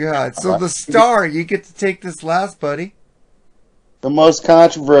my God. So the star, you get to take this last, buddy. the most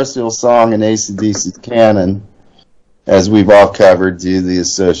controversial song in AC/DC canon, as we've all covered due to the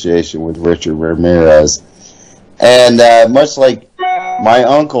association with Richard Ramirez. And much like my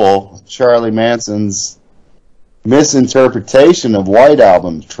uncle, Charlie Manson's misinterpretation of White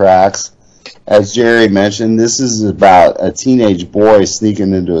Album tracks, as Jerry mentioned, this is about a teenage boy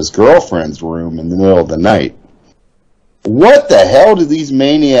sneaking into his girlfriend's room in the middle of the night. What the hell do these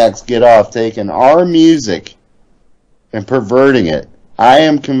maniacs get off taking our music and perverting it? I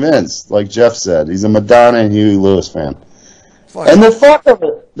am convinced, like Jeff said, he's a Madonna and Huey Lewis fan. And the fuck of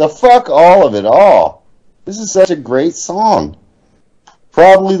it, the fuck all of it all. This is such a great song.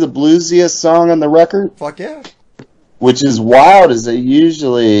 Probably the bluesiest song on the record. Fuck yeah. Which is wild, as they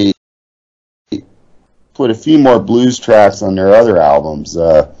usually put a few more blues tracks on their other albums.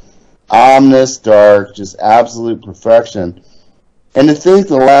 Ominous, dark, just absolute perfection. And to think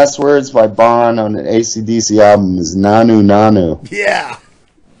the last words by Bon on an AC/DC album is Nanu Nanu. Yeah.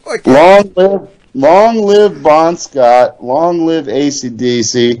 Long live Bon Scott, long live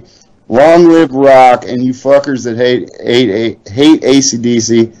AC/DC, long live rock, and you fuckers that hate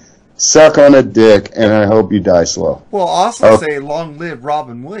AC/DC, suck on a dick, and I hope you die slow. Well, also say long live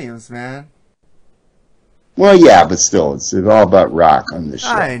Robin Williams, man. Well, yeah, but still, it's all about rock on this show.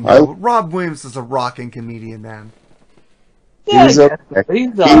 I know. Rob Williams is a rocking comedian, man. Yeah, He's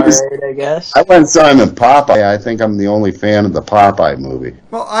alright, I guess. I went and saw him in Popeye. I think I'm the only fan of the Popeye movie.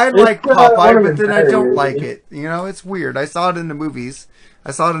 Well, I like Popeye, but then I don't like it. You know, it's weird. I saw it in the movies.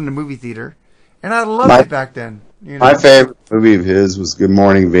 I saw it in the movie theater, and I loved it back then. You know? My favorite movie of his was Good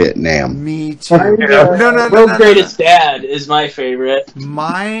Morning Vietnam. Me too. No. World's Greatest Dad is my favorite.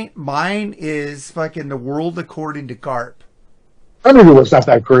 Mine is fucking The World According to Garp. That movie was not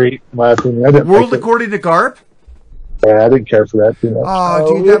that great, in my opinion. I didn't World According to Garp? Yeah, I didn't care for that too much.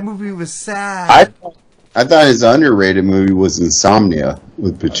 Oh, dude, that movie was sad. I thought his underrated movie was Insomnia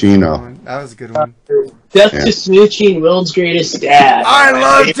with Pacino. That was a good one. Death to Snoochie and World's Greatest Dad. I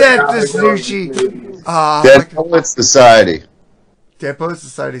love Death to Snoochie. Dead Poets Society. Dead Poets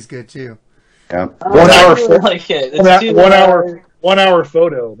Society's good too. Yeah. 1 hour. Like it. It's 1 hour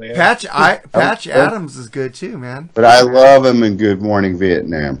photo, man. Patch Adams is good too, man. But I love him in Good Morning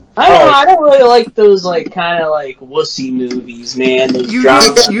Vietnam. I don't know. I don't really like those kind of wussy movies, man. Those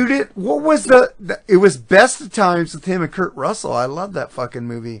You did. What was it was Best of Times with him and Kurt Russell. I love that fucking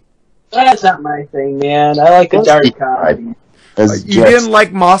movie. That's not my thing, man. I like a dark comedy. You didn't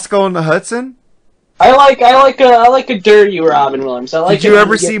like Moscow on the Hudson? I like a dirty Robin Williams. Did you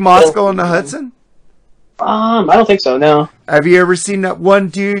ever see Moscow on the Hudson? I don't think so, no. Have you ever seen that one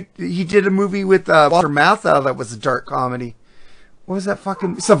dude? He did a movie with Walter Matthau that was a dark comedy. What was that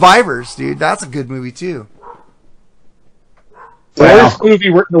fucking... Survivors, dude. That's a good movie, too.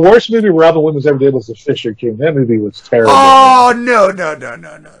 The worst movie Robin Williams ever did was The Fisher King. That movie was terrible. Oh, no.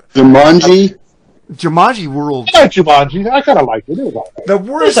 Jumanji? Jumanji World. I like Jumanji. I kind of liked it. It was all right. The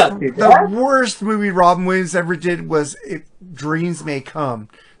worst movie Robin Williams ever did was Dreams May Come.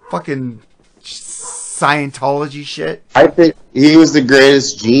 Fucking... Scientology shit. I think he was the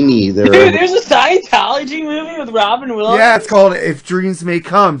greatest genie there. Dude, there's a Scientology movie with Robin Williams? Yeah, it's called If Dreams May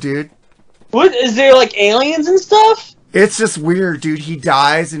Come, dude. What, is there aliens and stuff? It's just weird, dude. He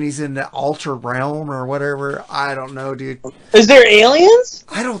dies and he's in the alter realm or whatever. I don't know, dude. Is there aliens?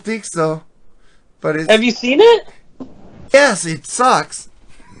 I don't think so. But have you seen it? Yes, it sucks.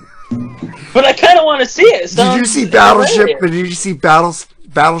 But I kind of want to see it. Did you see Battleship? Did you see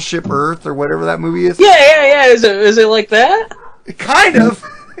Battleship Earth or whatever that movie is? Yeah. Is it like that? Kind of.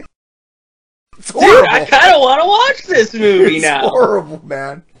 It's horrible. Dude, I kind of want to watch this movie now. It's horrible,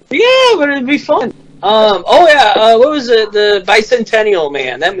 man. Yeah, but it'd be fun. What was it? The Bicentennial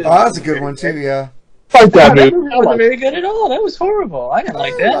Man. That movie. Oh, that's a good one too. Yeah. Like that movie. That wasn't very good at all. That was horrible. I didn't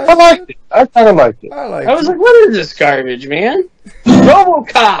like that. I liked it. I kind of liked it. I was like, what is this garbage, man?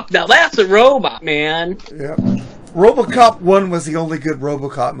 RoboCop. Now that's a robot, man. Yep. RoboCop 1 was the only good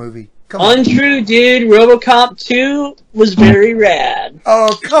RoboCop movie. Come on. Untrue, dude. RoboCop 2 was very rad.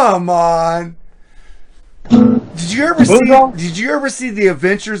 Oh, come on. Did you ever see The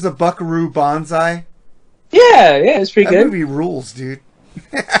Adventures of Buckaroo Banzai? Yeah, it's pretty good. That movie rules, dude.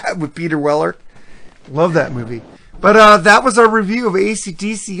 With Peter Weller. Love that movie. But that was our review of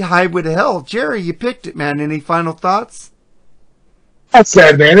AC/DC Highway to Hell. Jerry, you picked it, man. Any final thoughts? That's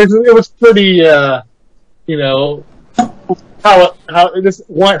sad, man. It was pretty, how this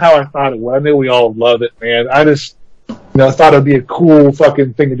wasn't how I thought it was. I knew we all loved it, man. I just, thought it'd be a cool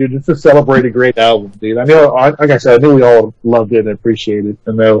fucking thing to do just to celebrate a great album, dude. I knew, like I said, I knew we all loved it and appreciated it.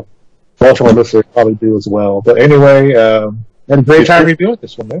 I know most of our listeners probably do as well. But anyway, had a great time reviewing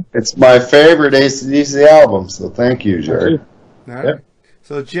this one, man. It's my favorite AC/DC album, so thank you, Jerry. right. Yep.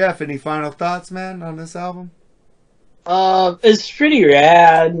 So, Jeff, any final thoughts, man, on this album? It's pretty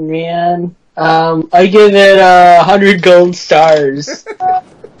rad, man. I give it 100 gold stars.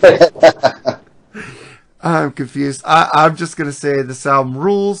 I'm confused. I'm just gonna say this album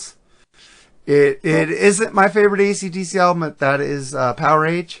rules. It isn't my favorite AC/DC album. That is Power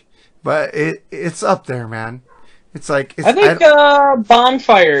Age, but it's up there, man. It's like I think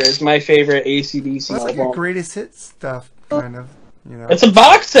Bonfire is my favorite AC/DC That's album. like your greatest hit stuff, kind of. You know, it's a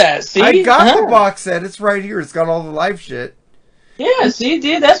box set. See, I got the box set. It's right here. It's got all the live shit. Yeah, see,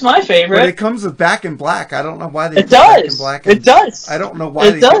 dude, that's my favorite. But it comes with Back in Black. I don't know why they it put Back in does. Black. It does. I don't know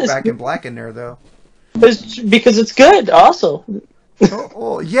why they put Back in Black in there though. Because it's good, also.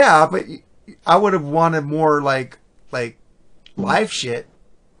 Well, yeah, but I would have wanted more like live shit.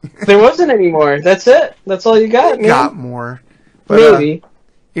 There wasn't any more. That's it. That's all you got. Man. Got more. But, maybe.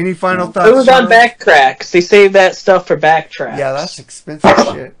 Any final thoughts? It was on Charles? backtracks. They saved that stuff for backtracks. Yeah, that's expensive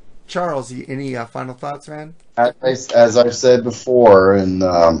shit. Charles, any final thoughts, man? As I've said before, and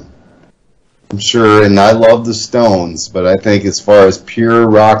I'm sure, and I love the Stones, but I think as far as pure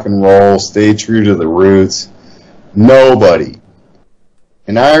rock and roll, stay true to the roots, nobody,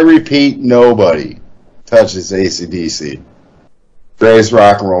 and I repeat, nobody touches AC/DC. Greatest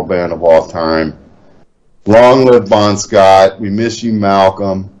rock and roll band of all time. Long live Bon Scott. We miss you,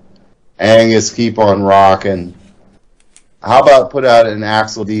 Malcolm. Angus, keep on rocking. How about put out an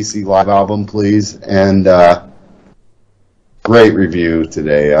Axl DC live album, please? And great review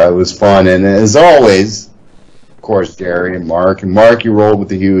today. It was fun. And as always, of course, Jerry and Mark. And Mark, you rolled with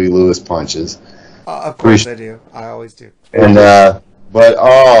the Huey Lewis punches. Of course I do. I always do. And but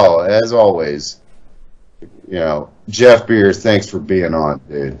as always, you know, Jeff Beers, thanks for being on,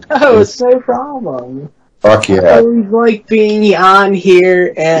 dude. Oh, it's no problem. Fuck yeah. I always like being on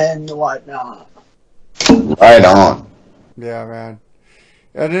here and whatnot. Right on. Yeah, man.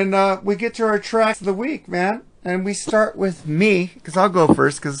 And then we get to our tracks of the week, man. And we start with me, because I'll go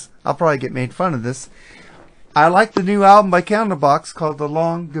first, because I'll probably get made fun of this. I like the new album by Candlebox called The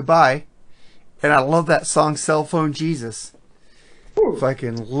Long Goodbye. And I love that song, Cellphone Jesus.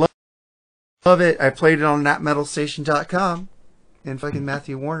 Fucking love it. I played it on natmetalstation.com. And fucking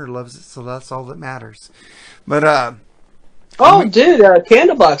Matthew Warner loves it, so that's all that matters. But, oh, dude,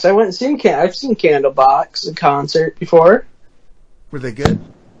 Candlebox. I went and seen I've seen Candlebox in concert before. Were they good?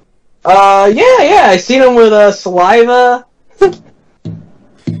 Yeah. I seen them with Saliva.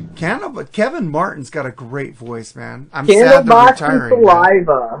 Kevin Martin's got a great voice, man. I'm sad they're retiring. And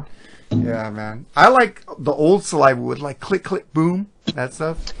Saliva. Yeah, man. I like the old Saliva with like click, click, boom, that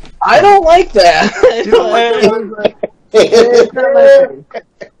stuff. I don't like that. You don't like that?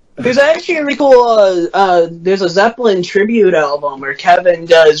 There's actually a really cool, there's a Zeppelin tribute album where Kevin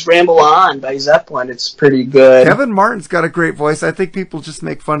does Ramble On by Zeppelin. It's pretty good. Kevin Martin's got a great voice. I think people just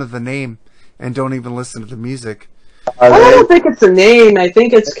make fun of the name and don't even listen to the music. I don't think it's a name. I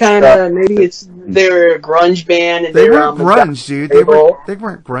think it's kind of, maybe they're a grunge band. And they weren't grunge, dude. They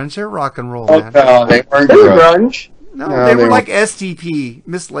weren't grunge. They're rock and roll, man. No, they weren't grunge. No, they were like STP,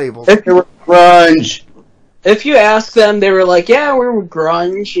 mislabeled. They were grunge. If you ask them, they were like, yeah, we're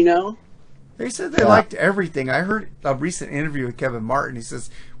grunge, you know? They said they liked everything. I heard a recent interview with Kevin Martin. He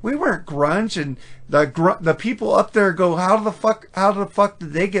says, we weren't grunge, and the people up there go, how the fuck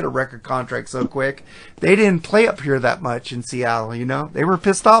did they get a record contract so quick? They didn't play up here that much in Seattle, you know? They were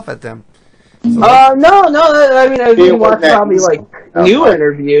pissed off at them. So, no, I mean, I didn't watch probably, like, new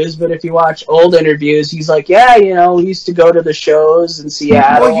interviews, but if you watch old interviews, he's like, yeah, you know, we used to go to the shows in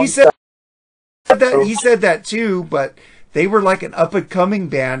Seattle. Well, he said that too, but they were like an up-and-coming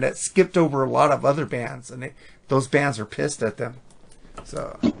band that skipped over a lot of other bands, and those bands are pissed at them.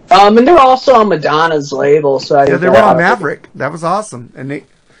 So. And they're also on Madonna's label, so they were on Maverick. That was awesome. And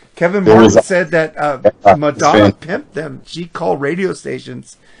Kevin Martin said that Madonna pimped them. She called radio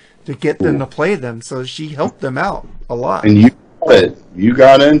stations to get them to play them, so she helped them out a lot. And you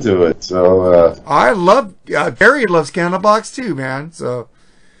got into it, so. I love. Barry loves Candlebox too, man. So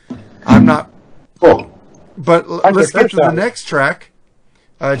I'm not. Cool. But let's get to the next track.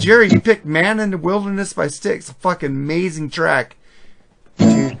 Jerry, you picked Man in the Wilderness by Styx. A fucking amazing track.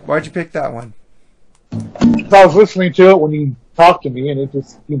 Dude, why'd you pick that one? I was listening to it when he talked to me, and it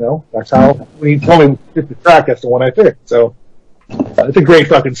just, you know, that's how, when he told me to pick the track, that's the one I picked. So, it's a great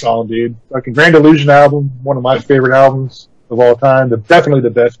fucking song, dude. Fucking Grand Illusion album, one of my favorite albums of all time. Definitely the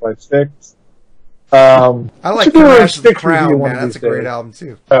best by Styx. I like Crash of the Crown, man. That's a great album,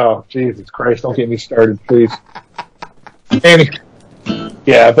 too. Oh, Jesus Christ. Don't get me started, please. And,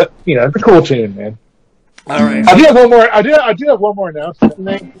 yeah, but, you know, it's a cool tune, man. All right. I do have one more announcement to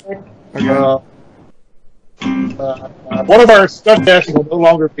make. One of our stunt guests will no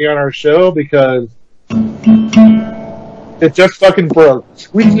longer be on our show because it just fucking broke.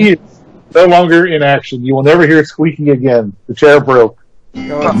 Squeaky is no longer in action. You will never hear squeaking again. The chair broke.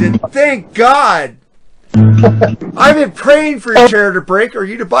 Oh, thank God. I've been praying for your chair to break or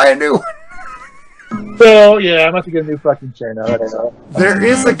you to buy a new one. So, yeah, I'm about to get a new fucking chair now. I don't know. There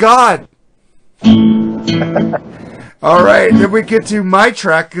is a God. All right, then we get to my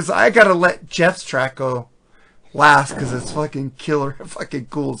track because I got to let Jeff's track go last because it's fucking killer, fucking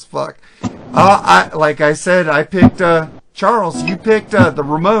cool as fuck. Like I said, I picked Charles. You picked the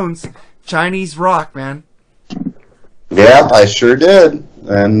Ramones, Chinese rock, man. Yeah, I sure did.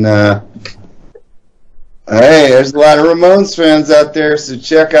 And hey, there's a lot of Ramones fans out there, so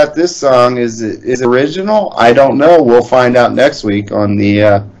check out this song. Is it original? I don't know. We'll find out next week on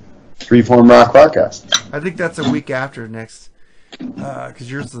the Freeform Rock Podcast. I think that's a week after next,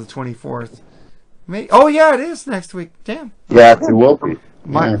 because yours is the 24th. Oh yeah, it is next week. Damn. Yeah, it will be.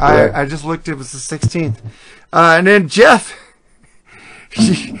 I just looked. It was the 16th. And then Jeff,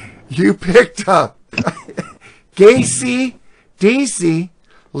 you picked up GAYC, DC,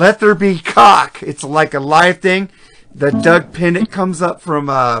 Let There Be Cock. It's like a live thing. The Doug Pinnick comes up from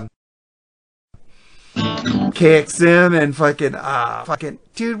KXM and fucking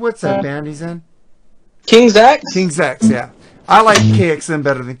dude, what's that band he's in? King's X? King's X, yeah. I like KXM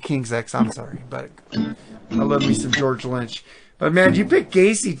better than King's X, I'm sorry, but I love me some George Lynch. But man, you picked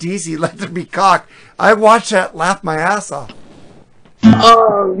GAYC, DC, Let There Be Cock. I watched that, laughed my ass off.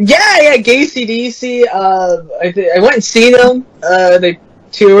 Yeah, GAYC, DC. I went and seen them. They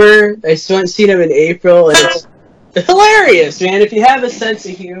tour. I just went and seen them in April, and it's hilarious, man. If you have a sense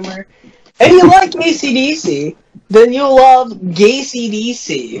of humor and you like AC/DC, then you'll love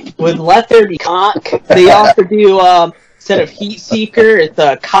GAYC/DC with Let There Be Cock. They also do instead of Heat Seeker, it's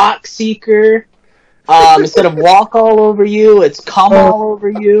a Cock Seeker. Instead of Walk All Over You, it's Come All Over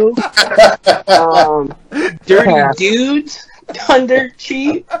You. Dirty Dudes, Thunder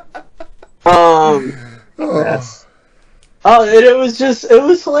Cheap. Yes. Oh, and it was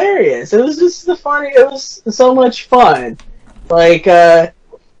hilarious. It was just it was so much fun. Like, they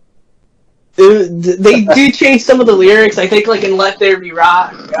do change some of the lyrics. I think, like, in Let There Be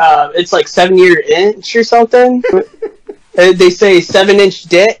Rock, it's like 7-year inch or something. They say 7-inch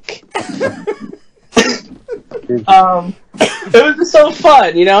dick. It was just so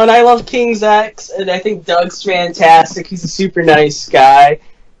fun, you know, and I love King's X, and I think Doug's fantastic. He's a super nice guy.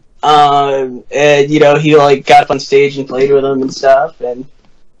 And, you know, he, like, got up on stage and played with them and stuff, and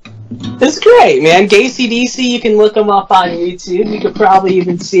it's great, man. GAYC/DC, you can look them up on YouTube. You could probably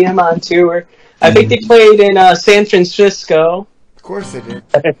even see them on tour. I think they played in San Francisco. Of course they did.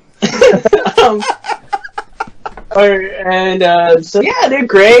 So yeah, they're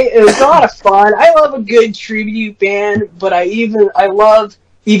great. It was a lot of fun. I love a good tribute band, but I love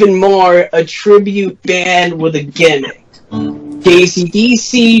even more a tribute band with a gimmick.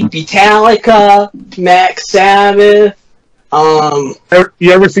 GAYC/DC, Metallica, Max Sabbath.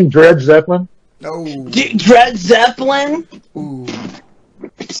 You ever seen Dred Zeppelin? No. Dred Zeppelin? Ooh.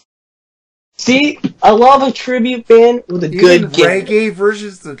 See, I love a tribute band with a good gimmick. Reggae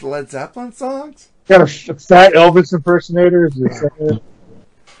versions of Led Zeppelin songs? Got a fat Elvis impersonator. Doing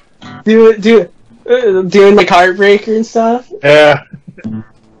like Heartbreaker and stuff. Yeah.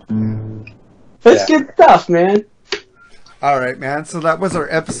 That's good stuff, man. All right, man. So that was our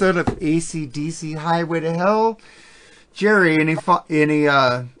episode of AC/DC Highway to Hell. Jerry,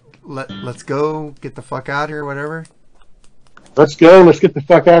 let's go, get the fuck out of here, whatever. Let's go. Let's get the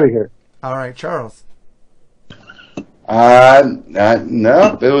fuck out of here. All right, Charles.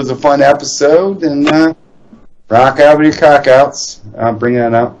 No, it was a fun episode, and rock out with your cockouts. I'll bring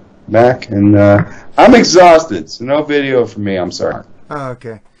that up back, and I'm exhausted, so no video for me. I'm sorry.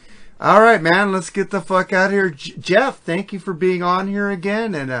 Okay. All right, man. Let's get the fuck out of here. Jeff, thank you for being on here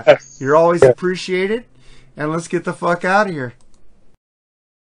again, and you're always appreciated. And let's get the fuck out of here.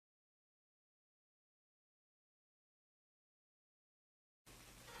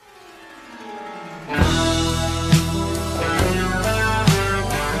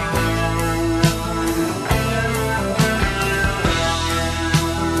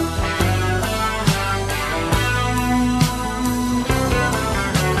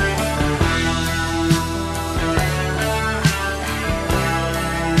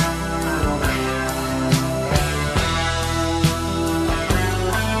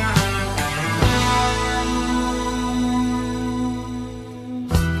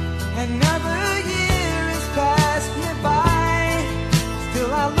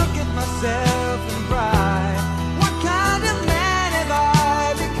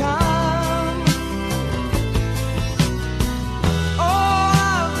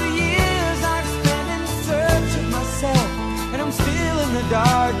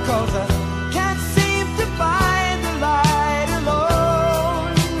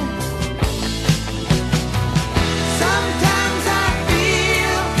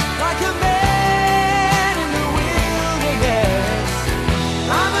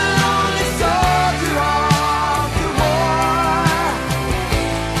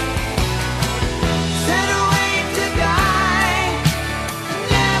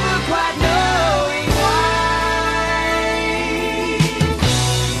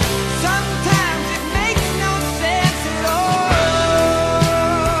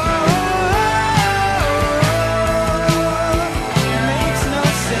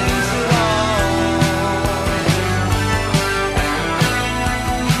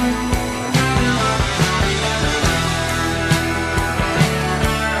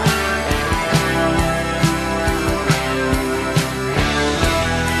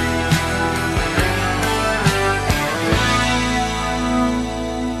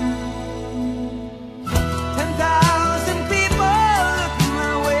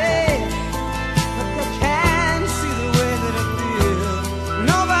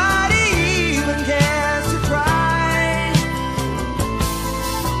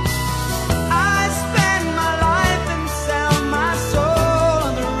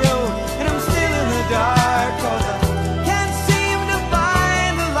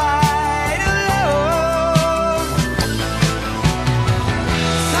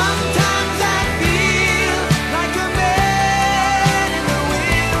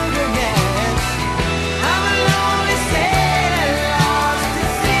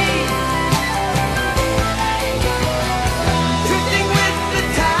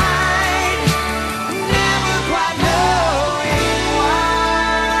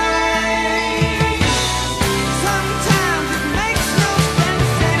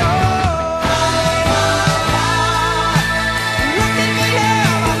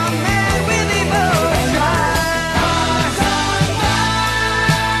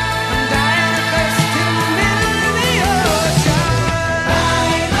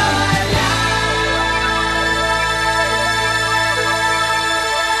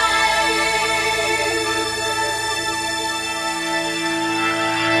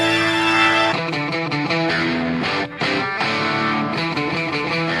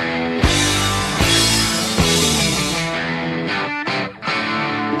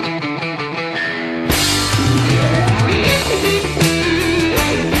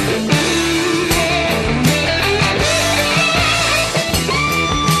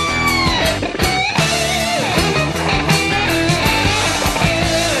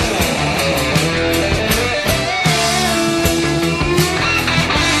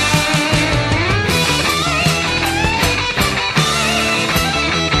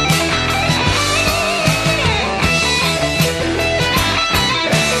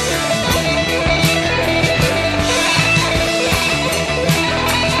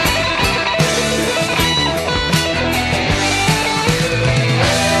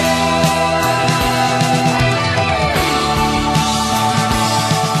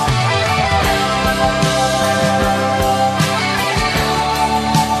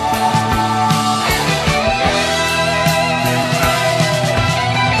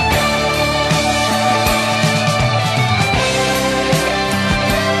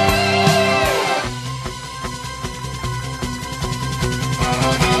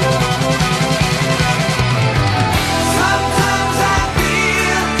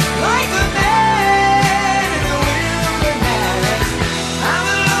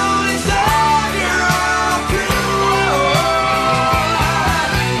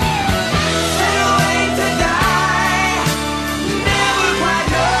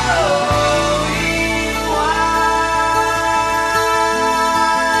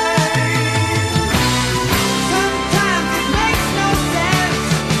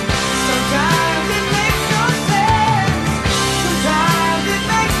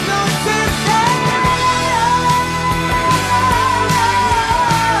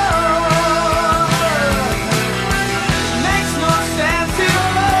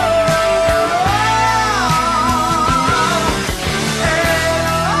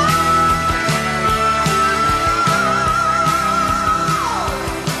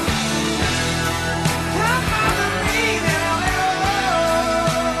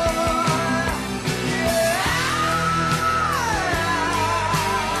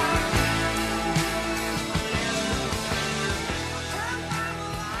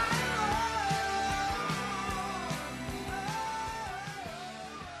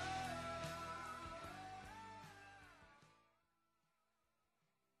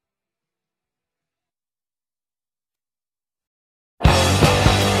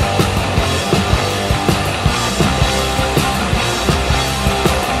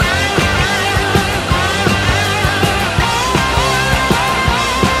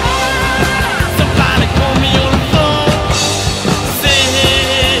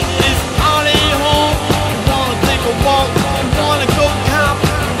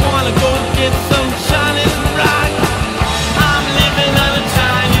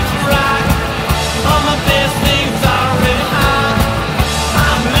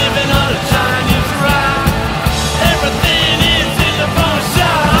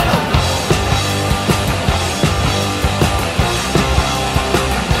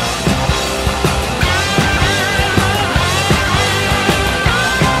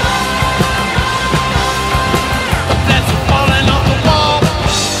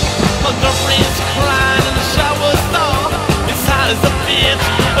 bitch.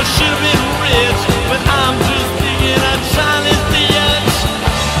 I should have been rich, but I'm just digging a Chinese bitch.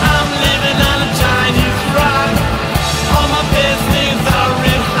 I'm living on a Chinese rock. All my best things are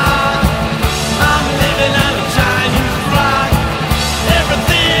in hot. I'm living on a Chinese rock.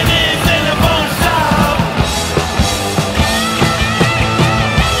 Everything is in a bone shop.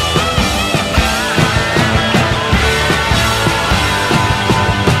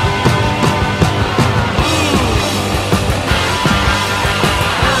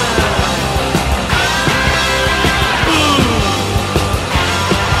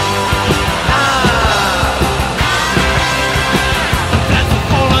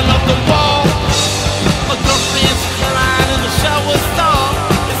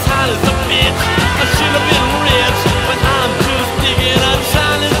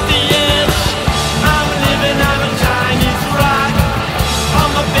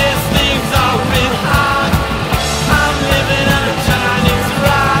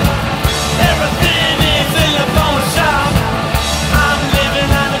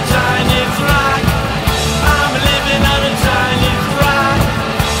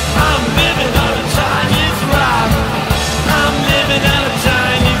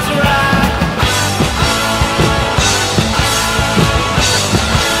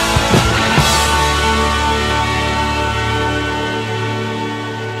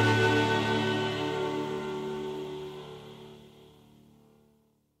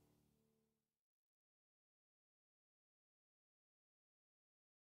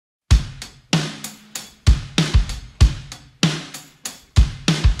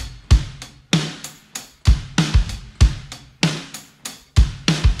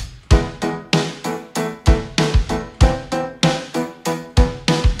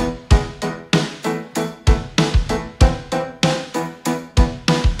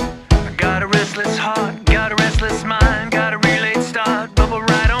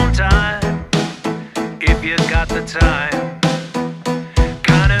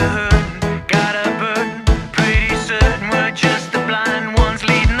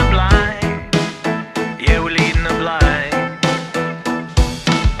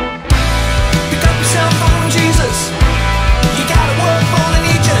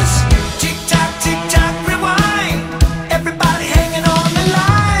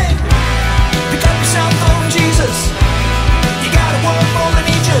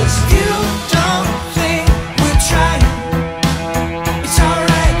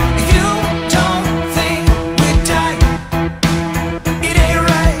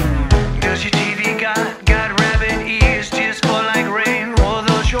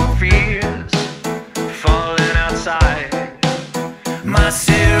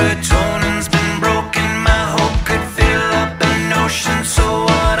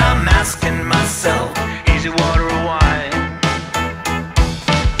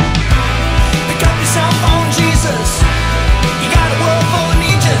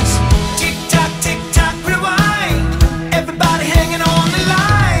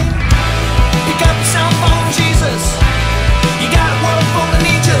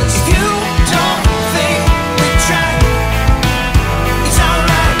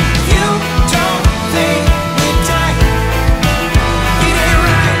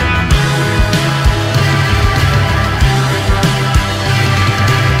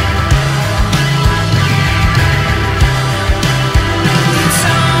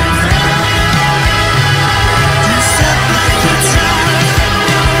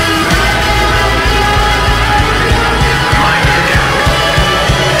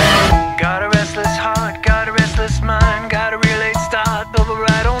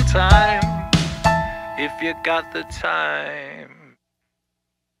 You got the time.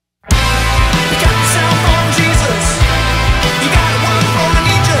 You got the cellphone Jesus. You got a word for the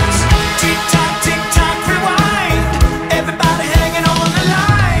ninjas. Tick tock, rewind. Everybody hanging on the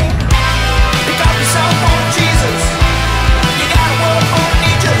line. You got the cellphone Jesus. You got a word for the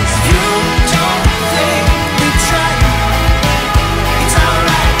ninjas. You don't think we try. It's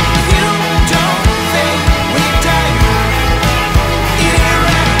alright. You don't think we die. It ain't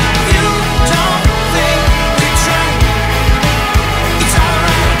right. You don't think we try.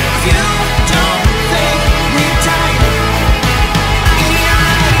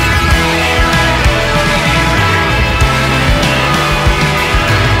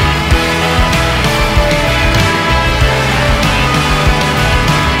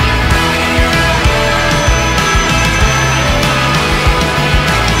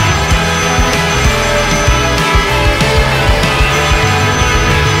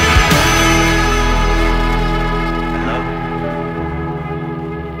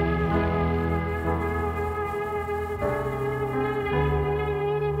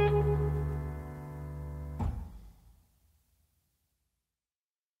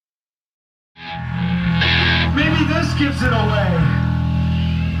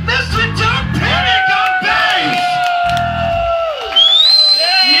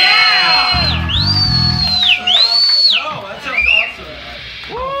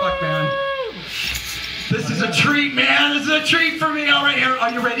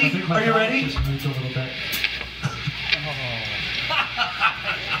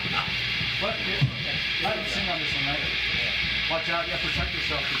 Watch out, yeah, protect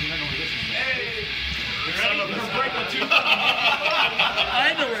yourself because you don't know where this is going. Hey! You're going to break the tooth.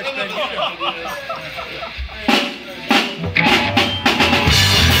 I know where it's been.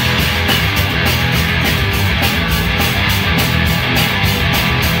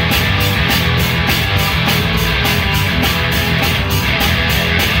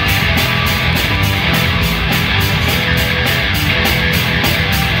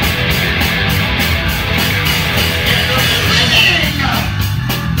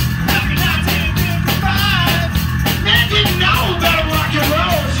 Man, didn't know about a rock and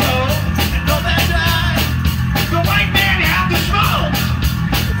roll show. And know that's right.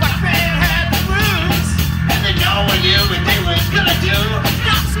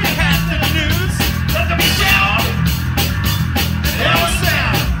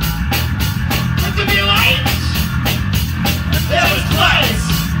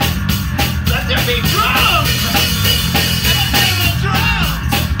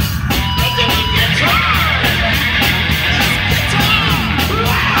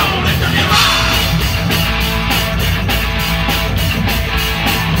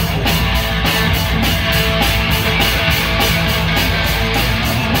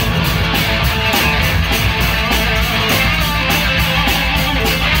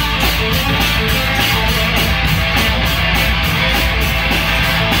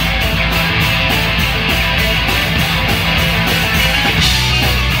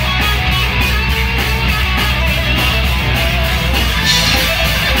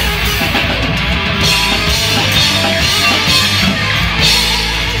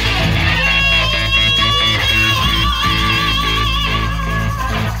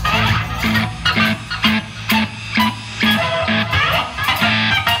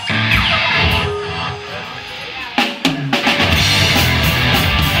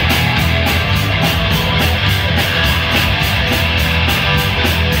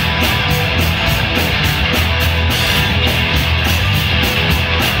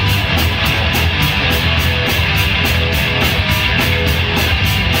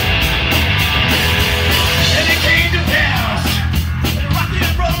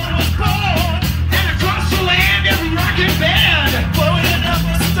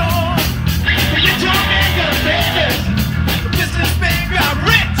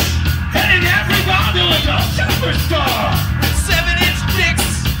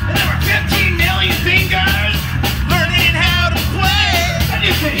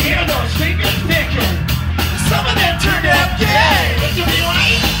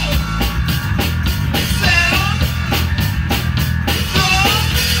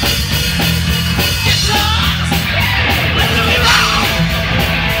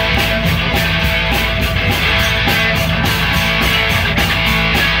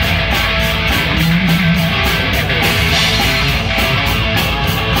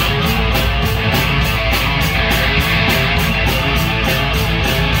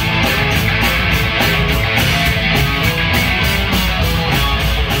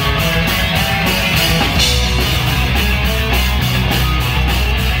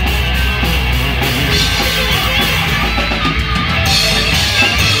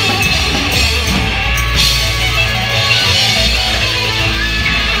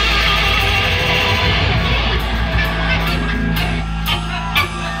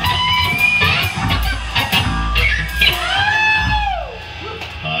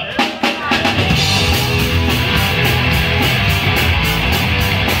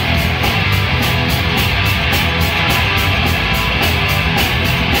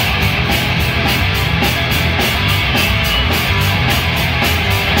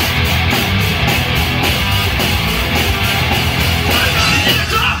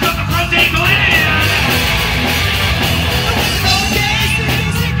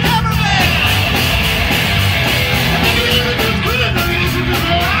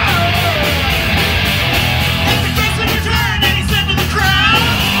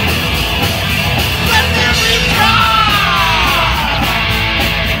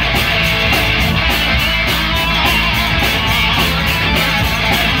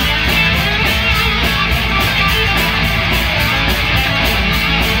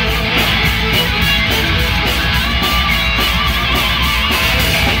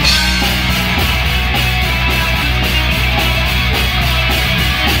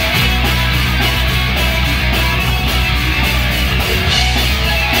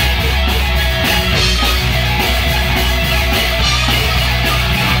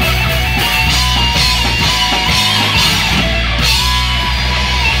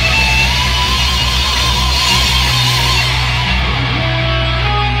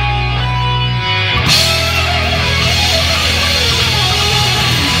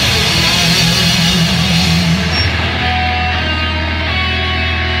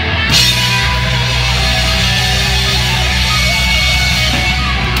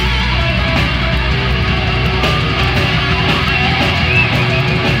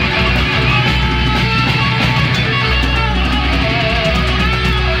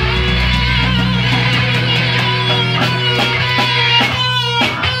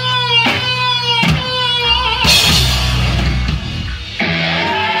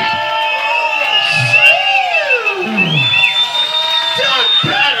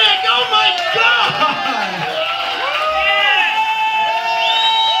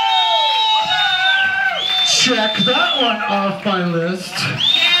 check that one off my list.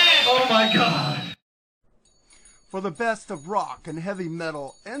 Oh my god. For the best of rock and heavy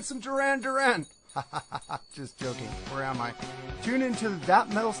metal and some Duran Duran. Just joking. Where am I? Tune into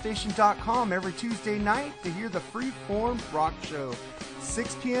thatmetalstation.com every Tuesday night to hear the Freeform Rock Show.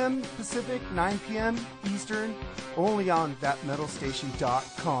 6 p.m. Pacific, 9 p.m. Eastern, only on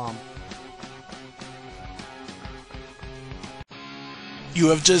thatmetalstation.com. You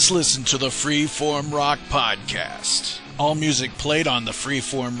have just listened to the Freeform Rock Podcast. All music played on the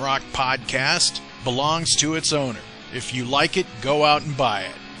Freeform Rock Podcast belongs to its owner. If you like it, go out and buy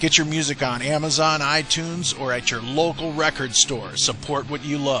it. Get your music on Amazon, iTunes, or at your local record store. Support what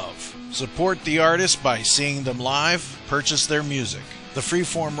you love. Support the artist by seeing them live. Purchase their music. The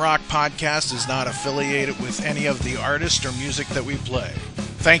Freeform Rock Podcast is not affiliated with any of the artists or music that we play.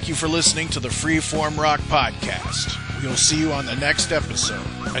 Thank you for listening to the Freeform Rock Podcast. We'll see you on the next episode.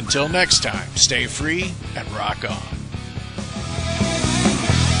 Until next time, stay free and rock on.